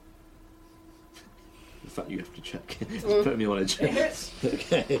 In fact, you have to check. It's putting me on a check. Hits.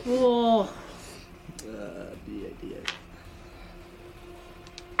 Okay. Oh. D8.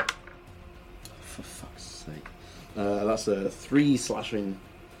 For fuck's sake. That's a 3 slashing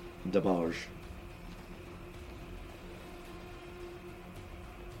damage.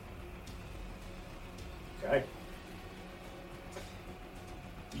 Okay.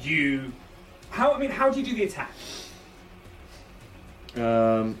 How do you do the attack?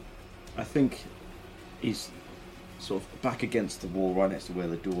 I think he's sort of back against the wall right next to where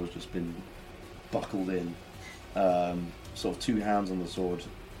the door's just been buckled in. Sort of 2 hands on the sword,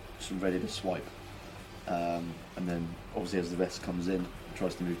 just ready to swipe. And then obviously as the vest comes in and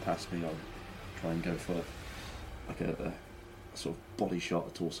tries to move past me, I'll try and go for like a sort of body shot,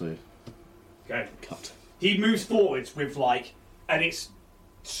 a torso Okay. cut. He moves forwards with and it's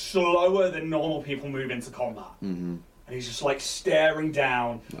slower than normal people move into combat. Mm-hmm. And he's just like staring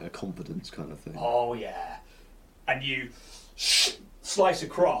down. Like a confidence kind of thing. Oh yeah. And you slice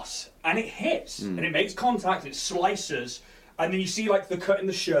across, and it hits, and it makes contact, it slices, and then you see like the cut in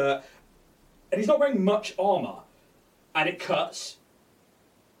the shirt, and he's not wearing much armour, and it cuts.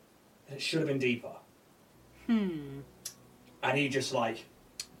 And it should have been deeper. And he just like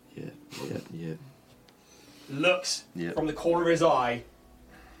Yeah. looks Yeah. from the corner of his eye.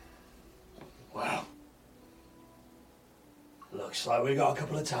 Well, looks like we got a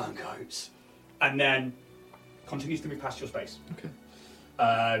couple of turncoats. And then continues to move past your space. Okay.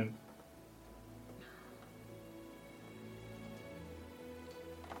 I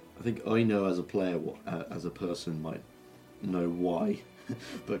think I know as a player what as a person might know why,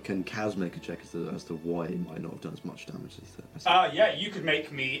 but can Kaz make a check as to why it might not have done as much damage as that? Yeah, you could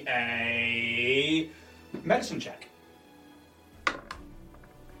make me a medicine check.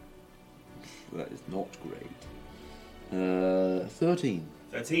 That is not great. 13.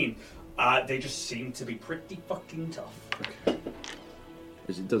 13. They just seem to be pretty fucking tough. Okay.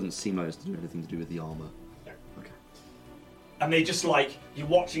 It doesn't seem like it's to do anything to do with the armour. No. Okay. And they just like, you're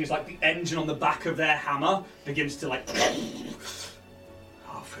watching as like the engine on the back of their hammer begins to like... I've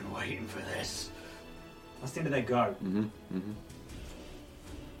been waiting for this. That's the end of their go.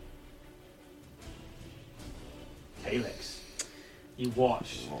 Calyx. You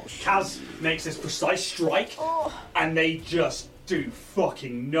watch. Kaz makes this precise strike, and they just do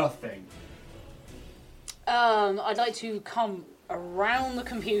fucking nothing. I'd like to come around the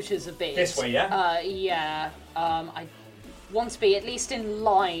computers a bit. This way, yeah? Yeah. I want to be at least in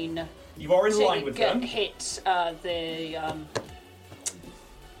line. You are in to line with them. hit The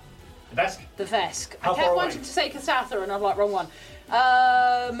desk? the Vesk. How I far kept away? wanting to say Kasatha, and I'm like, wrong one.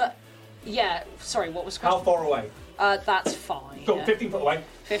 Yeah. Sorry, what was the How question? far away? That's fine. Cool, 15 foot away.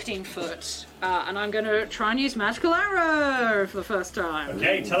 15 foot. And I'm going to try and use magical arrow for the first time.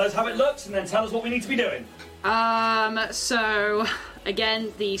 Okay, tell us how it looks, and then tell us what we need to be doing. So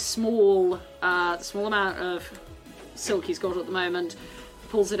again, the small amount of silk he's got at the moment,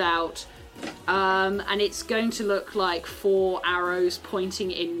 pulls it out, and it's going to look like 4 arrows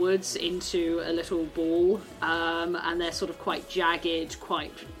pointing inwards into a little ball, and they're sort of quite jagged,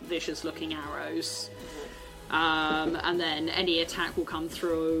 quite vicious-looking arrows. And then any attack will come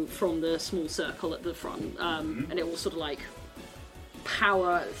through from the small circle at the front, and it will sort of like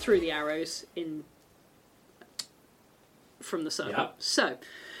power through the arrows in from the circle. Yep. So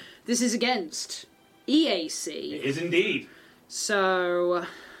this is against EAC. It is indeed. So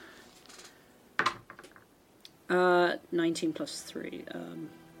 19 plus 3,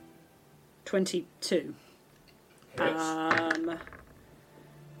 22. Hits.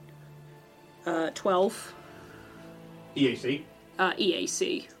 12. EAC.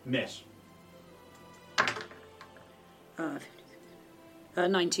 EAC. Miss.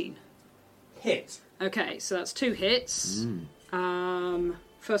 19. Hit. Okay, so that's 2 hits.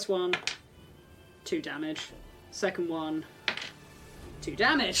 First one, 2 damage. Second one, 2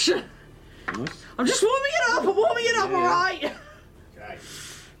 damage. Nice. I'm just warming it up. I'm warming it up, all right. Okay.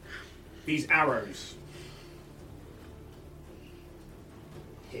 These arrows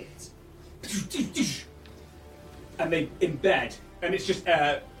hit. And they embed. And it's just,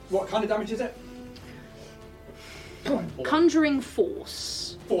 what kind of damage is it? Conjuring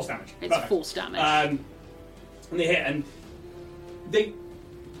force. Force damage. It's Perfect. force damage. And they hit, and they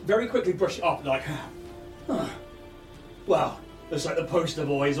very quickly brush it off, like, well, looks like the poster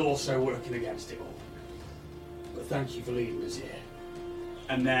boy is also working against it all. But thank you for leading us here.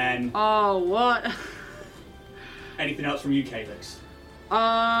 And then, Oh, what? anything else from you, Calyx?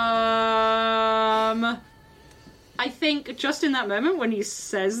 I think just in that moment when he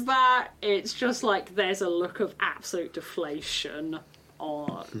says that, it's just like there's a look of absolute deflation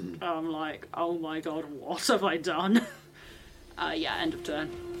on. I'm like, oh my god, what have I done? Yeah, end of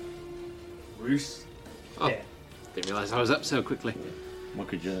turn. Bruce? Oh. Yeah. Didn't realise I was up so quickly. What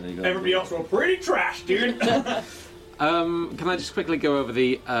could journey go? Everybody else were pretty trash, dude. Can I just quickly go over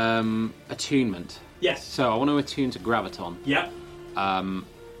the attunement? Yes. So I want to attune to graviton. Yep.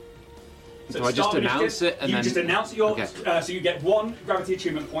 Do I just announce it and you then just announce your Okay. so you get 1 gravity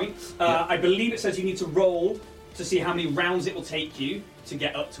attunement point. I believe it says you need to roll to see how many rounds it will take you to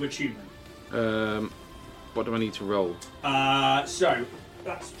get up to attunement. What do I need to roll? So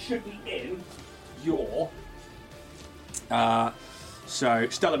that should be in your so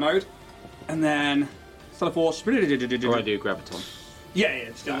stellar mode, and then stellar force. Or I do graviton?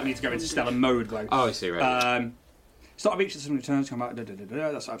 Yeah, still need to go into stellar mode though. Oh, I see, right. Start of each of the returns come out.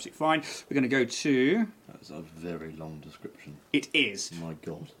 That's absolutely fine. We're going to go to. That's a very long description. It is. My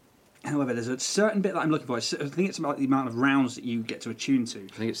God. However, there's a certain bit that I'm looking for. I think it's about the amount of rounds that you get to attune to.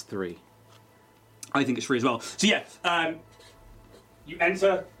 I think it's 3. I think it's free as well. So yeah, you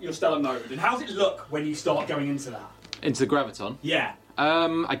enter your stellar mode, and how does it look when you start going into that? Into the graviton? Yeah.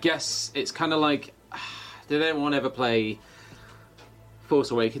 I guess it's kind of like... Did anyone ever play Force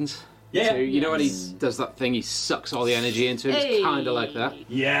Awakens? Yeah. So, you know when he does that thing, he sucks all the energy into it? It's kind of like that.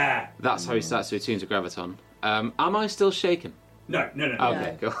 Yeah. That's how he starts to attune to Graviton. Am I still shaken? No.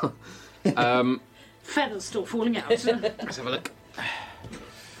 Okay, cool. Feathers still falling out. Let's have a look.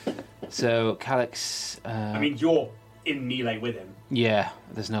 So, Calyx... I mean, you're in melee with him. Yeah,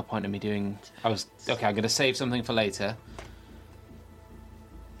 there's no point in me doing... Okay, I'm going to save something for later.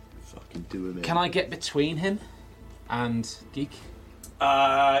 Fucking do him in. Can I get between him and Geek?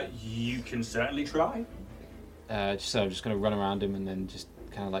 You can certainly try. So I'm just going to run around him and then just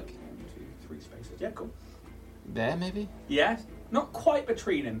kind of like... 1, 2, 3 spaces. Yeah, cool. There, maybe? Yeah, not quite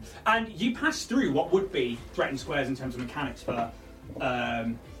between him. And you pass through what would be threatened squares in terms of mechanics for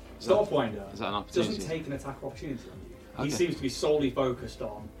Starfinder. Is that an opportunity? Doesn't take an attack opportunity on you. Okay. He seems to be solely focused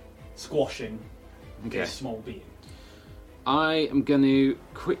on squashing Okay. this small being. I am going to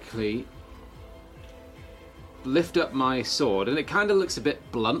quickly lift up my sword, and it kind of looks a bit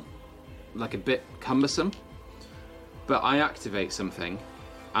blunt, like a bit cumbersome, but I activate something,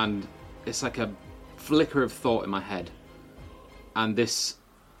 and it's like a flicker of thought in my head, and this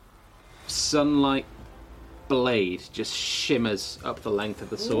sunlight blade just shimmers up the length of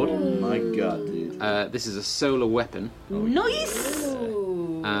the sword. Oh my god, dude. This is a solar weapon, Nice!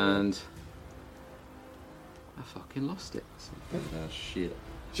 and I fucking lost it. Oh, shit.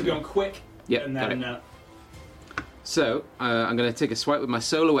 Should be on quick. Yep, and got then it. So, I'm going to take a swipe with my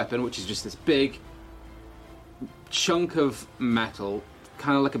solar weapon, which is just this big chunk of metal,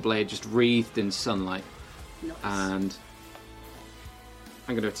 kind of like a blade, just wreathed in sunlight. Nice. And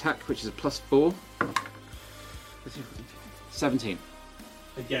I'm going to attack, which is a +4. 17.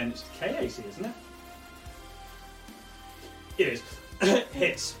 again, it's KAC, isn't it? It is.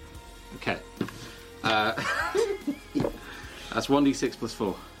 Hits. Okay. That's 1d6 +4.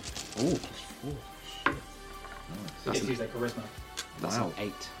 Oh, +4. It's use their charisma. That's Wow. an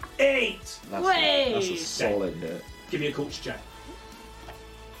 8. 8! That's Wait! a solid hit. Give me a culture check.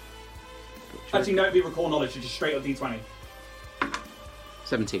 Actually, no, it'd be recall knowledge, so just straight up D20.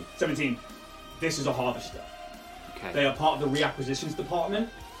 17. 17. This is a harvester. Okay. They are part of the reacquisitions department,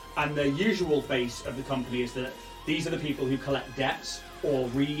 and the usual face of the company is that these are the people who collect debts or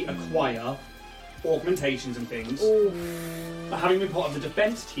reacquire augmentations and things. But having been part of the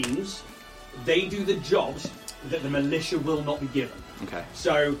defense teams, they do the jobs that the militia will not be given. Okay.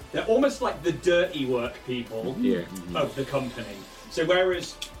 So they're almost like the dirty work people Yeah. of the company. So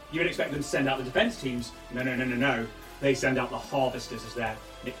whereas you would expect them to send out the defense teams, no. They send out the harvesters as their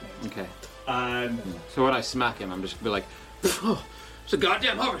nickname. Okay. So when I smack him, I'm just going to be like, oh, it's a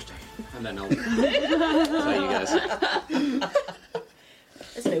goddamn harvester. And then I'll tell you guys.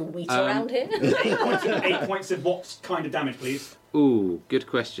 There's no wheat around here. 8 points of what kind of damage, please? Ooh, good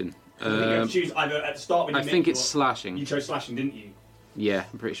question. You have to choose either at the start when you I think it's slashing. You chose slashing, didn't you? Yeah,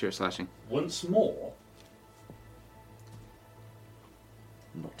 I'm pretty sure it's slashing. Once more,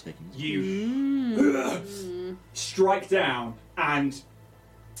 I'm not taking this. you strike down, and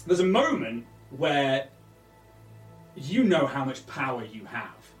there's a moment where you know how much power you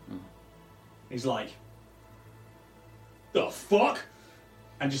have. He's like, the fuck?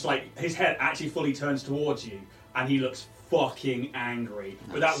 And just like, his head actually fully turns towards you, and he looks fucking angry.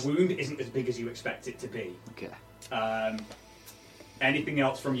 But that wound isn't as big as you expect it to be. Okay. Anything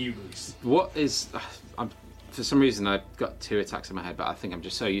else from you, Bruce? What is... for some reason, I've got 2 attacks in my head, but I think I'm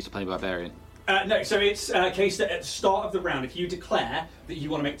just so used to playing Barbarian. No, so it's a case that at the start of the round, if you declare that you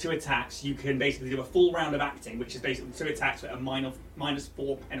want to make 2 attacks, you can basically do a full round of acting, which is basically 2 attacks with a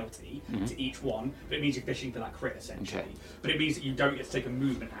 -4 penalty to each one, but it means you're fishing for that crit, essentially. Okay. But it means that you don't get to take a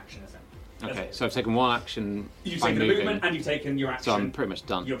movement action, essentially. Okay, so I've taken 1 action You've by taken a moving, movement and you've taken your action. so I'm pretty much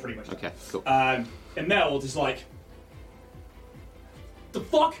done. You're pretty much done. Okay, cool. And Mel is like, the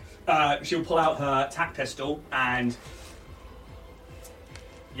fuck? She'll pull out her tack pistol and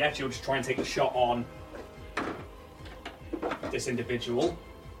yeah, she'll just try and take the shot on this individual.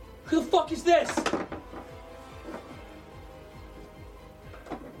 Who the fuck is this?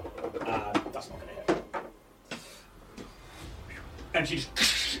 That's not gonna hit. And she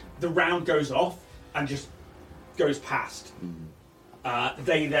just, the round goes off and just goes past.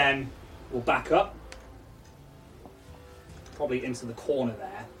 They then will back up, probably into the corner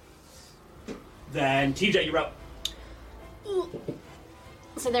there. Then TJ, you're up.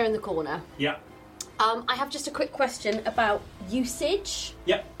 So they're in the corner. Yeah. I have just a quick question about usage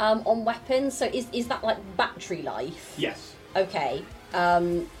Yep. on weapons. So is that like battery life? Yes. Okay.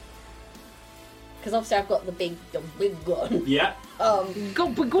 Because obviously I've got the big gun. Yeah. Go,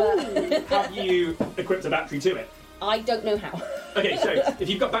 go. Have you equipped a battery to it? I don't know how. Okay, so if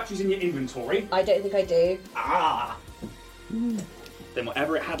you've got batteries in your inventory, I don't think I do. then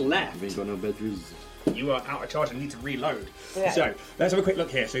whatever it had left, We ain't got no batteries. you are out of charge and need to reload. Okay. So let's have a quick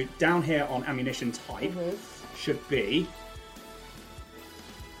look here. So down here on ammunition type should be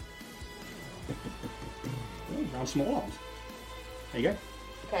round small arms. There you go.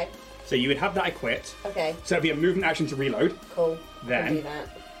 Okay. So you would have that equipped. Okay. So it'd be a movement action to reload. Cool. Then- Can do that.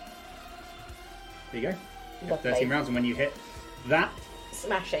 There you go. Lovely. 13 rounds, and when you hit that,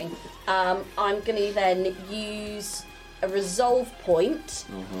 Smashing. I'm going to then use a resolve point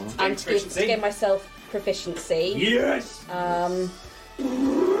and to proficiency. give myself proficiency. yes.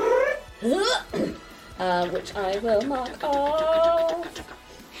 Which I will mark off.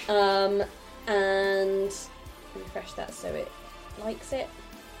 And refresh that so it likes it.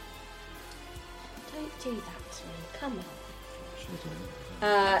 Don't do that to me. Come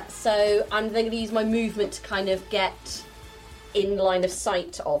on. So I'm then going to use my movement to kind of get in line of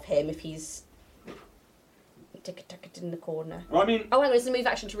sight of him if he's in the corner. Well, I mean, Oh, hang on, it's a move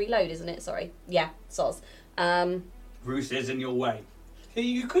action to reload, isn't it? Sorry. Yeah, soz. Bruce is in your way.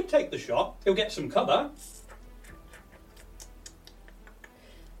 You could take the shot. He'll get some cover.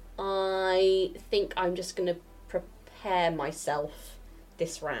 I think I'm just going to prepare myself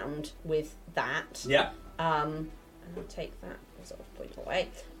this round with that. Yeah. And I'll take that resolve point away.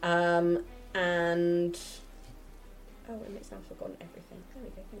 And oh, and it's now forgotten everything. There we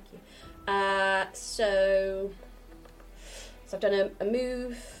go. Thank you. So I've done a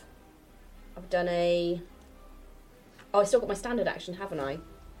move. I've done a. Oh, I still got my standard action, haven't I?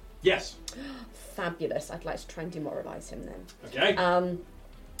 Yes. Fabulous. I'd like to try and demoralise him then. Okay.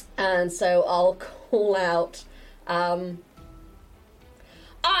 And so I'll call out.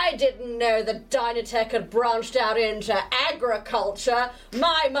 I didn't know that Dynatech had branched out into agriculture.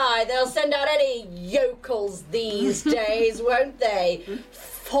 My, they'll send out any yokels these days, won't they?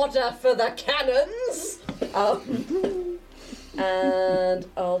 Fodder for the cannons. And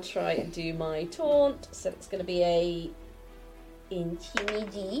I'll try and do my taunt. So it's going to be a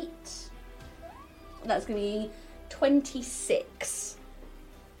intimidate. That's going to be 26.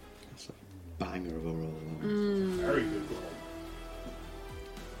 That's a banger of a roll. Very good roll.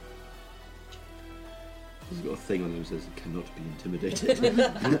 He's got a thing on him that says cannot be intimidated.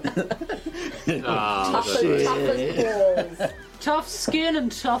 Ah, Tough as balls. Tough skin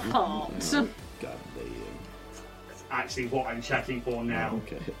and tough heart. God damn. That's actually what I'm checking for now.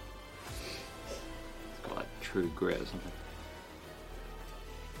 Okay. It's got like true grit or something.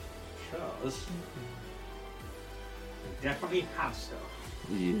 Because they definitely have stuff.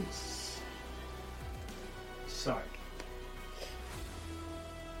 Yes. So.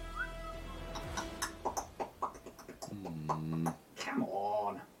 Come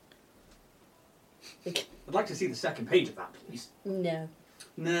on. I'd like to see the second page of that, please. No.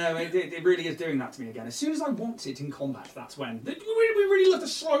 No, it really is doing that to me again. As soon as I want it in combat, that's when. We really love to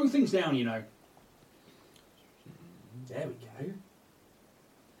slow things down, you know. There we go.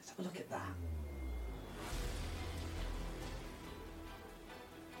 Let's have a look at that.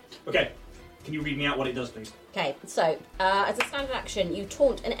 Okay, can you read me out what it does, please? Okay, so as a standard action, you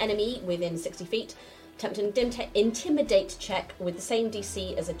taunt an enemy within 60 feet. Attempt an intimidate check with the same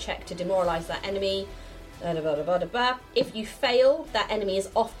DC as a check to demoralise that enemy. If you fail, that enemy is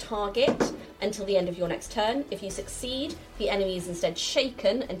off target until the end of your next turn. If you succeed, the enemy is instead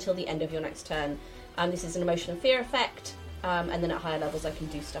shaken until the end of your next turn. This is an emotion and fear effect, and then at higher levels I can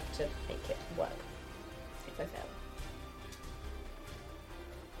do stuff to make it work if I fail.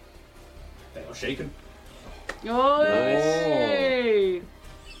 They are shaken. Oi!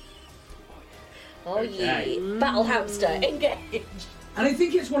 Oh Okay. yeah, battle hamster, engage! And I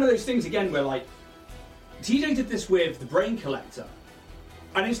think it's one of those things again where like TJ did this with the brain collector,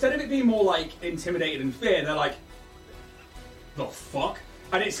 and instead of it being more like intimidated and fear, they're like, the fuck?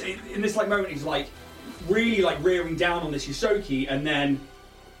 And it's in this like moment he's like really like rearing down on this Yosoki, and then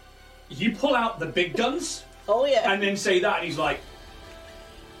you pull out the big guns Oh yeah. and then say that, and he's like,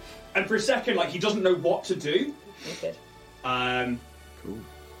 and for a second like he doesn't know what to do. That's good. Cool.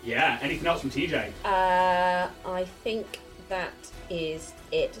 Yeah. Anything else from TJ? I think that is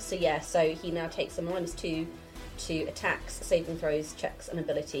it. So yeah, so he now takes a -2 to attacks, saving throws, checks, and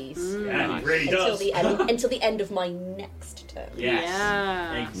abilities Yeah, Nice. he really until does. until the end of my next turn. Yes.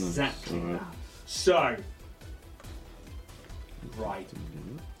 Yeah. Exactly. Alright. that. So, right.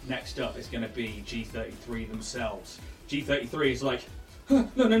 Next up is going to be G33 themselves. G33 is like, huh,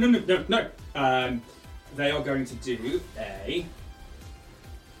 no. They are going to do a.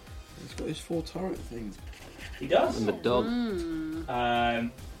 He's got his 4 turret things. He does. And the dog.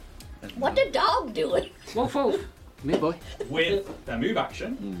 Um, What the dog doing? Woof woof. Me boy. With their move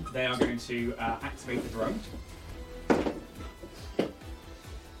action, they are going to activate the drone.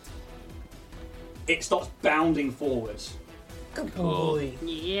 It starts bounding forwards. Good Cool. boy.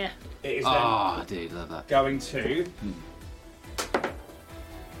 Yeah. It is Oh, dude, love that. then going to.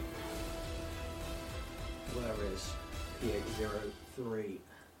 Where is P803?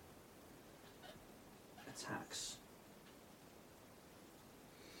 Attacks.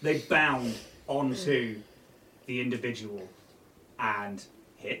 They bound onto the individual and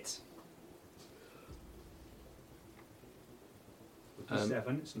hit. With the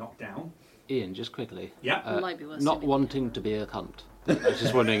 7, it's knocked down. Ian, just quickly. Yeah. Might be worth Not zooming wanting to be a cunt. I was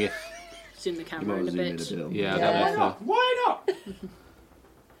just wondering if. Zoom the You camera might in a zoom in bit. a bit. Yeah, I Yeah. don't Why know not? Why not?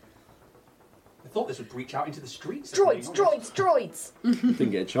 I thought this would breach out into the streets. if I'm being honest. Droids.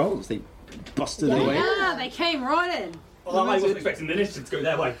 Didn't get a chance. They busted Yeah. away. Yeah, they came right in. Well, I wasn't expecting the initiative to go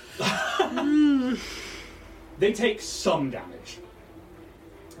their way. They take some damage.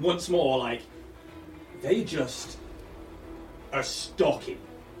 Once more, like, they just are stocky.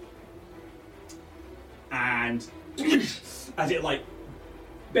 And as it, like,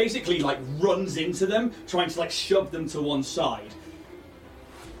 basically, like, runs into them, trying to, like, shove them to one side.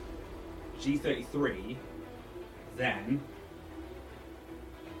 G33, then,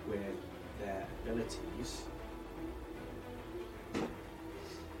 with their abilities...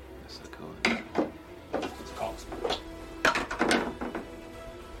 That's so cool. It's cocked.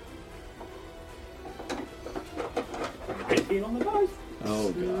 Being on the dice.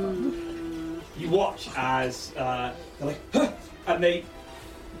 Oh god. You watch as they're like, huh! And they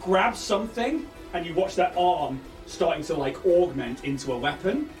grab something, and you watch their arm starting to like augment into a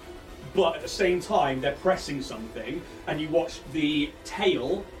weapon. But at the same time, they're pressing something, and you watch the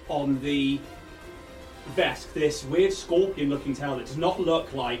tail on the vest, this weird scorpion-looking tail that does not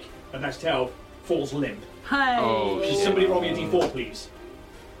look like a vest tail, falls limp. Hey. Oh, Can shit. somebody roll me a d4, please?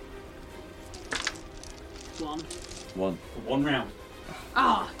 1. One. For 1 round.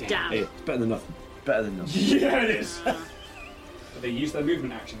 Ah, damn. Hey, it's better than nothing. Better than nothing. Yeah, it is. But they use their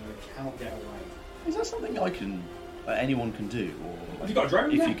movement action, and they cannot get away. Is that something I can, anyone can do, or Have you got a drone?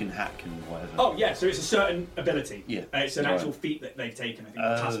 if Yeah. you can hack and whatever? Oh yeah, so it's a certain ability. Yeah. It's an Right. actual feat that they've taken. I think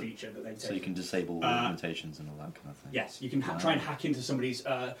a task feature that they've taken. So you can disable augmentations and all that kind of thing. Yes, you can try and hack into somebody's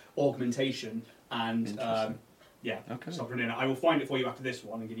augmentation and Interesting. yeah. Okay. Stop running it. I will find it for you after this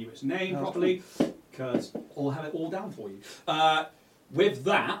one and give you its name That's properly because I'll have it all down for you. With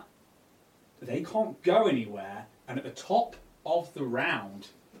that, they can't go anywhere, and at the top of the round,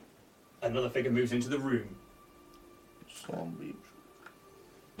 another figure moves into the room. Zombie.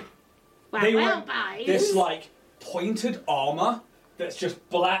 Well, They well, went guys. this like pointed armor that's just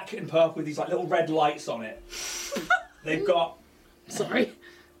black and purple with these like little red lights on it. They've got Sorry.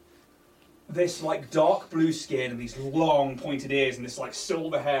 this like dark blue skin and these long pointed ears and this like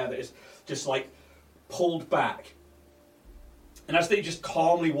silver hair that is just like pulled back. And as they just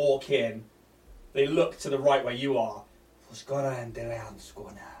calmly walk in, they look to the right where you are.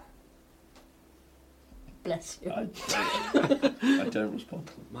 Bless you. I don't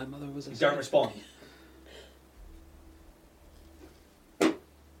respond. My mother was a. Don't respond.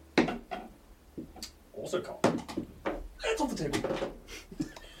 Also calm. It's off the table.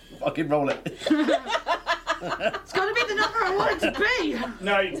 Fucking roll it. It's got to be the number I want it to be.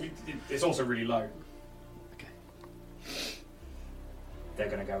 No, it's also really low. Okay. They're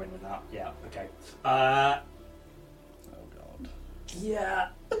going to go in with that. Yeah, okay. Oh god. Yeah.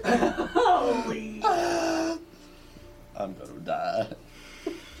 Holy. I'm gonna die.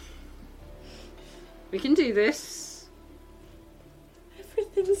 We can do this.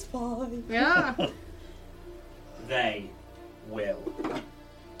 Everything's fine. Yeah. They will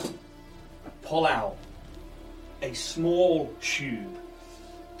pull out a small tube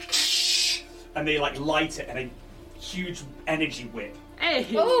and they like light it and a huge energy whip Hey.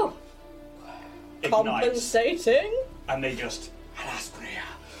 Oh, ignites compensating. and they just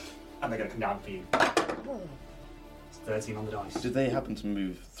and they're going to come down for you. It's 13 on the dice. Did they happen to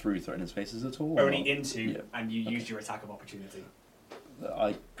move through threatening spaces at all? or Only not? into Yeah. and you used your attack of opportunity.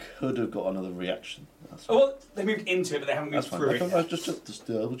 I could have got another reaction. That's Oh, fine. well, they moved into it but they haven't That's moved fine. through I it. was just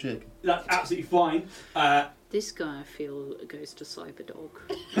double checking. That's absolutely fine. This guy, I feel, goes to Cyberdog.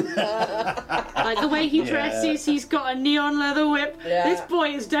 Like the way he Yeah. dresses, he's got a neon leather whip. Yeah. This boy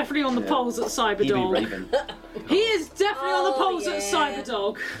is definitely on the Yeah. poles at He be Cyberdog. Raven. He is definitely on the Oh, poles at yeah.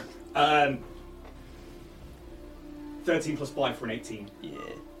 Cyberdog. 13 plus 5 for an 18 Yeah.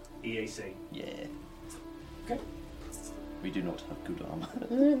 EAC. Yeah. Okay. We do not have good armor.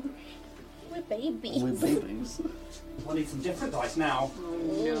 We're babies. We're babies. I need some different dice now.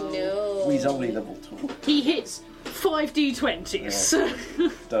 Oh, no. We's only level 2. He hits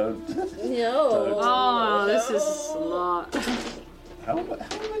 5d20s. Don't. No. Oh, this is a lot. How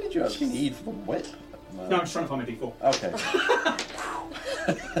many did you actually need for the whip? No, I'm just trying to find my D4. Okay.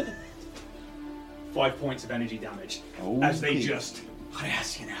 5 points of energy damage as they just,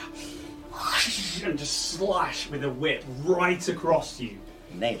 and just slash with a whip right across you.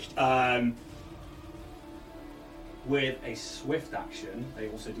 Nasty. With a swift action, they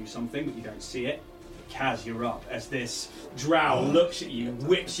also do something, but you don't see it. Kaz, you're up as this drow looks at you,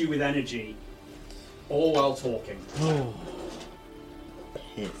 whips you with energy, all while talking.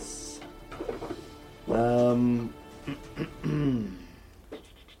 Piss. Let's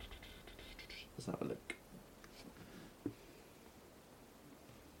have a look.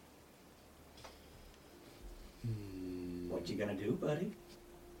 What you gonna do, buddy?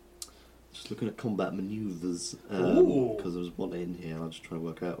 Just looking at combat maneuvers. Ooh. Because there was one in here, I'll just try to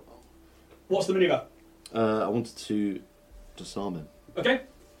work out. What's the maneuver? I wanted to disarm him. Okay.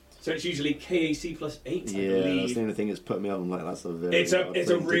 So it's usually KAC plus 8, I Yeah, believe. that's the only thing that's put me on. Like, that's a very. It's a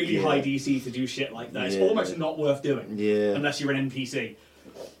really yeah. high DC to do shit like that. It's Yeah. almost not worth doing. Yeah. Unless you're an NPC.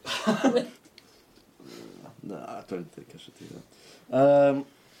 No, I don't think I should do that.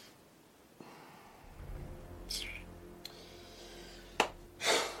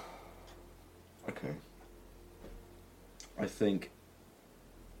 Okay. I think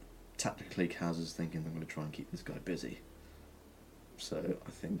tactically Kaz is thinking I'm going to try and keep this guy busy. So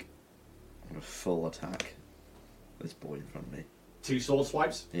I think I'm going to full attack this boy in front of me. 2 sword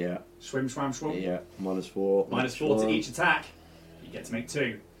swipes. Yeah. Swim, swam, swim. Yeah. -4. -4 to each attack. You get to make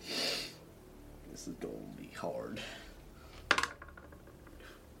 2. This is going to be hard.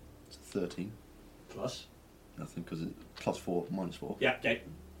 It's 13. Plus. Nothing because it's +4, -4. Yeah, okay.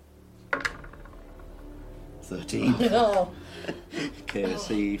 13. Oh.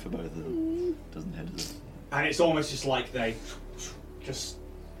 KSC for both of them. Doesn't hit us. And it's almost just like they just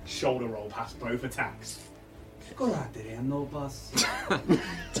shoulder roll past both attacks.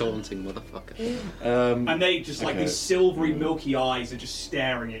 Taunting motherfucker. And they just like Okay. these silvery, milky eyes are just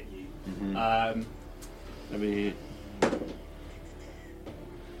staring at you. Let me.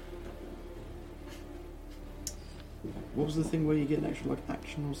 What was the thing where you get an extra like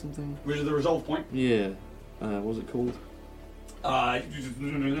action or something? Which is the resolve point. Yeah. What was it called? Give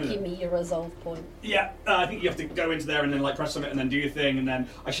me your resolve point. Yeah, I think you have to go into there and then like press something and then do your thing, and then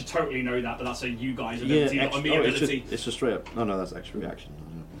I should totally know that, but that's a you guys ability, not a me ability. It's just straight up. Oh no, that's extra reaction.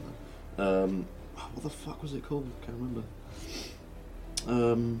 What the fuck was it called? Can't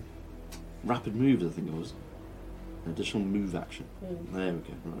remember. Rapid moves, I think it was. An additional move action. There we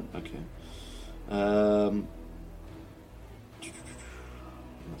go. Right. Okay.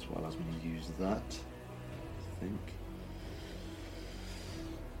 That's what allows me to use that. I think.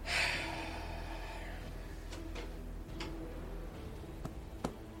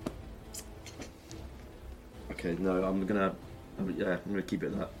 Okay, no, I'm gonna keep it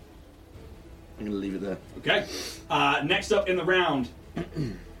at that. I'm gonna leave it there. Okay. Next up in the round,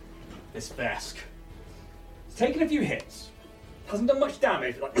 this Vesk. It's taken a few hits. Hasn't done much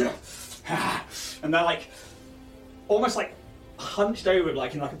damage. Like, and they're like almost like hunched over,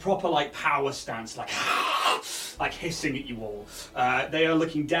 like in like a proper like power stance, like like hissing at you all. They are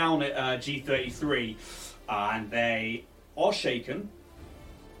looking down at G33, and they are shaken.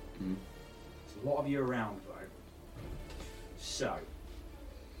 There's a lot of you around though, so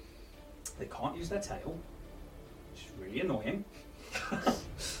they can't use their tail, which is really annoying.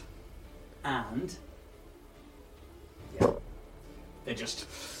 And yeah, they're just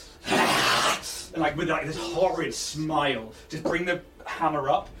and like with like this horrid smile, just bring the hammer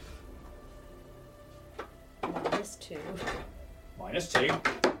up. -2. -2.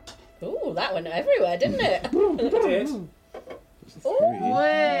 Ooh, that went everywhere, didn't it? It did.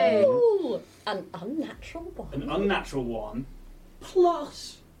 Ooh, an unnatural one. An unnatural one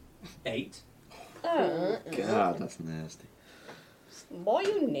 +8. Oh, God, that's nasty. why are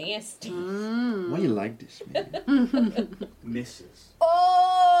you nasty? Why you like this, man? Misses.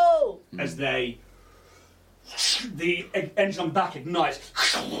 Oh! As the engine on the back ignites,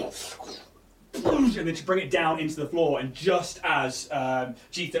 and then to bring it down into the floor, and just as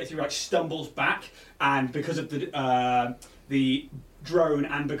G33 like stumbles back, and because of the drone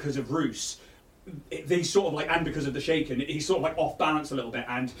and because of Roos, they sort of like, and because of the shaken, he's sort of like off balance a little bit,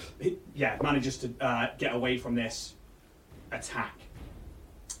 and manages to get away from this attack.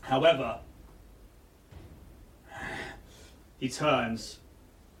 However, he turns,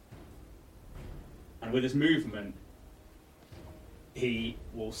 and with his movement, he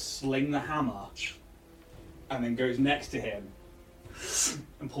will sling the hammer, and then goes next to him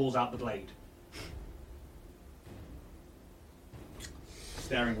and pulls out the blade.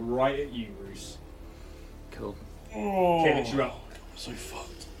 staring right at you, Roos. Cool. Calix, you're up. I'm so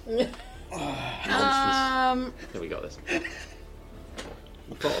fucked. There we got this.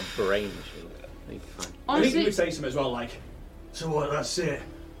 I've got a brain issue. I think fine. I think you Honestly, would say something as well, like, so what, that's it.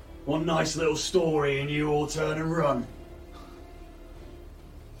 One nice little story and you all turn and run.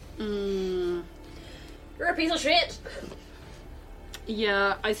 You're a piece of shit.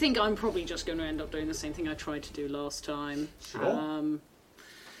 yeah, I think I'm probably just going to end up doing the same thing I tried to do last time. Sure.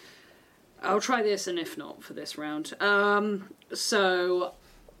 I'll try this, and if not, for this round. So,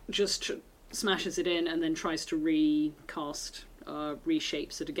 just smashes it in and then tries to recast,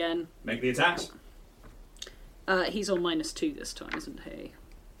 reshapes it again. Make the attacks. He's on -2 this time, isn't he?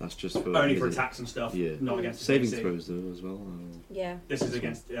 That's just for Only for attacks and stuff. Yeah. Not against saving EAC. throws though as well. Yeah. This is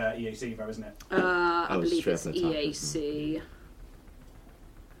against EAC, though, isn't it? I it's believe straight it's up attack, EAC.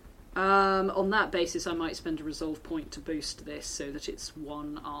 On that basis, I might spend a resolve point to boost this so that it's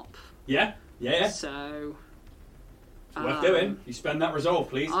 1 up. Yeah? Yeah. So, It's worth doing. You spend that resolve,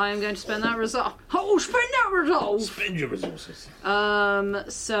 please. I'm going to spend that resolve. Oh, spend that resolve! Spend your resources.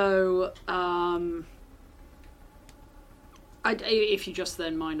 If you just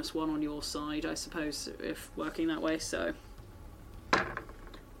then -1 on your side, I suppose, if working that way, so.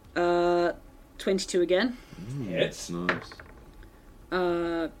 22 again. Hits. Nice.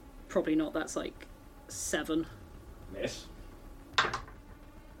 Probably not, that's like 7. Miss.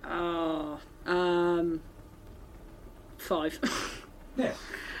 5. Miss.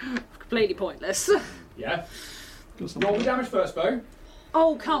 Completely pointless. Yeah. Got Roll the something. damage first, Bo.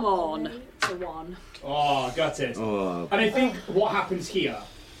 Oh, come on. It's a 1. Oh, gutted. Oh, And I think what happens here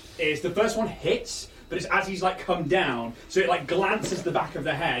is the first one hits, but it's as he's like come down, so it like glances the back of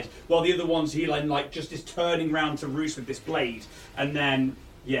the head, while the other ones he like just is turning round to roost with this blade, and then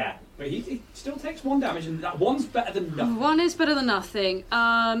yeah, but he still takes 1 damage, and that 1's better than nothing. 1 is better than nothing.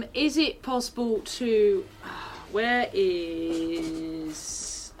 Is it possible to... Where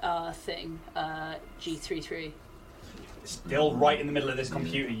is... G33? Still right in the middle of this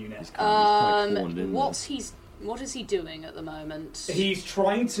computer unit. What is he doing at the moment? He's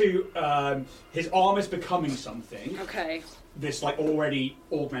trying to. His arm is becoming something. Okay. This like already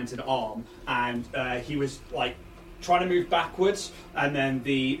augmented arm, and he was like trying to move backwards, and then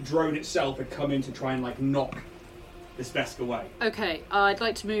the drone itself had come in to try and like knock this Vesk away. Okay, I'd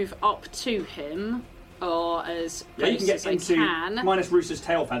like to move up to him, or as Yeah, you close can get as I into can. minus Rooster's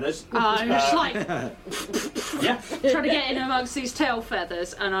tail feathers. I'm just like Yeah. trying to get in amongst these tail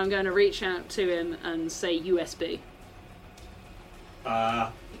feathers, and I'm going to reach out to him and say USB.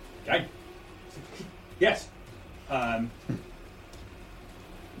 Okay. Yes. That's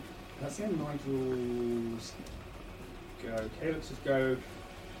the end. Nigel's go. Calix's go.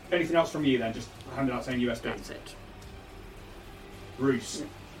 Anything else from you then? Just hand it out saying USB. That's it. Bruce.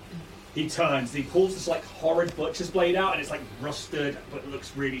 He turns. He pulls this like horrid butcher's blade out, and it's like rusted, but it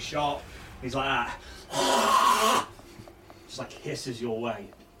looks really sharp. He's like just like hisses your way.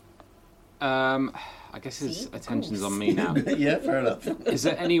 I guess his attention's on me now. yeah, fair enough. Is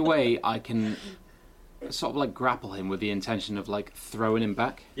there any way I can sort of like grapple him with the intention of like throwing him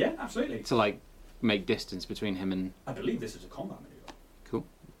back Yeah, absolutely. to like make distance between him and... I believe this is a combat maneuver. Cool.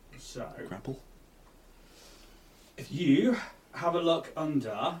 So Grapple. if you have a look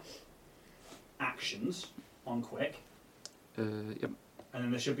under actions on quick, Yep. and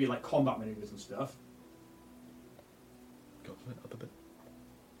then there should be like combat maneuvers and stuff. Go for it, up a bit.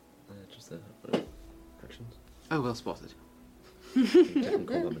 Just there. Actions. Oh, well spotted. Different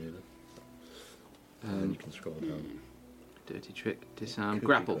combat maneuver. And then you can scroll down. Dirty trick, disarm, Could be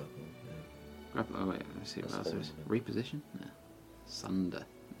grapple. Yeah. Grapple. Oh wait, let's see what That's else there is. fine, Reposition. Yeah. Sunder.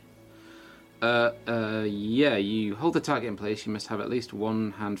 Yeah. You hold the target in place. You must have at least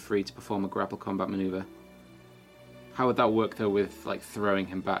one hand free to perform a grapple combat maneuver. How would that work though with like throwing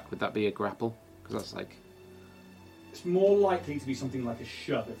him back? Would that be a grapple? Because that's like... It's more likely to be something like a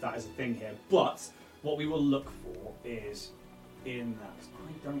shove if that is a thing here. But what we will look for is in that. 'Cause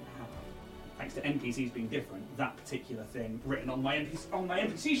I don't have, thanks to NPCs being different, that particular thing written on my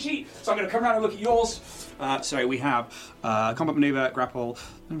NPC sheet. So I'm going to come around and look at yours. So we have combat maneuver, grapple,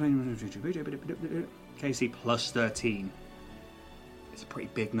 KC plus 13. It's a pretty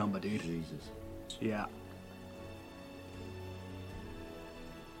big number, dude. Jesus. Yeah.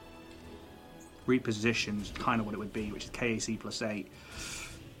 Repositions kind of what it would be, which is KAC plus 8.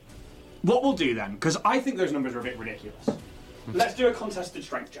 What we'll do then, because I think those numbers are a bit ridiculous. Let's do a contested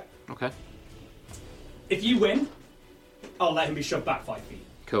strength check. Okay. If you win, I'll let him be shoved back 5 feet.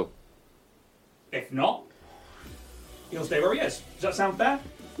 Cool. If not, He'll stay where he is. Does that sound fair?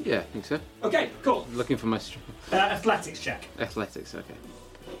 Yeah, I think so. Okay, cool. Looking for my Athletics check. athletics. Okay.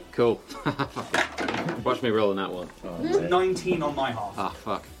 Cool. Watch me rolling that one. It's a 19 on my half. Ah,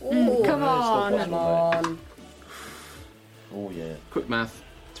 fuck. Ooh, Come on. come on. Oh yeah. Quick math.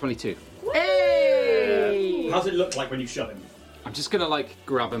 22. Hey! How's it look like when you shove him? I'm just gonna like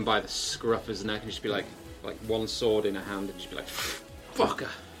grab him by the scruff of his neck and just be like one sword in a hand and just be like, fucker.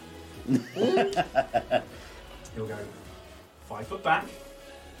 He'll go 5 foot back.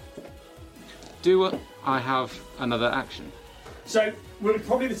 Do I have another action? So we would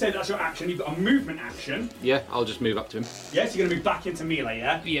probably say that's your action. You've got a movement action. Yeah, I'll just move up to him. Yes, you're going to move back into melee,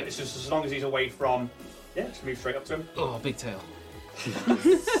 yeah? Yeah. It's just as long as he's away from... Yeah, just move straight up to him. Oh, big tail.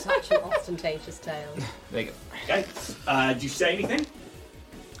 Such an ostentatious tale. There you go. Okay. Do you say anything?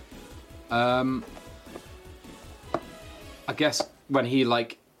 I guess when he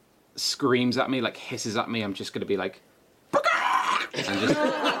like screams at me, like hisses at me, I'm just gonna be like, and just.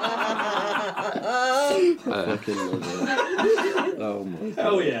 Fucking love it. Oh my.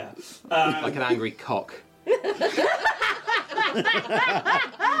 Hell yeah. Like an angry cock.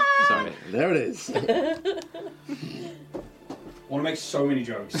 Sorry. There it is. I want to make so many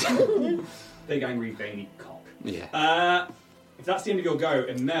jokes. Big, angry, veiny cock. Yeah. If that's the end of your go,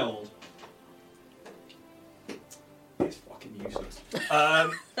 Imelda... It's fucking useless.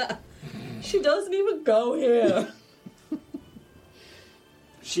 She doesn't even go here.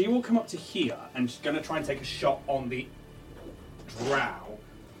 She will come up to here and she's going to try and take a shot on the drow.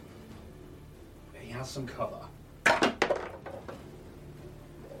 He has some cover.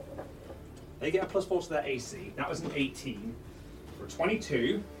 They get a +4 to their AC. That was an 18. For a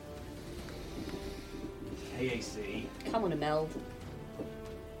 22. KAC. Come on, Imelda.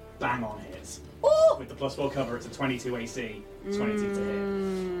 Bang on hits. Oh! With the +4 cover, it's a 22 AC. 22 to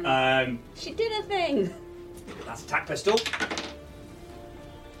hit. She did a thing. That's attack pistol.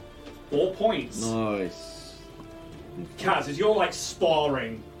 4 points. Nice. Kaz, as you're like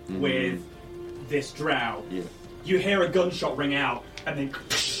sparring with this drow, Yeah. you hear a gunshot ring out and then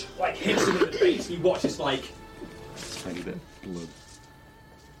like hits him in the face. You watch this like, Tiny bit of blood.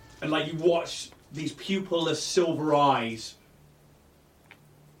 and like you watch these pupilless silver eyes.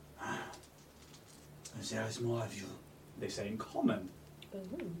 There is more of you, they say in common.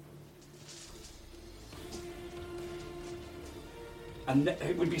 And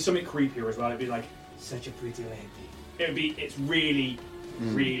it would be something creepier as well. It'd be like, such a pretty lady. It's really,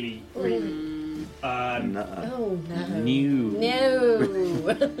 really creepy. Nuh-uh. Oh, no. New. No.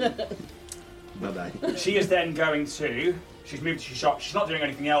 Bye-bye. She is then going to... She's moved, she's shot. She's not doing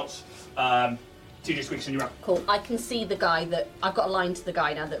anything else. TJ Squeaks and you're up. Cool. I can see the guy that... I've got a line to the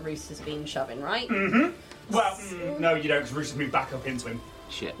guy now that Roos has been shoving, right? Well, no, you don't, because Roos has moved back up into him.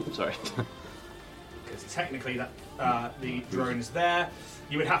 Shit. Sorry. Because technically that the drone is there.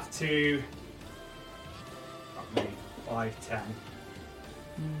 You would have to... Maybe 5, 10,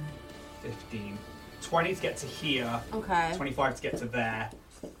 15, 20 to get to here. Okay. 25 to get to there.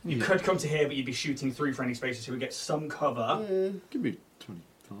 You could come to here, but you'd be shooting through friendly spaces, so we get some cover. Give me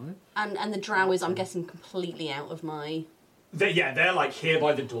 25. And the drow is, I'm guessing, completely out of my... They're like here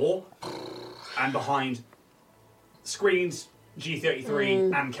by the door and behind screens,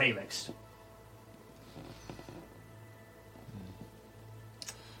 G33 and Calyx.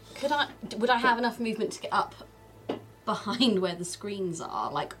 Would I have enough movement to get up behind where the screens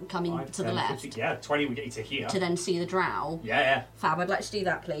are, like coming 5, to 10, the left, 50, yeah, 20 will get you to here. to then see the drow? Yeah. Fab, I'd like to do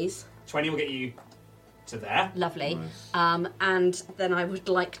that, please. 20 will get you to there. Lovely. Nice. And then I would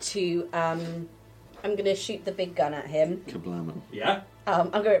like to... I'm going to shoot the big gun at him. Kablamo. Yeah.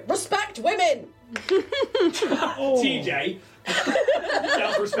 I'm going, respect women! TJ.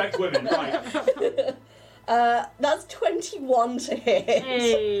 Self-respect women, right. That's 21 to hit.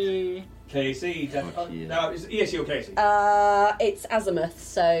 Hey. KC. yeah. No, is it ESC or KC? It's azimuth,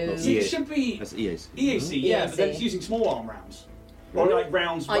 so... See, it should be That's EAC. EAC, yeah, but then EAC. it's using small arm rounds. Or like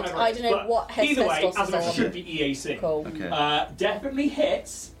rounds, whatever. I don't know but what either way, Hephaestus is Azimuth on. should be EAC. Cool. Okay. Definitely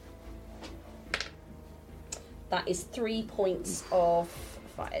hits. That is 3 points of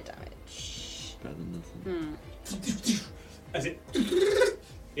fire damage. Better than nothing. As it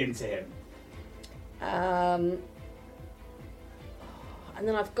into him. And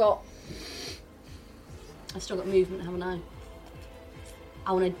then I've still got movement, haven't I?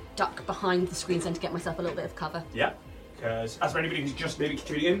 I want to duck behind the screens then to get myself a little bit of cover. Yeah. Because as for anybody who's just maybe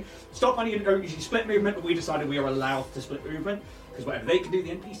tuning in, Stop Money don't usually split movement, but we decided we are allowed to split movement because whatever they can do,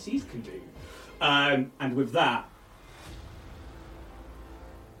 the NPCs can do. And with that,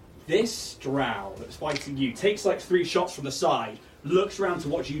 this drow that's fighting you takes like 3 shots from the side, looks around to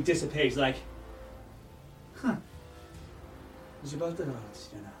watch you disappear. He's like, huh,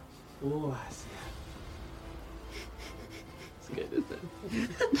 Oh, I see. It's good, isn't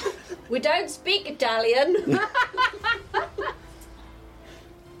it? We don't speak Italian.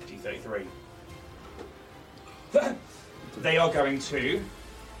 G33. They are going to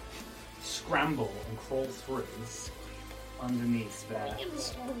scramble and crawl through underneath there.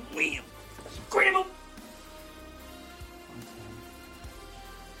 Scramble!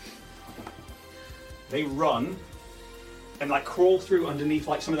 They run and like crawl through underneath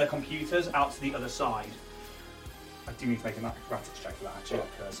like some of their computers out to the other side. I do need to make an acrobatics check for that actually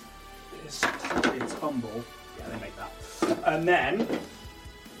because it's probably a tumble. Yeah, they make that. And then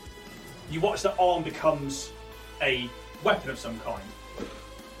you watch the arm becomes a weapon of some kind.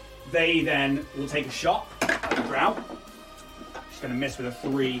 They then will take a shot at the drow. She's going to miss with a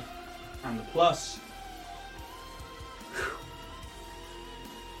 3 and the plus.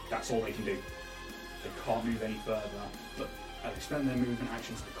 That's all they can do. They can't move any further, but they spend their movement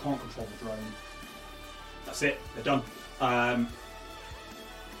actions, they can't control the drone. That's it, they're done.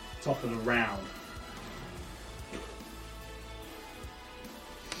 Top of the round.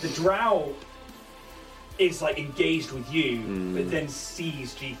 The drow is like engaged with you, but then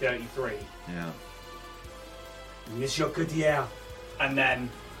sees G33. Yeah. Monsieur Coutier, and then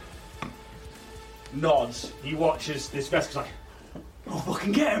nods. He watches this Vesca's like, "Oh,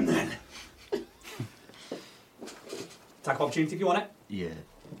 fucking get him then!" Attack of opportunity if you want it. Yeah.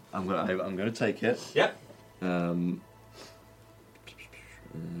 I'm gonna take it. Yep. Oh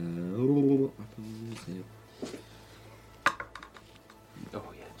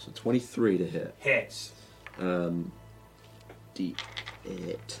yeah. So 23 to hit. Hits. D8.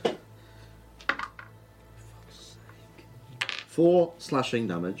 4 slashing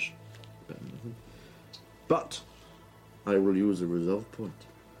damage. But I will use a resolve point.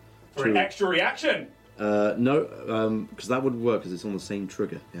 For an extra reaction. No, because that wouldn't work because it's on the same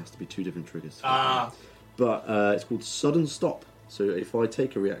trigger. It has to be 2 different triggers. But it's called sudden stop. So if I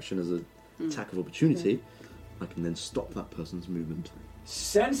take a reaction as an attack of opportunity, I can then stop that person's movement.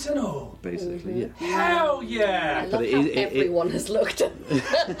 Sentinel. Basically, yeah. Hell yeah! I love how everyone has looked.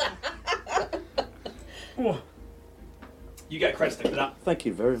 You get credit for that. Thank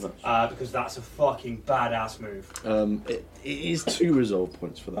you very much. Because that's a fucking badass move. It is 2 resolve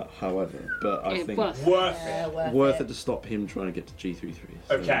points for that, however, but I think Worth it. worth it to stop him trying to get to G33.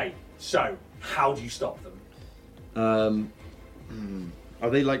 So. Okay, so how do you stop them? Are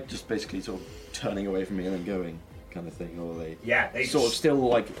they like just basically sort of turning away from me and then going kind of thing, or are they? Yeah, they sort of still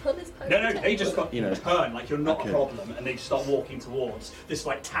like. No, they just got turn like you're not Okay. a problem, and they just start walking towards this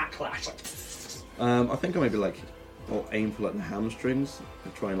like tacklash. I think I maybe like I'll aim for like the hamstrings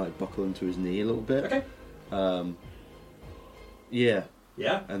and try and like buckle into his knee a little bit. Okay. Yeah.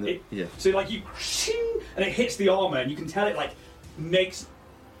 Yeah. And then, yeah. So like you, and it hits the armor, and you can tell it like makes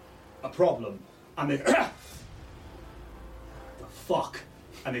a problem, and they the fuck,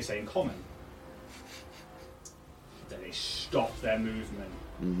 and they say in common. Then they stop their movement,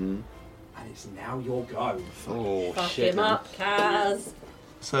 and it's now your go. Oh Fuck shit. him up, Kaz.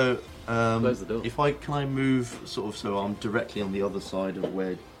 So, Close the door. if can I move sort of so I'm directly on the other side of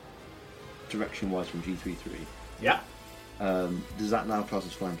where, direction-wise from G33? Yeah. Does that now class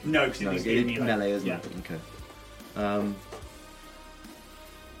as flanking? No, because it's it's melee, isn't yeah. it? Okay.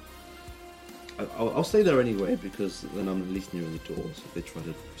 I'll stay there anyway because then I'm at least near the door. So if they try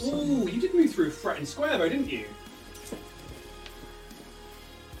to. Ooh, you did move through threatened square though, didn't you?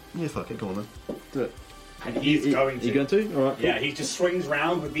 Yeah, fuck it. Go on then. Do it. And he's going to. You going to? All right. Cool. Yeah, he just swings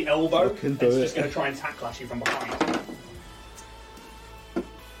round with the elbow. Fucking And do he's it. just going to try and tacklash you from behind.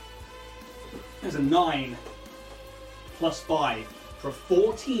 There's a 9 plus 5 for a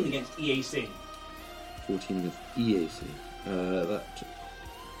 14 against EAC. 14 with EAC. That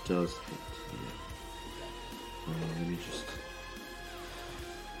does hit. Yeah. Let me just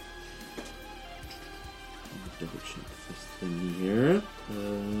double check this thing here.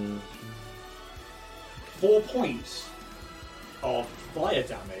 4 points of fire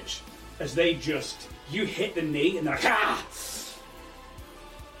damage as they just you hit the knee and they're like ah,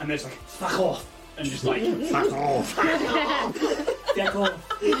 and there's like fuck off and just like fuck off, fuck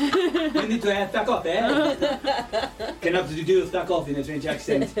off. You need to have fuck off, eh? Can have to do fuck off in a French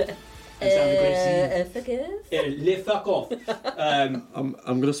accent. Forgive? Yeah, fuck off. I'm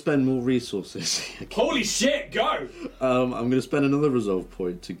going to spend more resources. Holy shit, go! I'm going to spend another resolve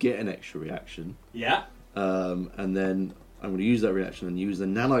point to get an extra reaction. Yeah. And then I'm going to use that reaction and use the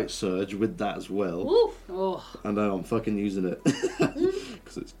nanite surge with that as well. Woo. Oh. And I'm fucking using it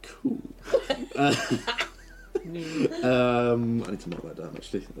because it's cool. I need to mark that down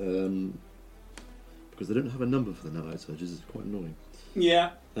actually. because they don't have a number for the nanite surges. It's quite annoying. Yeah.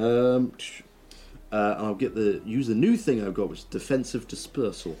 And I'll use the new thing I've got, which is defensive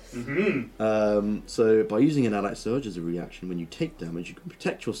dispersal. So by using a nanite surge as a reaction, when you take damage, you can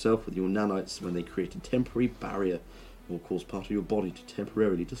protect yourself with your nanites when they create a temporary barrier or cause part of your body to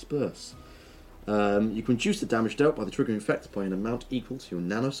temporarily disperse. You can reduce the damage dealt by the triggering effect by an amount equal to your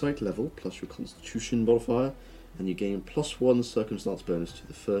nanocyte level plus your constitution modifier, and you gain +1 circumstance bonus to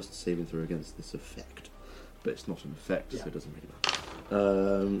the first saving throw against this effect. But it's not an effect, so it doesn't really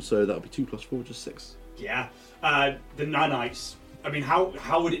matter. So that'll be 2 + 4, which is 6. Yeah. The nanites. I mean,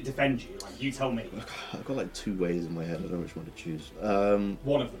 how would it defend you? Like, you tell me. I've got like 2 ways in my head. I don't know which one to choose.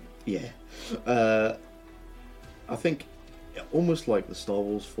 One of them. Yeah. I think almost like the Star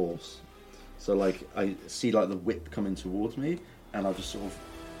Wars Force. So like I see like the whip coming towards me, and I'll just sort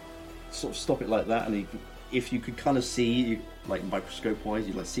of stop it like that. And if you could kind of see, like microscope wise,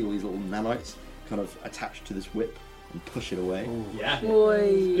 you like see all these little nanites kind of attached to this whip and push it away. Yeah. Boy.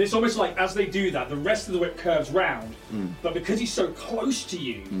 It's almost like as they do that, the rest of the whip curves round, but because he's so close to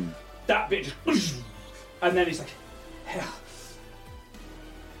you, that bit just, and then he's like, "Hell,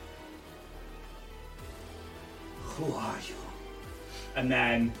 who are you?" And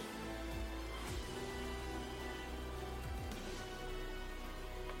then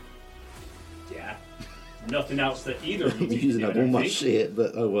yeah, nothing else that either of you I'm need to using do, I up all don't my think. shit,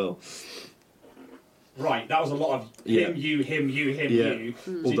 but oh well. Right, that was a lot of him, you, him, you, him, Yeah. you.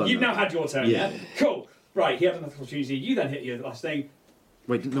 All So done you've now. now had your turn, yeah? Cool. Right, he had another opportunity. You then hit your last thing.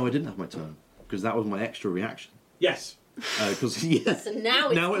 Wait, no, I didn't have my turn because that was my extra reaction. Yes. Because So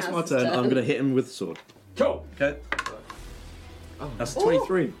now it's my turn. I'm going to hit him with the sword. Cool. Okay. That's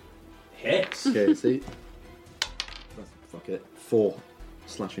 23. Hits. Okay, see. Fuck it. 4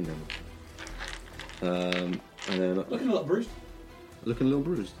 slashing damage. And then Looking a little bruised. looking a little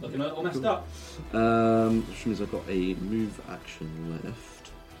bruised. Looking a little messed up. Which means I've got a move action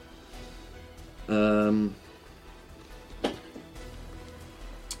left.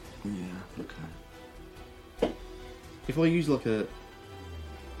 Yeah, okay. If I use like it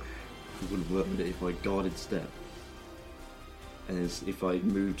wouldn't work with it if I guarded step. And if I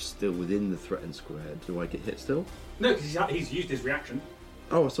moved still within the threatened square, do I get hit still? No, because he's used his reaction.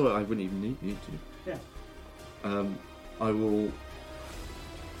 Oh, I thought I wouldn't even need to. Yeah. I will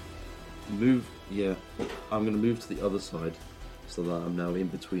move. Yeah, I'm going to move to the other side so that I'm now in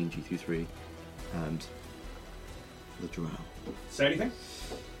between G33 and the drow. Say anything?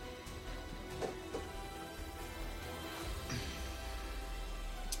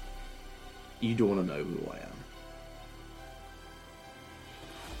 You don't want to know who I am.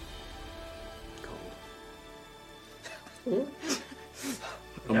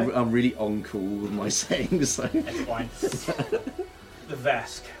 I'm really on cool with my sayings. So. It's fine. The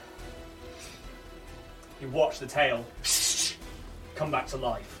Vesk. You watch the tail come back to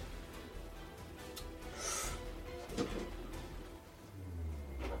life.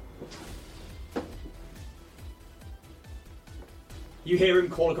 You hear him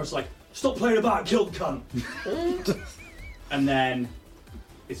call across like, "Stop playing about, kill the cunt." And then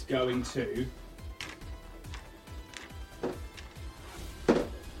it's going to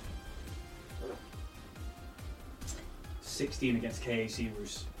 $16 against KAC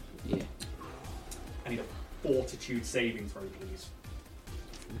Roos. Yeah. I need a fortitude saving throw, please.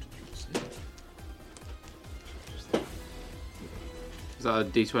 Is that a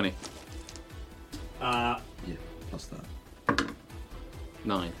D20? Uh, Yeah, plus that.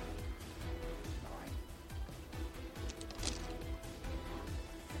 9.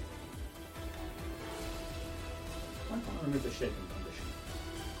 Why can't I remove the shaping condition?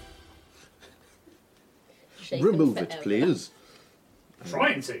 Shaken Remove it, forever. please.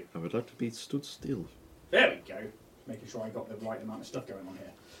 Trying to. I would like to be stood still. There we go. Making sure I got the right amount of stuff going on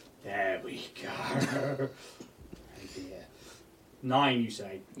here. There we go. Oh dear. 9, you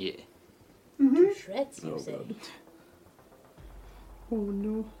say? Yeah. Shreds, you Oh, see. God. Oh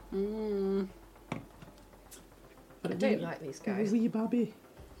no. I don't like these guys. Wee baby.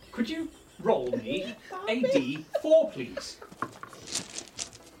 Could you roll me a D4, please?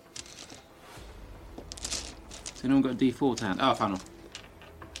 Has anyone got a D4 to hand? Oh, I found one.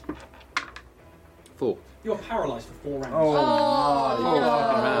 4. You're paralysed for 4 rounds. Oh,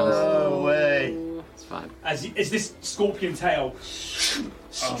 fucking rounds. No way. It's fine. As this scorpion tail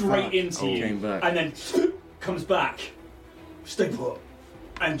straight into you, Came back. and then comes back, stay put,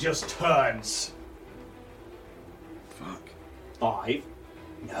 and just turns. Fuck. 5.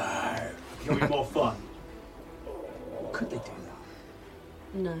 No. It'll be more fun. Could they do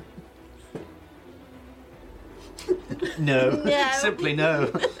that? No. No. No. Simply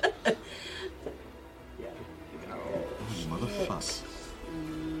no.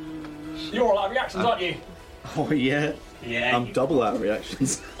 You're all out of reactions, aren't you? Oh yeah. Yeah. I'm double out of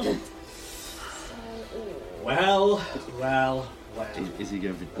reactions. Well. Is he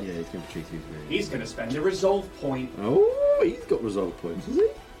going for? Yeah, he's going for treat you. He's going to spend a resolve point. Oh, he's got resolve points, has he?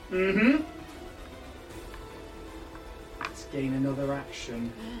 Mm-hmm. Let's gain another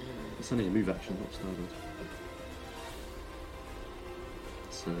action. It's only a move action, not standard.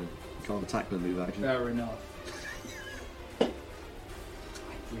 So you can't attack with a move action. Fair enough. I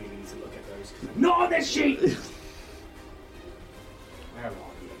really need to look at those because I'm not on this sheet. Where are you?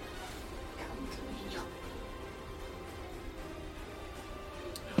 Come to me.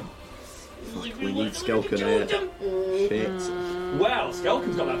 Fuck, we need Skelkin here. Shit. Well,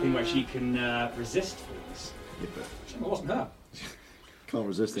 Skelkin's got that thing where she can resist things. Yeah, but It wasn't her. can't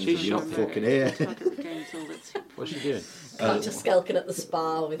resist things She's if you're not shot fucking here. What's she doing? Can't just Skelkin at the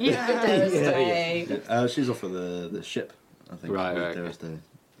spa with Yeah. Dara's Day. She's off of the ship, I think. Right, with right, Dara's Day.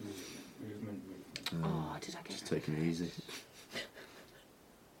 Movement. Oh, did I get Just taking it easy.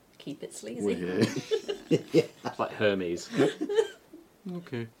 Keep it We're sleazy. here. It's like Hermes.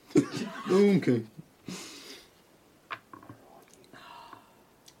 Okay. Okay.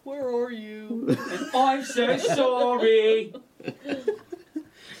 Where are you? I'm so sorry. That's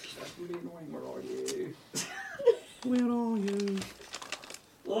really annoying. Where are you? Where are you?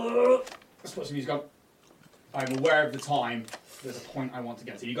 Let's put some music on. I'm aware of the time. There's a point I want to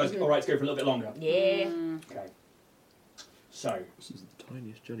get to. You guys all right to go for a little bit longer? Yeah. Okay. So, This is the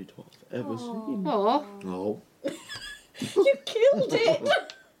tiniest jelly tot I've ever seen. Oh, Oh. You killed it!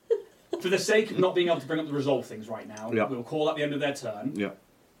 for the sake of not being able to bring up the resolve things right now, Yeah. we'll call at the end of their turn Yeah.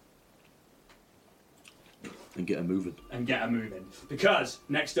 And get her moving. and get her moving. Because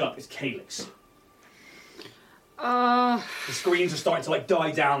next up is Calyx. uh, The screens are starting to like die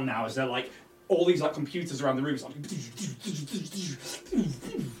down now as they're like all these like computers around the room. It's like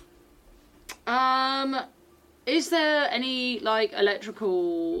is there any like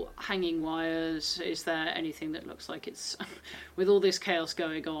electrical hanging wires? Is there anything that looks like it's with all this chaos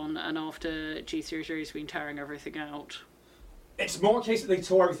going on and after G33's been tearing everything out? It's more a case that they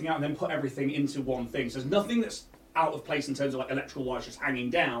tore everything out and then put everything into one thing. So there's nothing that's out of place in terms of like electrical wires just hanging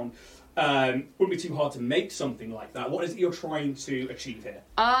down. Wouldn't be too hard to make something like that. What is it you're trying to achieve here?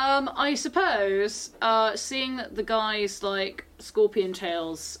 I suppose, seeing that the guy's like scorpion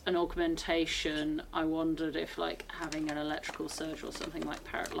tails an augmentation, I wondered if like having an electrical surge or something like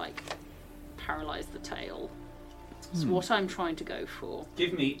paralyze the tail. It's what I'm trying to go for.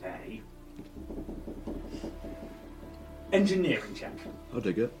 Give me a engineering check. I'll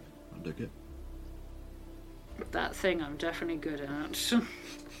dig it. That thing I'm definitely good at.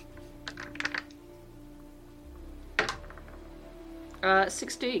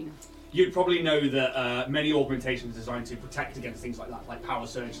 16. You'd probably know that many augmentations are designed to protect against things like that, like power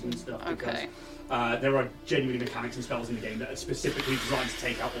surges and stuff. Because, Okay. there are genuinely mechanics and spells in the game that are specifically designed to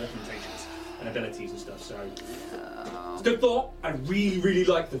take out augmentations and abilities and stuff. So it's a good thought. I really, really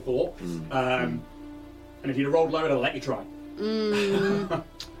like the thought. And if you'd have rolled lower, I'll let you try.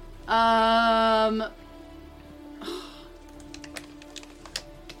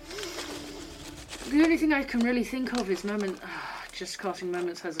 The only thing I can really think of is just casting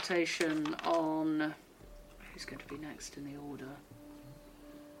moment's hesitation on who's going to be next in the order.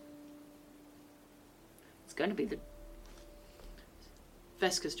 It's going to be the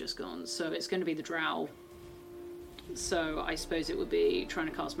Veska's just gone, so it's going to be the Drow. So I suppose it would be trying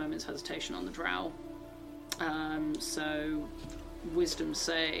to cast moment's hesitation on the Drow. So wisdom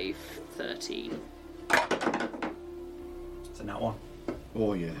save 13. So now one.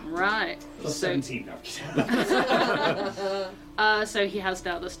 Oh yeah. Right. Plus So 17 now. so he has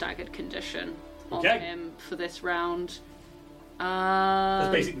now the staggered condition on Okay. him for this round. That's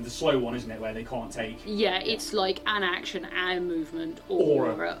basically the slow one, isn't it? Where they can't take. Yeah, it's like an action and movement, Or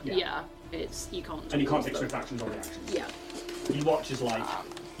or a- yeah. yeah, it's you can't. And you can't do take both. swift actions or reactions. Yeah. You watch as like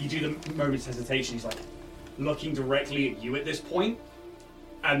you do the moment's hesitation. He's like looking directly at you at this point,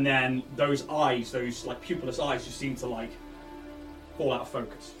 and then those eyes, those like pupilless eyes, just seem to like fall out of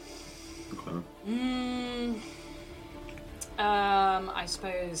focus. Okay. I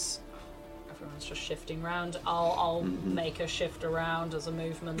suppose everyone's just shifting round. I'll make a shift around as a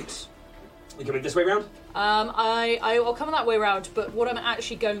movement. You coming this way round? I'll come that way round, but what I'm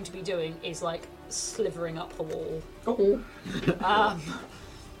actually going to be doing is like slithering up the wall. Cool.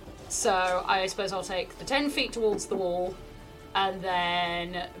 So I suppose I'll take the 10 feet towards the wall, and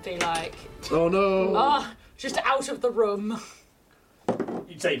then be like, Oh no! just out of the room.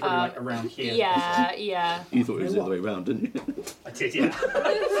 You'd say probably like around here. Yeah. You thought it was the other way round, didn't you? I did, yeah.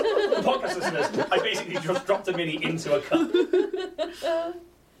 Podcast listeners, I basically just dropped a mini into a cup.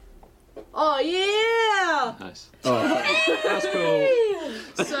 Oh yeah! Nice. Oh, that's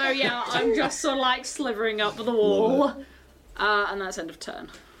cool. So yeah, I'm just sort of like slithering up the wall. And that's end of turn.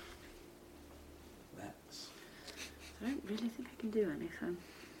 I don't really think I can do anything.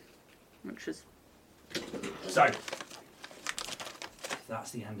 Which is... So,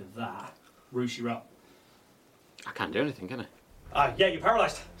 that's the end of that. Roosh, you're up. I can't do anything, can I? Yeah, you're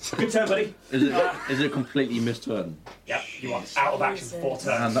paralysed. Good turn, buddy. Is it a completely missed turn? Yep, you are out of action for 4 turns.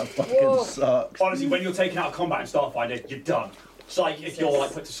 Man, that fucking sucks. Honestly, when you're taken out of combat in Starfighter, you're done. It's like if you're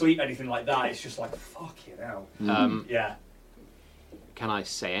like put to sleep, anything like that, it's just like, fuck it out. Yeah. Can I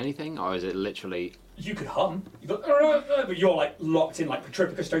say anything, or is it literally... You could hum. You go, but you're like locked in like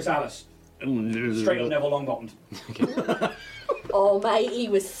Patripicus tosalis. Straight up Neville Longbottomed. Oh mate, he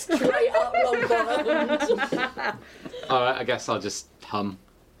was straight up Longbottomed. Alright, I guess I'll just hum.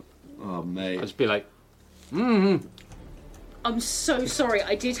 Oh, mate. I'll just be like, I'm so sorry.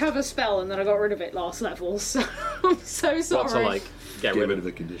 I did have a spell and then I got rid of it last level, so I'm so sorry. what to like, get rid of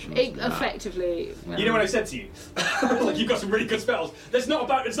the conditions. Effectively. You know what I said to you? Like you've got some really good spells. It's not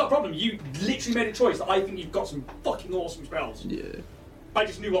a problem. You literally made a choice that I think you've got some fucking awesome spells. Yeah. I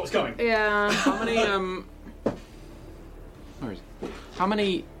just knew what was coming. Yeah. How many, where is it? How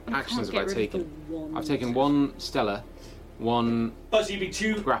many actions have I taken? I've taken 1 Stellar, 1 Oh, so you'd be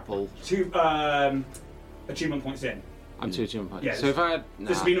 2 Grapple. achievement points in. I'm 2 achievement points. Yeah, So if I had...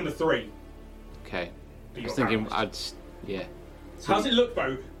 This would be number 3. Okay. But I you're was thinking paralysed. yeah. How's it look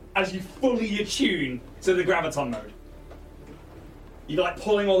though, as you fully attune to the graviton mode? You're like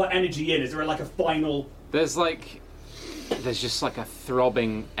pulling all that energy in. Is there like a final? There's just like a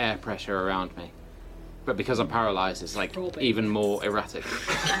throbbing air pressure around me. But because I'm paralysed, it's like Throbbing. even more erratic.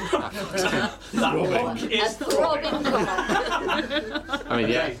 That rock A is throbbing cock. I mean,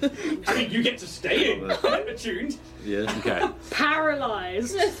 yeah. I mean, you get to stay in attuned. Yeah. Okay.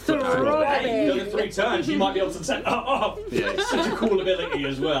 Paralyzed. Hey, Throbbing. another 3 turns, you might be able to set that off. Yeah. It's such a cool ability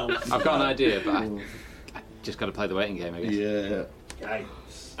as well. I've got an idea, but I just got to play the waiting game, I guess. Yeah. Okay.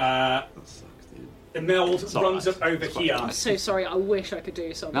 That sucks, dude. Imelda not runs nice. up over It's not here nice. So sorry, I wish I could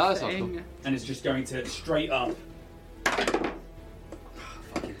do something. No, that's not cool. and is just going to straight up. Fucking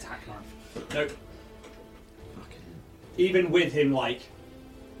tack knife. Nope. Fucking. Even with him, like,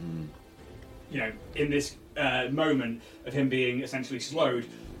 you know, in this moment of him being essentially slowed,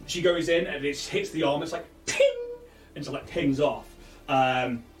 she goes in and it hits the arm. It's like ping, and so like pings off.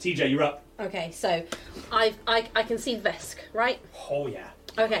 TJ, you're up. Okay, so I can see Vesk, right? Oh yeah.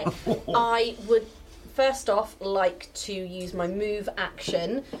 Okay, I would first off like to use my move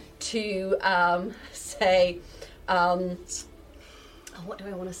action to say, what do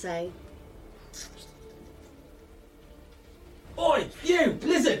I want to say? Oi, you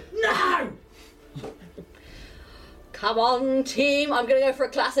lizard! No! Come on, team! I'm gonna go for a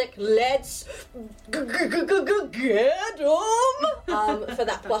classic. Let's get 'em for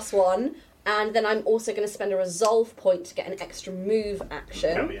that +1, and then I'm also going to spend a resolve point to get an extra move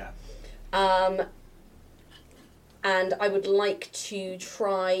action. Hell yeah. And I would like to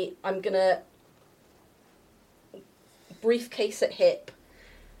try. I'm gonna briefcase at hip,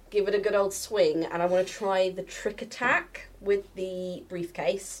 give it a good old swing, and I want to try the trick attack with the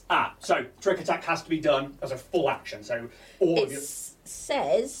briefcase. So trick attack has to be done as a full action. So all It of your...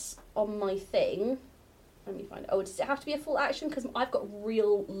 says on my thing. Let me find it. Oh, does it have to be a full action? Because I've got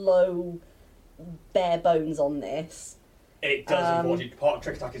real low bare bones on this. It does, unfortunately. Part of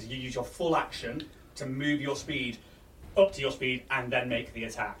trick attack is you use your full action to move your speed up to your speed and then make the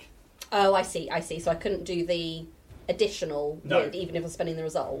attack. Oh, I see. So I couldn't do the additional No. with, even if I was spending the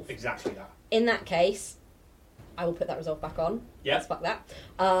resolve. Exactly that. In that case, I will put that resolve back on. Yeah. Let's fuck that.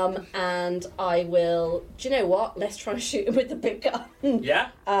 And I will... Do you know what? Let's try and shoot him with the big gun.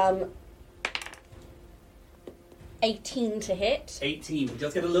 Yeah? 18 to hit. 18. He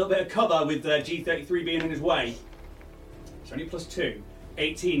does get a little bit of cover with G33 being in his way. It's only +2.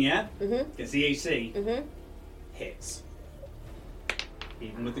 18, yeah? Mm-hmm. Gets the AC. Mm-hmm. Hits.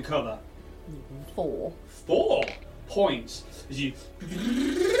 Even with the cover. 4. 4 points. As you...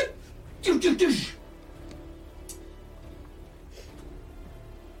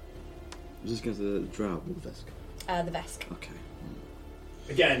 Was this against the drow or the Vesk? The Vesk. Okay.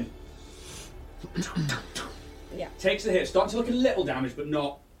 Again, Yeah. takes the hit. Starting to look a little damage, but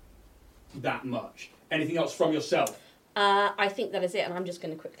not that much. Anything else from yourself? I think that is it, and I'm just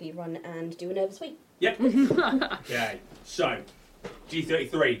going to quickly run and do an oversweep. Yep. Okay, so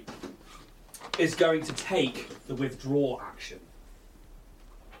G33 is going to take the withdraw action.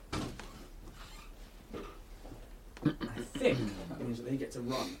 I think that means that they get to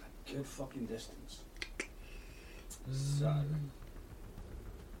run a good fucking distance. So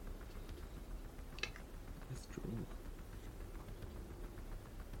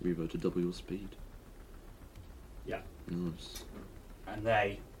Revo to double your speed. Yeah. Nice. And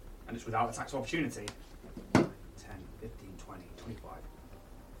it's without attacks of opportunity. 10, 15, 20, 25,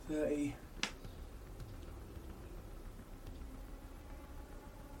 30.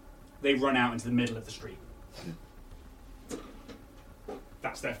 They run out into the middle of the street. Yeah.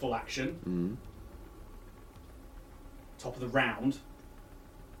 That's their full action. Mm. Top of the round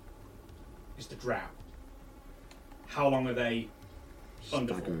is the drow. How long are they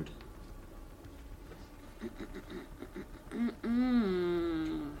under for? Staggered.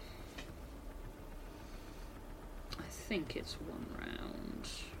 I think it's 1 round.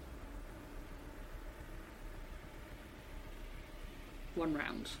 1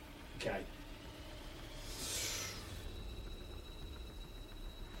 round. Okay.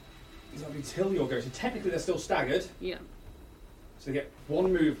 That'll be till your go. So technically they're still staggered. Yeah. So they get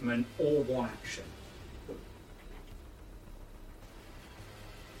 1 movement or 1 action.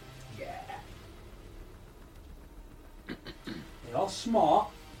 Yeah. They are smart.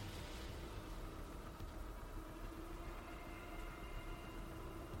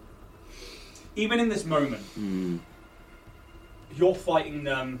 Even in this moment, you're fighting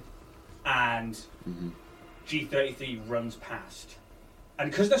them and G33 runs past. And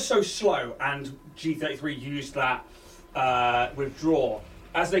because they're so slow and G33 used that withdraw,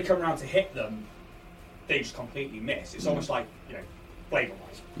 as they come around to hit them, they just completely miss. It's almost like,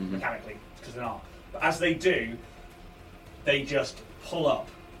 Blade-wise, mechanically, because they're not. But as they do, they just pull up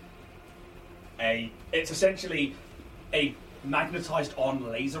it's essentially a magnetized on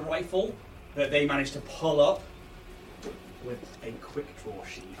laser rifle that they manage to pull up with a quick draw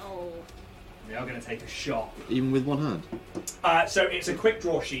sheath. Oh. They are going to take a shot. Even with one hand? So it's a quick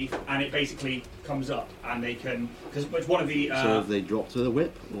draw sheath, and it basically comes up, and they can, because it's one of the. So have they dropped to the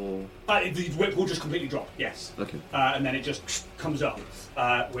whip, or? The whip will just completely drop. Yes. Okay. And then it just comes up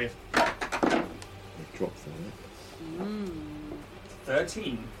with. They've dropped the whip.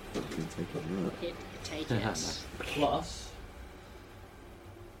 13 Can take on that. Hit potatoes. plus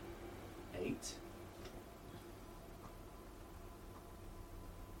 8.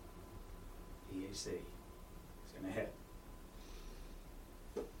 EAC. It's going to hit.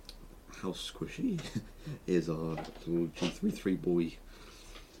 How squishy is our little G33 boy?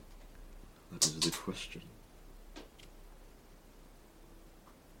 That is the question.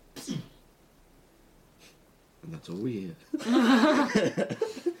 And that's all we hear.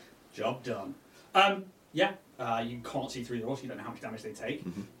 Job done. You can't see through the horse, you don't know how much damage they take,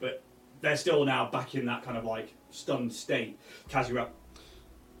 but they're still now back in that kind of like stunned state. Kaz, you're up.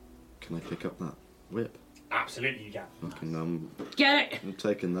 Can I pick up that whip? Absolutely you can. Fucking, Get it! I'm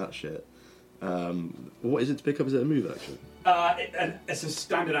taking that shit. What is it to pick up? Is it a move action? It's a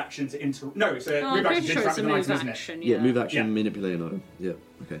standard action to No, it's a Oh, I'm move action pretty to sure interact it's a with an move item, isn't it? action. Yeah, move action, Yeah. manipulate an item. Yeah,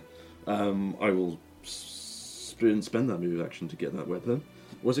 okay. I will spend that move action to get that weapon.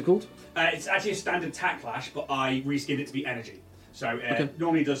 What's it called? It's actually a standard tack lash, but I reskinned it to be energy. So it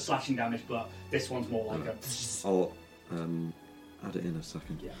normally does slashing damage, but this one's more like a... I'll add it in a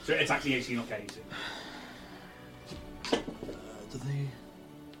second. Yeah. So it's actually AC, not KC. Do they?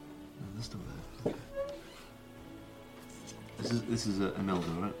 No, they're still there. Okay. This is a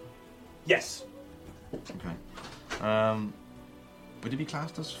Milda, right? Yes. Okay. Would it be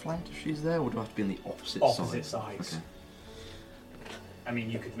classed as flanked if she's there, or do I have to be on the opposite Opposite side? sides. Okay. I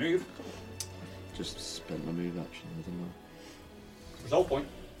mean, you could move. Just spent my move action, I don't know. Result point.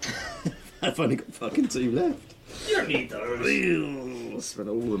 I've only got fucking 2 left. You don't need those. I'll spend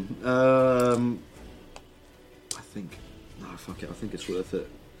all of them. I think... No, fuck it. I think it's worth it.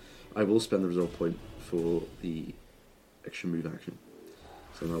 I will spend the result point for the extra move action.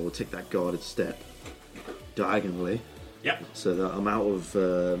 So I will take that guarded step diagonally. Yep. So that I'm out of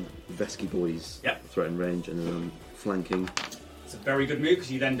Vesky Boy's threatened range, and then I'm flanking. It's a very good move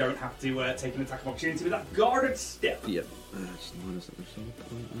because you then don't have to take an attack of opportunity with that guarded step. Yep. Just minus that result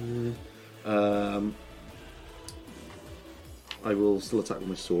point there. I will still attack with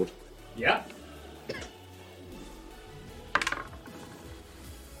my sword. Yeah.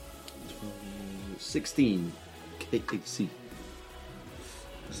 16 KC.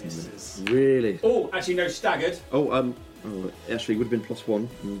 Misses. Really? Oh, actually no, staggered. Actually, it would have been +1.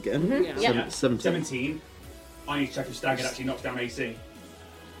 Again? Mhm, yeah. 17. 17. I need to check if staggered actually knocks down AC.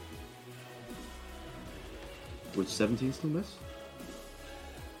 Would 17 still miss?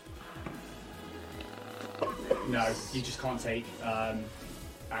 No, you just can't take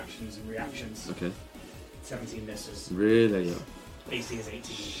actions and reactions. Okay. 17 misses. Really? AC is 18.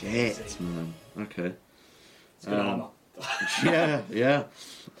 Shit, man. Okay. It's good armor. Yeah.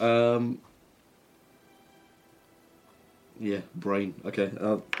 Yeah, brain. Okay,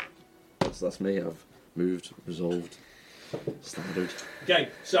 that's me. I've moved, resolved, standard. Okay,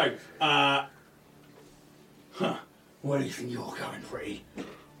 so, where do you think you're going, pretty?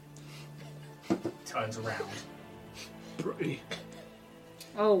 Turns around. Pretty.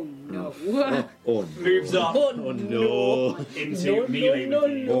 Oh no. Oh, Moves up oh no. into melee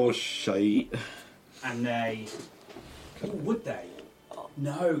with you. Oh shite. And they... Oh, would they?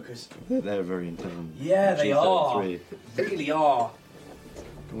 No, because... They're very intelligent. Yeah, they are. G33. Really are.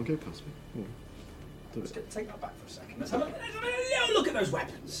 Come on, go past me. Come on. Do Let's it. take that back for a second. Let's have a little look at those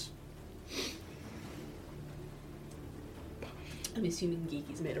weapons. I'm assuming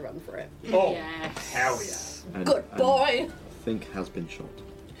Geeky's made a run for it. Oh, Yes. hell yeah. And- Good boy! and Think has been shot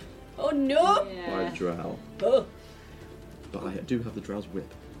Oh no! by Yeah. the drow. Oh, But I do have the drow's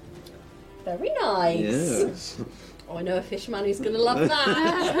whip. very nice. Yes. Oh, I know a fishman who's gonna love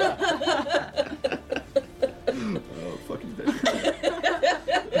that. Oh, fucking bitch.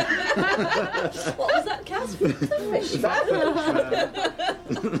 What was that, Cass? The fishman?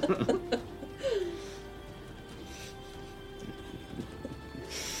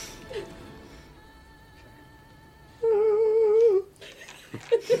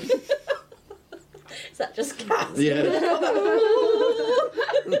 Is that just Cass? Yeah.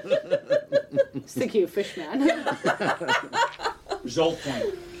 Just thinking of Fishman. Resolve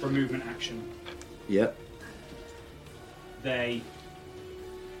point for a movement action. Yep. They...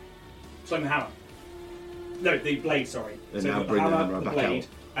 Sling the hammer. No, the blade, sorry. And so now the bring the hammer, hammer the back blade, out.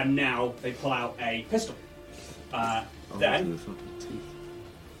 and now they pull out a pistol. Oh, Then... the fucking teeth.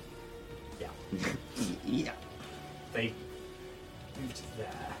 Yeah. Yeah. They move to there.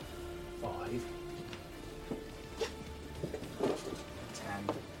 5, 10,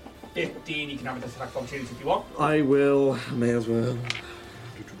 15. You can have an attack opportunity if you want. I will. May as well.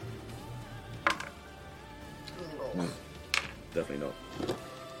 No. Definitely not.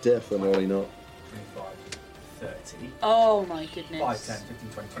 Definitely not. 25, 30, Oh my goodness. 5, 10, 15,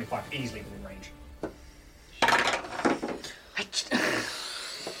 20, 25. Easily within range.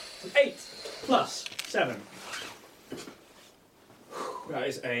 8 plus 7. That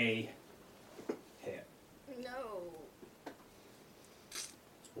is a hit. No.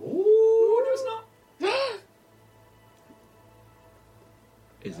 Ooh, no, it's not.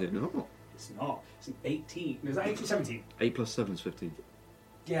 Is it not? It's not. It's an 18. Is that 18, 17? 8 plus 7 is 15.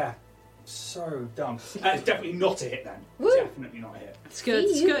 Yeah. So dumb. It's definitely not a hit then. Woo. Definitely not a hit. It's good,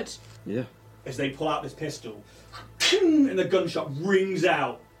 it's good. Yeah. As they pull out this pistol, and the gunshot rings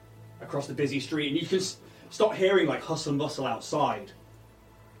out across the busy street, and you can start hearing like hustle and bustle outside.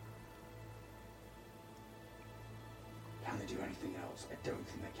 Can they do anything else? I don't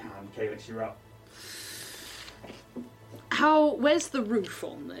think they can. Calyx, you're up. Where's the roof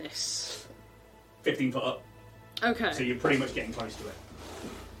on this? 15 foot up. Okay. So you're pretty much getting close to it.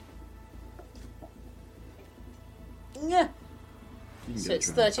 Yeah. You can So go it's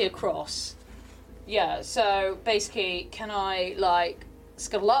try. 30 across. Yeah, so basically, can I, like,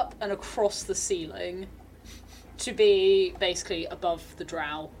 scuttle up and across the ceiling to be basically above the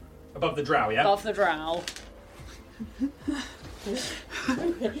drow? Above the drow, yeah? Above the drow.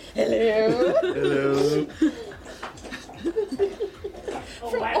 Hello. Hello.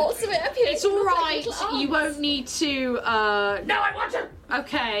 Awesome appearance. It's alright, you won't need to, No, I want to!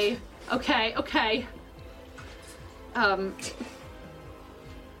 Okay.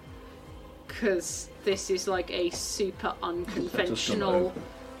 Because this is like a super unconventional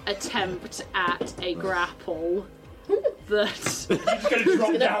attempt at a grapple that... You're just going to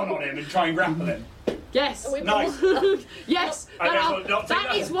drop down on him and try and grapple him. Yes! We Nice. Yes! I guess I'll not take that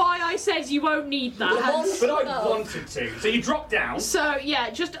that. is why I said you won't need that. But I wanted to. So you drop down. So, yeah,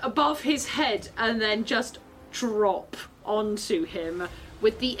 just above his head and then just drop onto him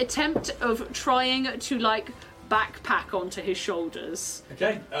with the attempt of trying to, like, backpack onto his shoulders.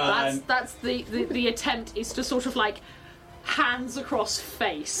 Okay. That's the attempt is to sort of, like, hands across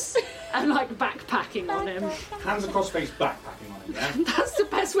face and, like, backpacking on him. Hands across face, backpacking on him, yeah? That's the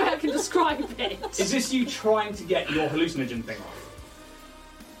best way I can describe it. Is this you trying to get your hallucinogen thing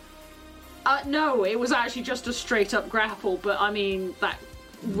off? No, it was actually just a straight up grapple, but I mean, that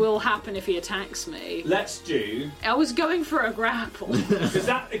will happen if he attacks me. Let's do... I was going for a grapple. Because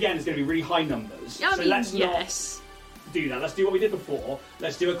that, again, is going to be really high numbers. I so mean, let's yes. not do that. Let's do what we did before.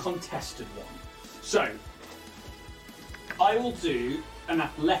 Let's do a contested one. So, I will do an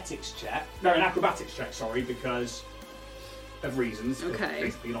athletics check. No, an acrobatics check, sorry, because of reasons. Okay.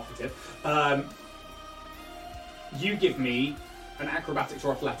 Basically an operative. You give me an acrobatics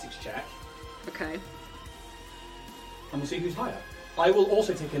or athletics check, Okay. and we'll see who's higher. I will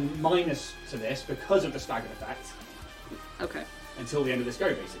also take a minus to this because of the staggered effect. Okay. Until the end of this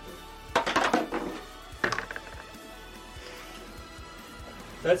go, basically.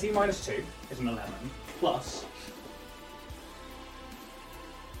 13 minus 2 is an 11, plus...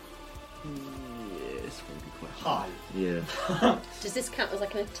 Yeah, it's going to be quite high. Yeah. Does this count as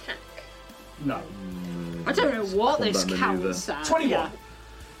like an attack? No. I don't know what Combat this maneuver. counts as. 21.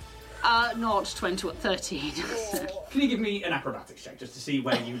 Yeah. Not 20, 13. Can you give me an acrobatics check just to see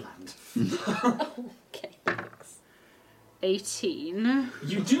where you land? Okay, thanks. 18.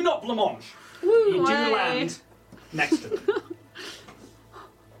 You do not blancmange. Woo, You do way. land next to them.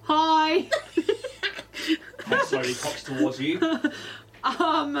 Hi. Head slowly cocks towards you.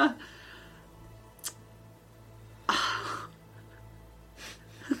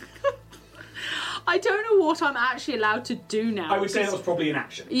 I don't know what I'm actually allowed to do now. I would say that was probably an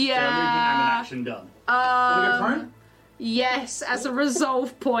action. Yeah. So a movement and an action done. Want to go prone? Yes, as a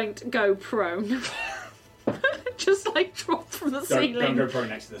resolve point, go prone. Just like drop from the ceiling. Don't go prone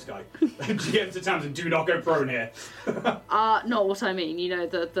next to this guy. GM to Tamsin, do not go prone here. Not what I mean. You know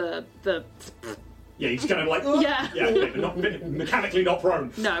the. Yeah, he's kind of like... Yeah. Yeah, okay, but mechanically not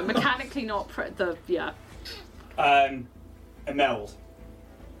prone. No, mechanically not yeah. Imelda.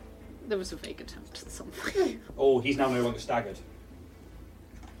 There was a vague attempt at something. Oh, he's now no longer staggered.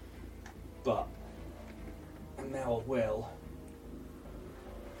 But Imelda will...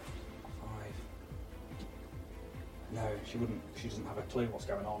 5... No, she wouldn't. She doesn't have a clue what's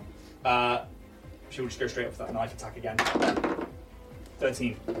going on. She will just go straight up for that knife attack again.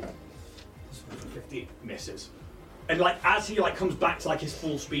 13. 50 misses. And like as he like comes back to like his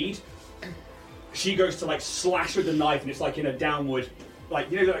full speed, she goes to like slash with the knife, and it's like in a downward,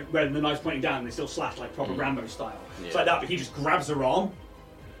 like you know like, where the knife's pointing down and they still slash like proper Rambo style. Yeah. It's like that, but he just grabs her arm.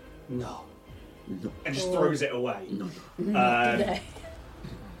 No. And just throws it away. No.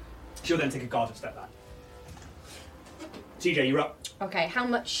 She'll then take a guarded step back. TJ, you're up. Okay, how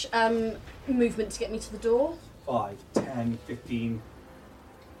much movement to get me to the door? 5, 10, 15,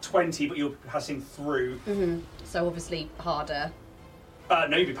 20, but you're passing through. So obviously harder.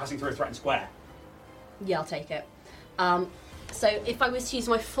 No, you'll be passing through a threatened square. Yeah, I'll take it. So if I was to use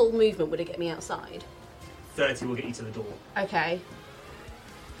my full movement, would it get me outside? 30 will get you to the door. Okay.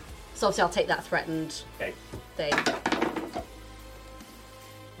 So obviously I'll take that threatened Okay. thing.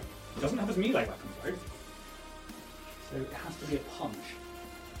 He doesn't have his melee weapon though. So it has to be a punch.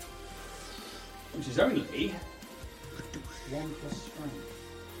 Which is only 1 plus strength.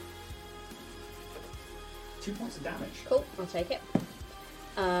 2 points of damage. Cool, I'll take it.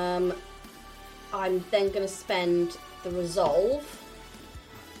 I'm then going to spend the resolve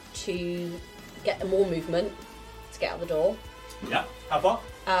to get more movement to get out the door. Yeah. How far?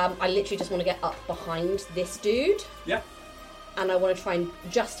 I literally just want to get up behind this dude, Yeah. and I want to try and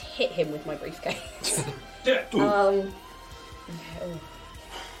just hit him with my briefcase. Do it. Okay, oh.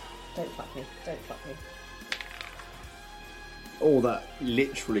 Don't fuck me. Don't fuck me. Oh, that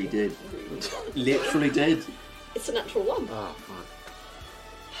literally did. Literally did. It's a natural 1. Oh, fuck.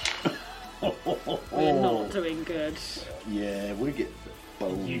 We're not doing good. Yeah, we get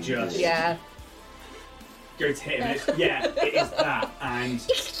boned. You just Yeah. go to hit him. And it's, yeah, it is that. And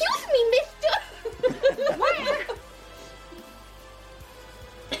Excuse me, mister!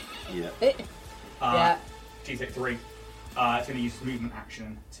 Yeah. Yeah. she's hit 3. It's going to use movement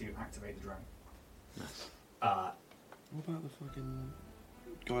action to activate the drone. Nice. What about the fucking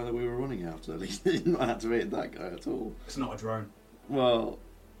guy that we were running after? At least he didn't activate that guy at all. It's not a drone. Well,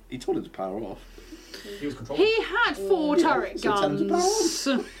 he told him to power off. He was controlling. He had 4 turret so tell him to guns.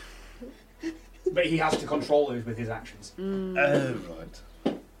 But he has to control those with his actions. Oh, right.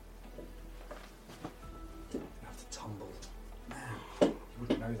 You have to tumble. Man, you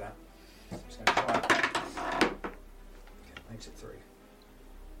wouldn't know that. I'm just going to try it. Okay, makes it 3.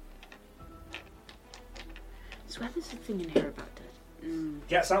 I swear there's a thing in here about that.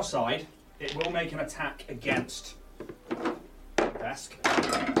 Gets outside. It will make an attack against the desk.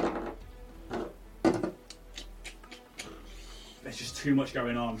 There's just too much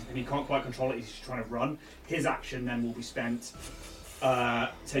going on, and he can't quite control it. He's just trying to run. His action then will be spent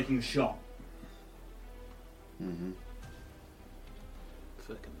taking a shot. Mm-hmm.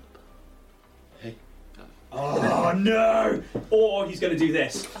 Fuck him up. Hey. Oh no! Or he's going to do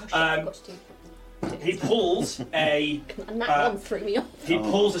this. Oh shit, I've got to do. He pulls a. And that one threw me off. He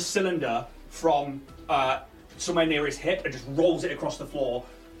pulls a cylinder from somewhere near his hip and just rolls it across the floor.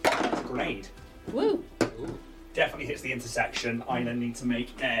 It's a grenade. Woo! Definitely hits the intersection. I then need to make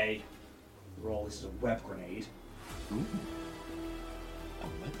a roll. This is a web grenade. Ooh.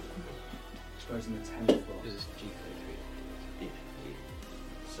 Exposing the 10th floor. This is G33.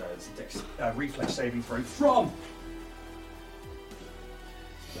 So it's a reflex saving throw from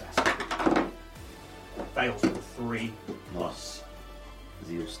fails with a 3 plus Is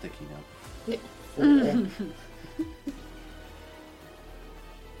he all sticky now? 4.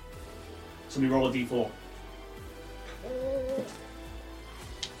 Somebody roll a d4.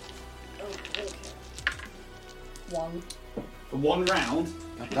 One. For 1 round,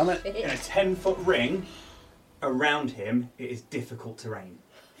 God damn it. in a 10-foot ring around him, it is difficult terrain.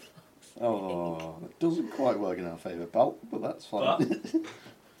 Oh, it doesn't quite work in our favour, pal, but that's fine. But-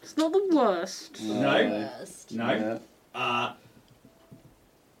 It's not the worst. No. First. No. Yeah.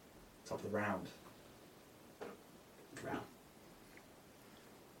 Top of the round. Round.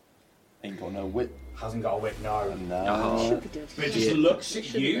 Ain't got no wit. Hasn't got a whip, no. No. Should be doing But it just looks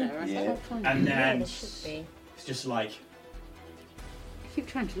at you, Yeah. and Yeah, then there should be. it's just like, I keep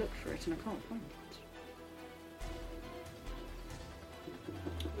trying to look for it and I can't find it.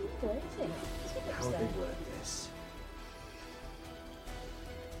 Where is it? It's up how do there. they word this?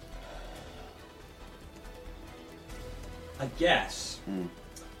 I guess Hmm.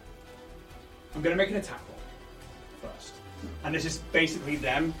 I'm going to make an attack roll first. And this is basically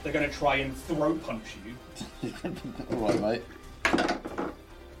them. They're going to try and throat punch you. Alright, mate.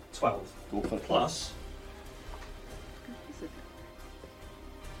 12 Go for it. plus. Is it?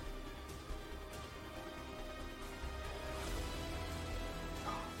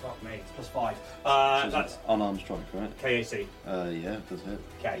 Fuck me, it's plus 5. So That's it's unarmed strike, right? KAC. Yeah, it does hit.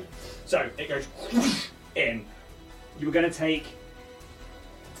 Okay. So it goes in. You were going to take.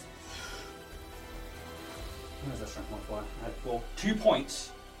 Where's that strength modifier? I had 4. 2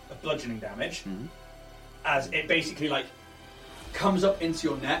 points of bludgeoning damage Mhm. as it basically like comes up into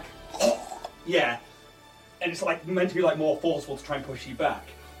your neck. Yeah. And it's like meant to be like more forceful to try and push you back.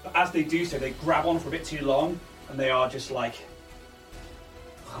 But as they do so, they grab on for a bit too long and they are just like,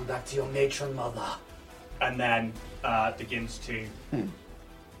 come back to your matron mother. And then begins to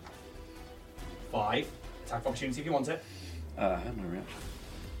 5. Attack of opportunity if you want it. I have no reaction.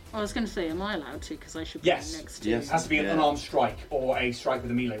 I was going to say, am I allowed to? Because I should be Yes. next to Yes. It has to be an Yeah. unarmed strike or a strike with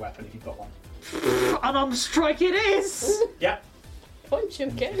a melee weapon if you've got one. Unarmed strike it is! Yeah. Punch him,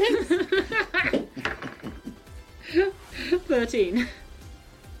 get him. 13.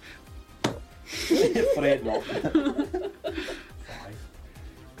 Afraid not. 5.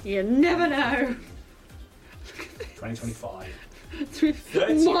 You never know. 20, 25. 30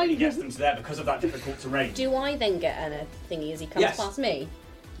 30 already gets them to there because of that difficult terrain. Do I then get a thingy as he comes Yes. past me?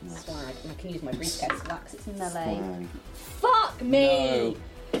 Swag. And I can use my briefcase for that 'cause it's melee. Fine. Fuck me!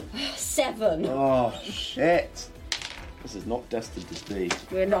 7. Oh, shit. This is not destined to be.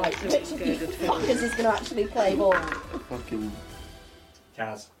 We're not Right, looking which good at all. fuckers is going to actually play ball? Fucking.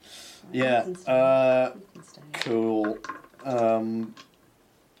 Kaz. Yeah, cool. Oh.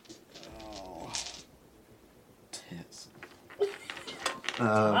 Tits.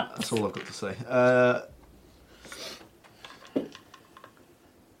 That's all I've got to say.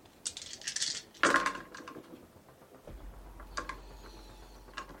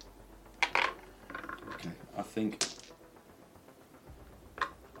 Okay, I think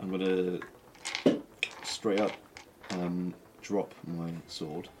I'm gonna straight up drop my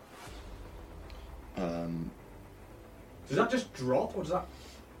sword. Does that just drop or does that.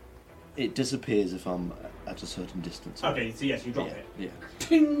 It disappears if I'm at a certain distance. Okay, so yes, you drop Yeah, it. yeah.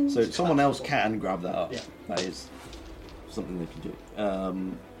 Ping! So someone else can grab that up. Yeah. That is something they can do.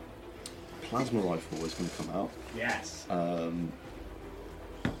 Plasma rifle is going to come out. Yes.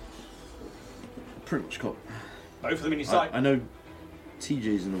 Pretty much got. Both of them in your sight. I know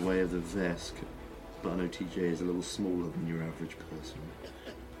TJ's in the way of the Vesk, but I know TJ is a little smaller than your average person.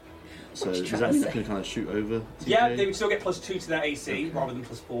 So What you is trying that to going say? to kind of shoot over TJ? Yeah, they would still get +2 to their AC rather than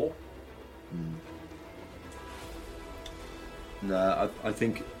 +4. No, I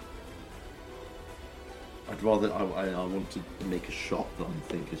think I'd rather I want to make a shot that I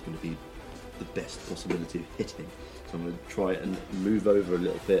think is going to be the best possibility of hitting. So I'm going to try and move over a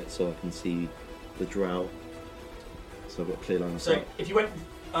little bit so I can see the drow. So I've got a clear line of So sight. if you went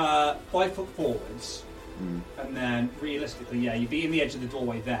 5 foot forwards, and then realistically, yeah, you'd be in the edge of the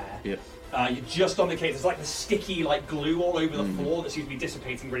doorway there. Yep. You're just on the case. There's like the sticky like glue all over the floor that seems to be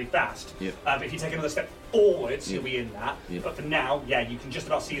dissipating really fast. Yep. But if you take another step forwards, you'll be in that. Yep. But for now, yeah, you can just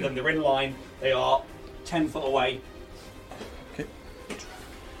about see them. They're in line. They are 10 foot away. Okay.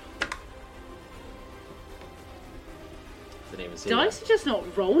 Didn't even see Dice are just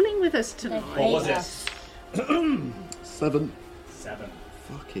not rolling with us tonight. What was it? us. 7. 7.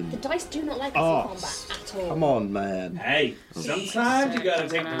 Fucking. The dice do not like us Oh, in combat at all. come on, man. Hey, sometimes you gotta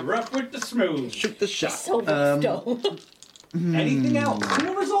take the rough with the smooth. Shoot the shot. So rough, though. Anything else? Any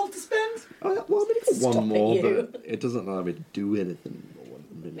more resolve to spend? Well, I've only got Stop one it, more, you. but it doesn't allow me to do anything more.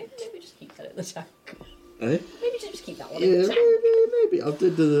 Maybe just keep that in the tank. Eh? Maybe just keep that one. Yeah, in the maybe. I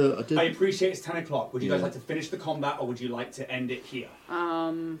did. I appreciate it's 10 o'clock. Would you guys Yeah. like to finish the combat, or would you like to end it here?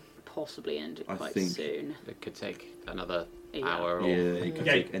 Possibly end it I quite think- soon. It could take another Yeah. hour or... Yeah, it could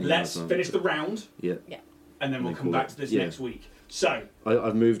Okay, take any let's amount of finish the time. round, Yeah. and then we'll Make come all back it- to this yeah. next week. So,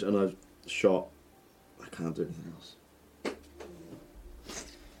 I've moved and I've shot. I can't do anything else.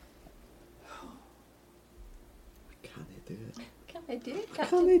 Can I do it? Can I do it? Can I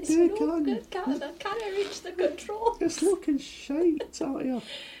Captain? do It's it? not Can I- good, Canada. Can I reach the control? It's looking shite, aren't you?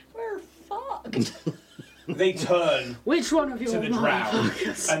 We're fucked. they turn Which one of you to are the drow,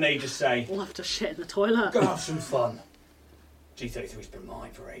 motherfuckers? and they just say, We'll have to shit in the toilet. go have some fun. G33's been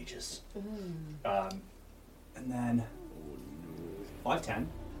mine for ages. And then 5, 10,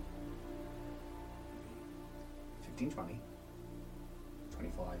 15, 20,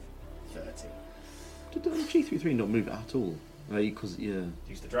 25, 30. Did G33 not move at all? Because, yeah.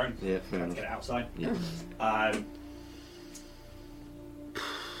 Use the drone. Yeah, fair Try to enough. get it outside. Yeah.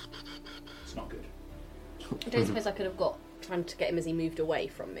 It's not good. I don't suppose I could have got trying to get him as he moved away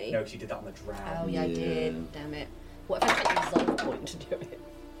from me. No, because you did that on the drow. Oh yeah, I Yeah. did. Damn it. What if I take resolve point to do it?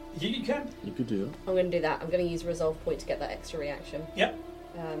 You can. You could do that. I'm going to do that. I'm going to use resolve point to get that extra reaction. Yep.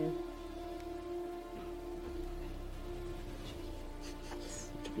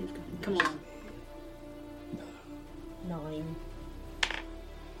 Come on. 9.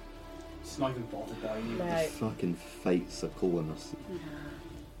 It's not even bothered by you. No. Fucking fates are calling us.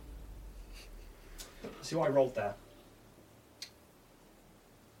 See what I rolled there?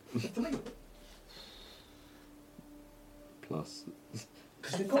 3. Plus.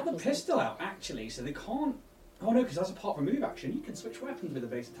 Because they've got the pistol out, actually, so they can't... Oh no, because that's a part of a move action. You can switch weapons with a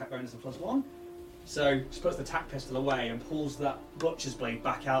base attack bonus of +1. So, just puts the tack pistol away and pulls that butcher's blade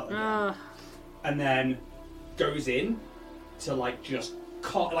back out again. And then goes in to, like, just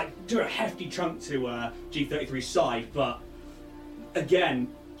do a hefty chunk to G33's side, but again,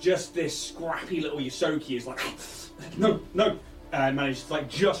 just this scrappy little Yosoki is like, no, and managed to, like,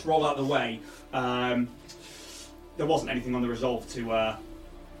 just roll out of the way. There wasn't anything on the resolve to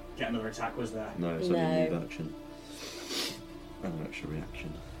get another attack, was there? No, it's only a No. move action. And an extra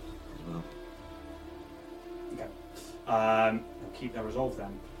reaction as well. Okay. I'll keep that resolve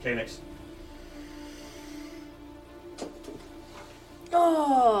then. Calyx.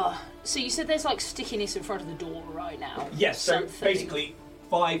 Oh, so you said there's like stickiness in front of the door right now. Yes, so Something. basically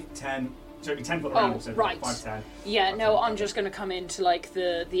 5, 10, so it'd be 10 foot Oh, around, so right. 5, 10. Yeah, no, I'm just going to come into like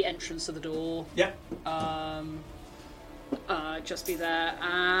the entrance of the door. Yep. Just be there,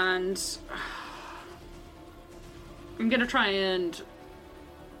 and I'm going to try and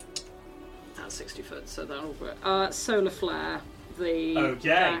that's 60 foot, so that'll work. Solar flare, the Okay.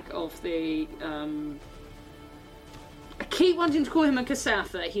 back of the. I keep wanting to call him a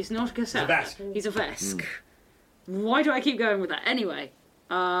Kasatha. He's not a Kasatha. Vesk. He's a Vesk. Why do I keep going with that? Anyway,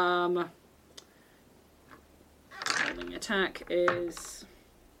 rolling attack is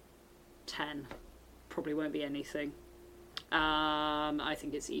 10. Probably won't be anything. I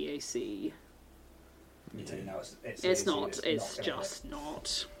think it's EAC. You tell you now, It's not. It's It's not gonna just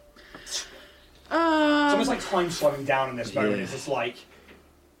not. It's almost like time slowing down in this moment. Yeah. It's just like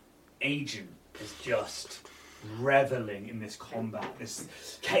Agent is just reveling in this combat, this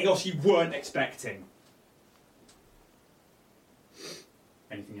chaos you weren't expecting.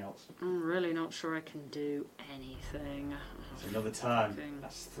 Anything else? I'm really not sure I can do anything. It's another turn. Thing.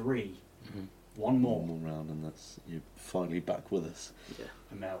 That's 3. Mhm. One more. One more round and that's you're finally back with us. Yeah,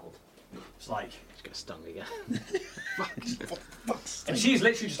 And Meld. It's like, just get stung again. and she's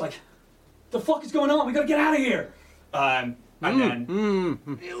literally just like, the fuck is going on? We gotta get out of here. And then,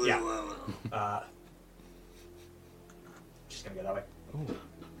 yeah. She's gonna go that way.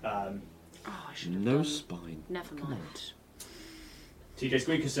 Oh, I should have No done. spine. Never mind. TJ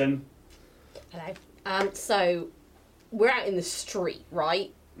Squeakerson. Hello. So we're out in the street,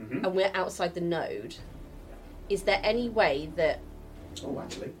 right? Mhm. And we're outside the node. Is there any way that Oh,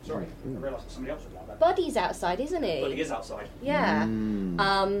 actually, sorry. I realised that somebody else was out there. Buddy's outside, isn't he? But he is outside. Yeah.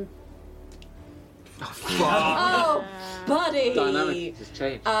 Mm. Oh, Buddy. Dynamic has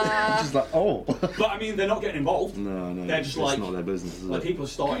changed. Just like, oh. But I mean, they're not getting involved. No, They're just it's like- not their business, is Like, it? people are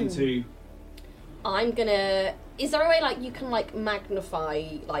starting to... I'm gonna. Is there a way like you can like magnify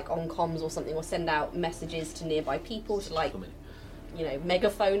like on comms or something, or send out messages to nearby people to like, you know,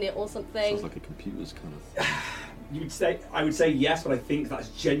 megaphone it or something? Sounds like a computer's kind of. I would say yes, but I think that's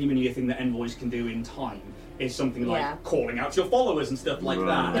genuinely a thing that envoys can do in time. is something like Yeah. calling out to your followers and stuff like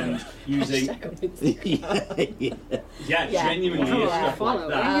that, and using genuinely Yeah. stuff like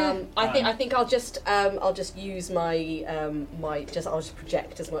that. I think I'll just use my I'll just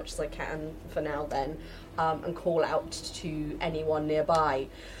project as much as I can for now then, and call out to anyone nearby.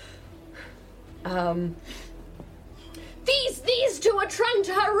 These two are trying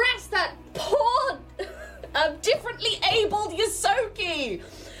to harass that poor, differently abled Yosoki.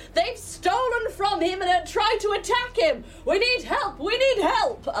 They've stolen from him and are trying to attack him. We need help. We need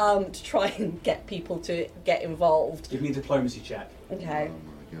help. To try and get people to get involved. Give me a diplomacy check. Okay. Oh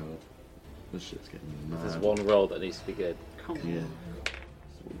my god. This shit's getting mad. There's one roll that needs to be good. Yeah.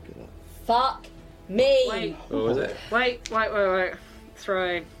 That's what we got. Fuck me. Wait, What was it? wait.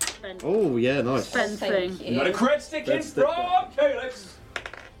 Throw. Spend. Oh, yeah, nice. Spend Thank thing. You got a crit stick in Let's stick from Calyx.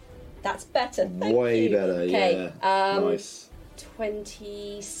 That's better. Thank Way you. better, Okay, yeah. Nice.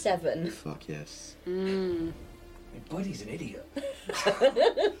 27. Fuck yes. My buddy's an idiot.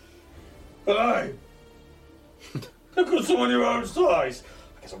 Hey! Look at someone your own size.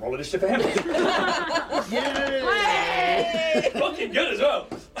 I guess I'll roll initiative for him. Hey! Fucking good as well.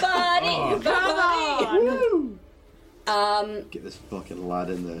 Buddy! Buddy! Get this fucking lad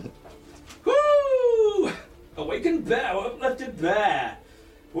in there. Woo! Awakened bear, uplifted bear.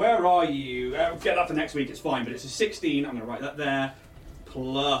 Where are you? Get that for next week, it's fine, but it's a 16. I'm going to write that there.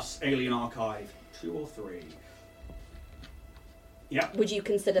 Plus Alien Archive. 2 or 3. Yeah. Would you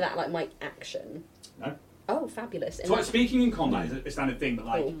consider that like my action? No. Oh, fabulous. In So that- speaking in combat is a standard thing, but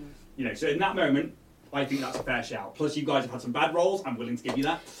like, you know, so in that moment, I think that's a fair shout. Plus you guys have had some bad rolls, I'm willing to give you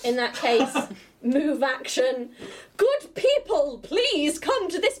that. In that case, move action. Good people, please come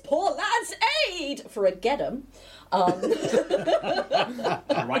to this poor lad's aid for a get 'em. Alright,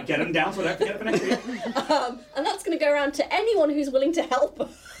 get them down so I don't forget it for next week. And that's going to go around to anyone who's willing to help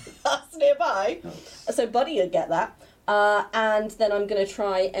us nearby. So Buddy would get that. And then I'm going to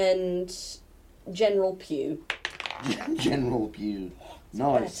try and General Pew. General Pew.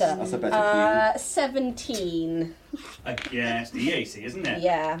 Nice. Better. That's a better 17. Yeah, it's the EAC, isn't it?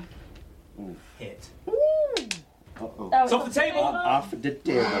 Yeah. Hit. Pew. Uh-oh. It's off the table! Off the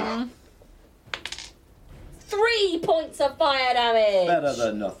table. 3 points of fire damage. Better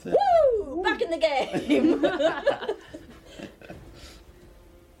than nothing. Woo! Back in the game.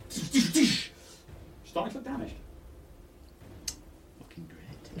 Starting to look damaged. Fucking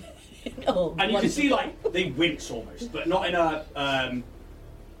great. Oh, And you can wonderful. see, like, they wince almost, but not in a,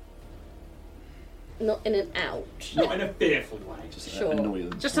 Not in an ouch. not in a fearful way. Sure.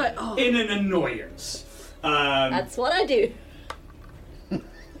 Annoyance. Just like, oh. In an annoyance. That's what I do.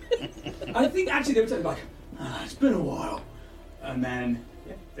 I think actually they were saying like, it's been a while. And then,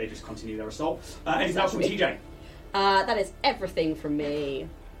 yeah, they just continue their assault. Anything else from TJ? That is everything from me.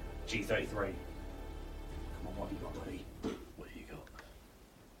 G33. Come on, what have you got, buddy? What do you got?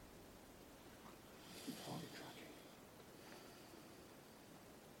 Target tracking.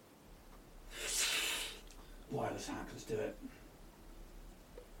 Wireless hack, let's do it.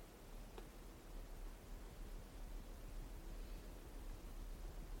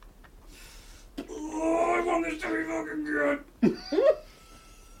 Oh, I want this to be fucking good.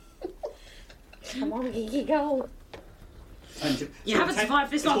 Come on, Geeky, go. You haven't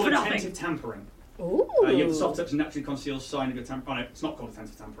survived this it's long called for nothing. attentive tampering. Ooh. You have the soft touch and naturally conceals sign of your tampering. Oh no, it's not called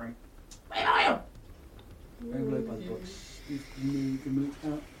attentive tampering. Where are you? Overload by the books. You can move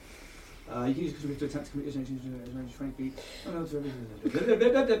out. You can use it to attempt to commit your range 20 feet. Oh no,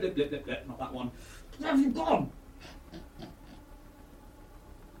 not that one. What have you done?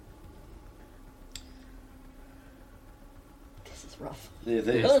 This is rough. Yeah,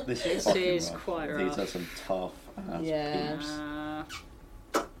 this This fucking is rough. quite These rough. are some tough ass Yeah. peeps.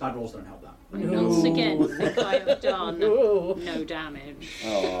 Bad rolls don't help that. Once again, I think I have done Ooh. no damage.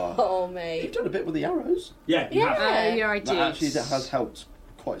 Oh. Oh, You've mate. done a bit with the arrows. Yeah, you have. Yeah, I did. That actually that has helped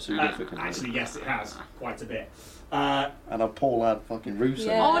quite significantly. Actually, yes, it has. Quite a bit. And a poor lad fucking Russo.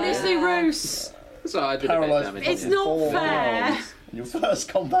 Yeah. Honestly, Roos, So I did a bit of Paralysed damage. it's yeah. not 4 fair. rounds. And your first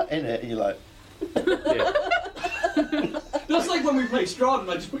combat in it, and you're like, Yeah. That's like when we play Strahd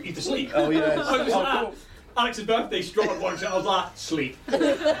and I just put you to sleep. oh yeah, I was oh, at Alex's birthday, Strahd watched it, I was like, sleep. cool.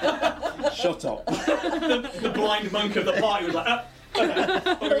 Shut up. The blind monk of the party was like,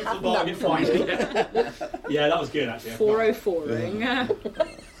 the bar, get fine. Yeah, that was good actually. 404ing.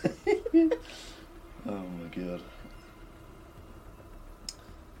 Oh my god.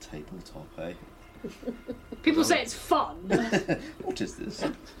 Tabletop, eh? People say it's fun. What is this?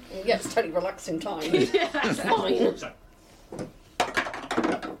 Yeah, it's totally relaxing time. Yeah, It's fine. So,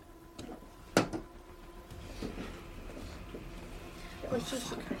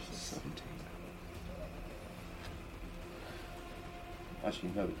 Actually,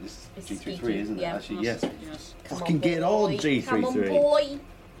 no, this It's is G33, speaking, isn't it? yeah. Actually, yes. Yes. Come Fucking get boy. on, G33. Come on, boy.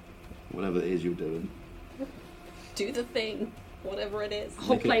 Whatever it is you're doing. Do the thing. Whatever it is.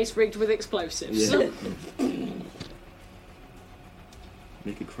 Whole Make it- place rigged with explosives. Yeah.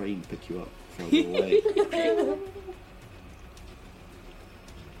 Make a crane pick you up further away.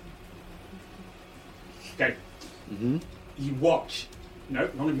 Okay. Mm-hmm. You watch. No,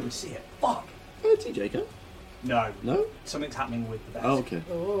 none of you can see it. Fuck. Oh, TJ, go. No. No? Something's happening with the bed. Oh, okay.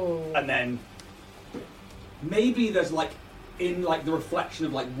 Oh. And then maybe there's like in like the reflection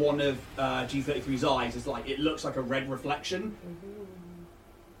of like one of G33's eyes is like it looks like a red reflection,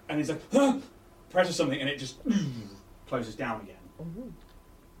 and he's like presses something and it just closes down again.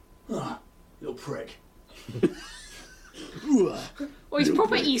 Ah, little prick. Well, he's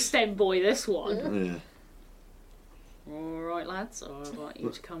proper East End boy, this one. Yeah. Alright, lads, I'd like you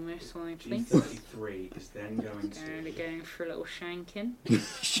to come this way, please. G33 is then going And to. going for a little shanking.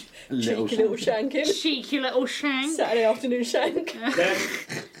 Cheeky little shanking. Cheeky little shank. Saturday afternoon shank. Then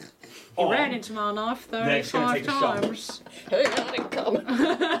He ran on, into my knife They're just gonna 35 take a shot. times. Oh, God, it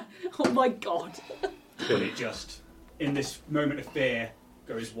come. Oh my god. but it just in this moment of fear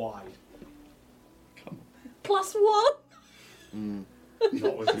goes wide. +1.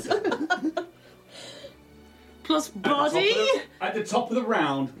 Not with the Plus At the top of body? the- At the top of the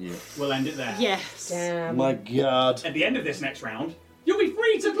round, Yeah. we'll end it there. Yes. Damn. My God. At the end of this next round, you'll be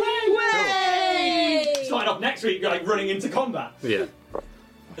free to play. Hey! Starting off next week, like running into combat. Yeah.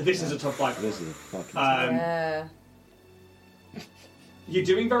 This is a tough fight. This is a fucking... Yeah. You're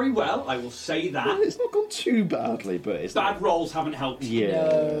doing very well, I will say that. It's not gone too badly, but it's Bad rolls haven't helped. Yeah.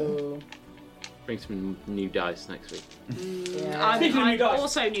 No. Bring some new dice next week. Yeah. Speaking of new dice.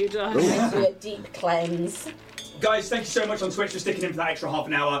 Also new dice. Going through a deep cleanse. Guys, thank you so much on Twitch for sticking in for that extra half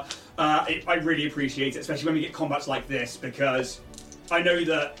an hour. I really appreciate it, especially when we get combats like this, because I know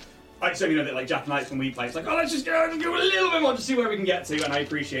that I certainly know that like Jack and I when we play, it's like, oh, let's just go a little bit more to see where we can get to, and I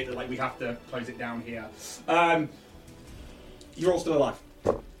appreciate that like we have to close it down here. You're all still alive.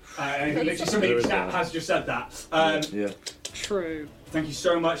 And literally somebody in chat has just said that. Yeah. True. Thank you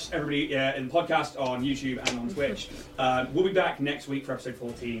so much, everybody in the podcast, on YouTube and on Twitch. We'll be back next week for episode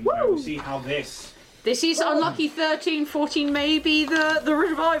 14. Where we'll see how this. This is unlucky 13, 14 may be the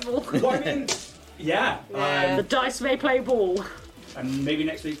revival. Well, I mean, yeah. The dice may play ball. And maybe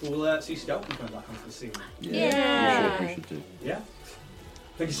next week we'll see Skelton come back onto the scene. Yeah. We should do. Yeah.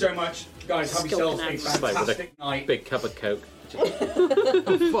 Thank you so much, guys. Have yourselves a Skelton Like with fantastic night. Big cup of Coke.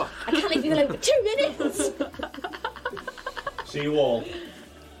 I can't leave you alone for 2 minutes. See you all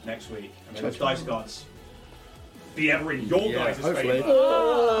next week. And may those dice gods be ever in your guys' hopefully.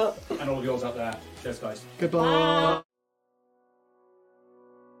 favour. And all of yours out there. Cheers, guys. Goodbye.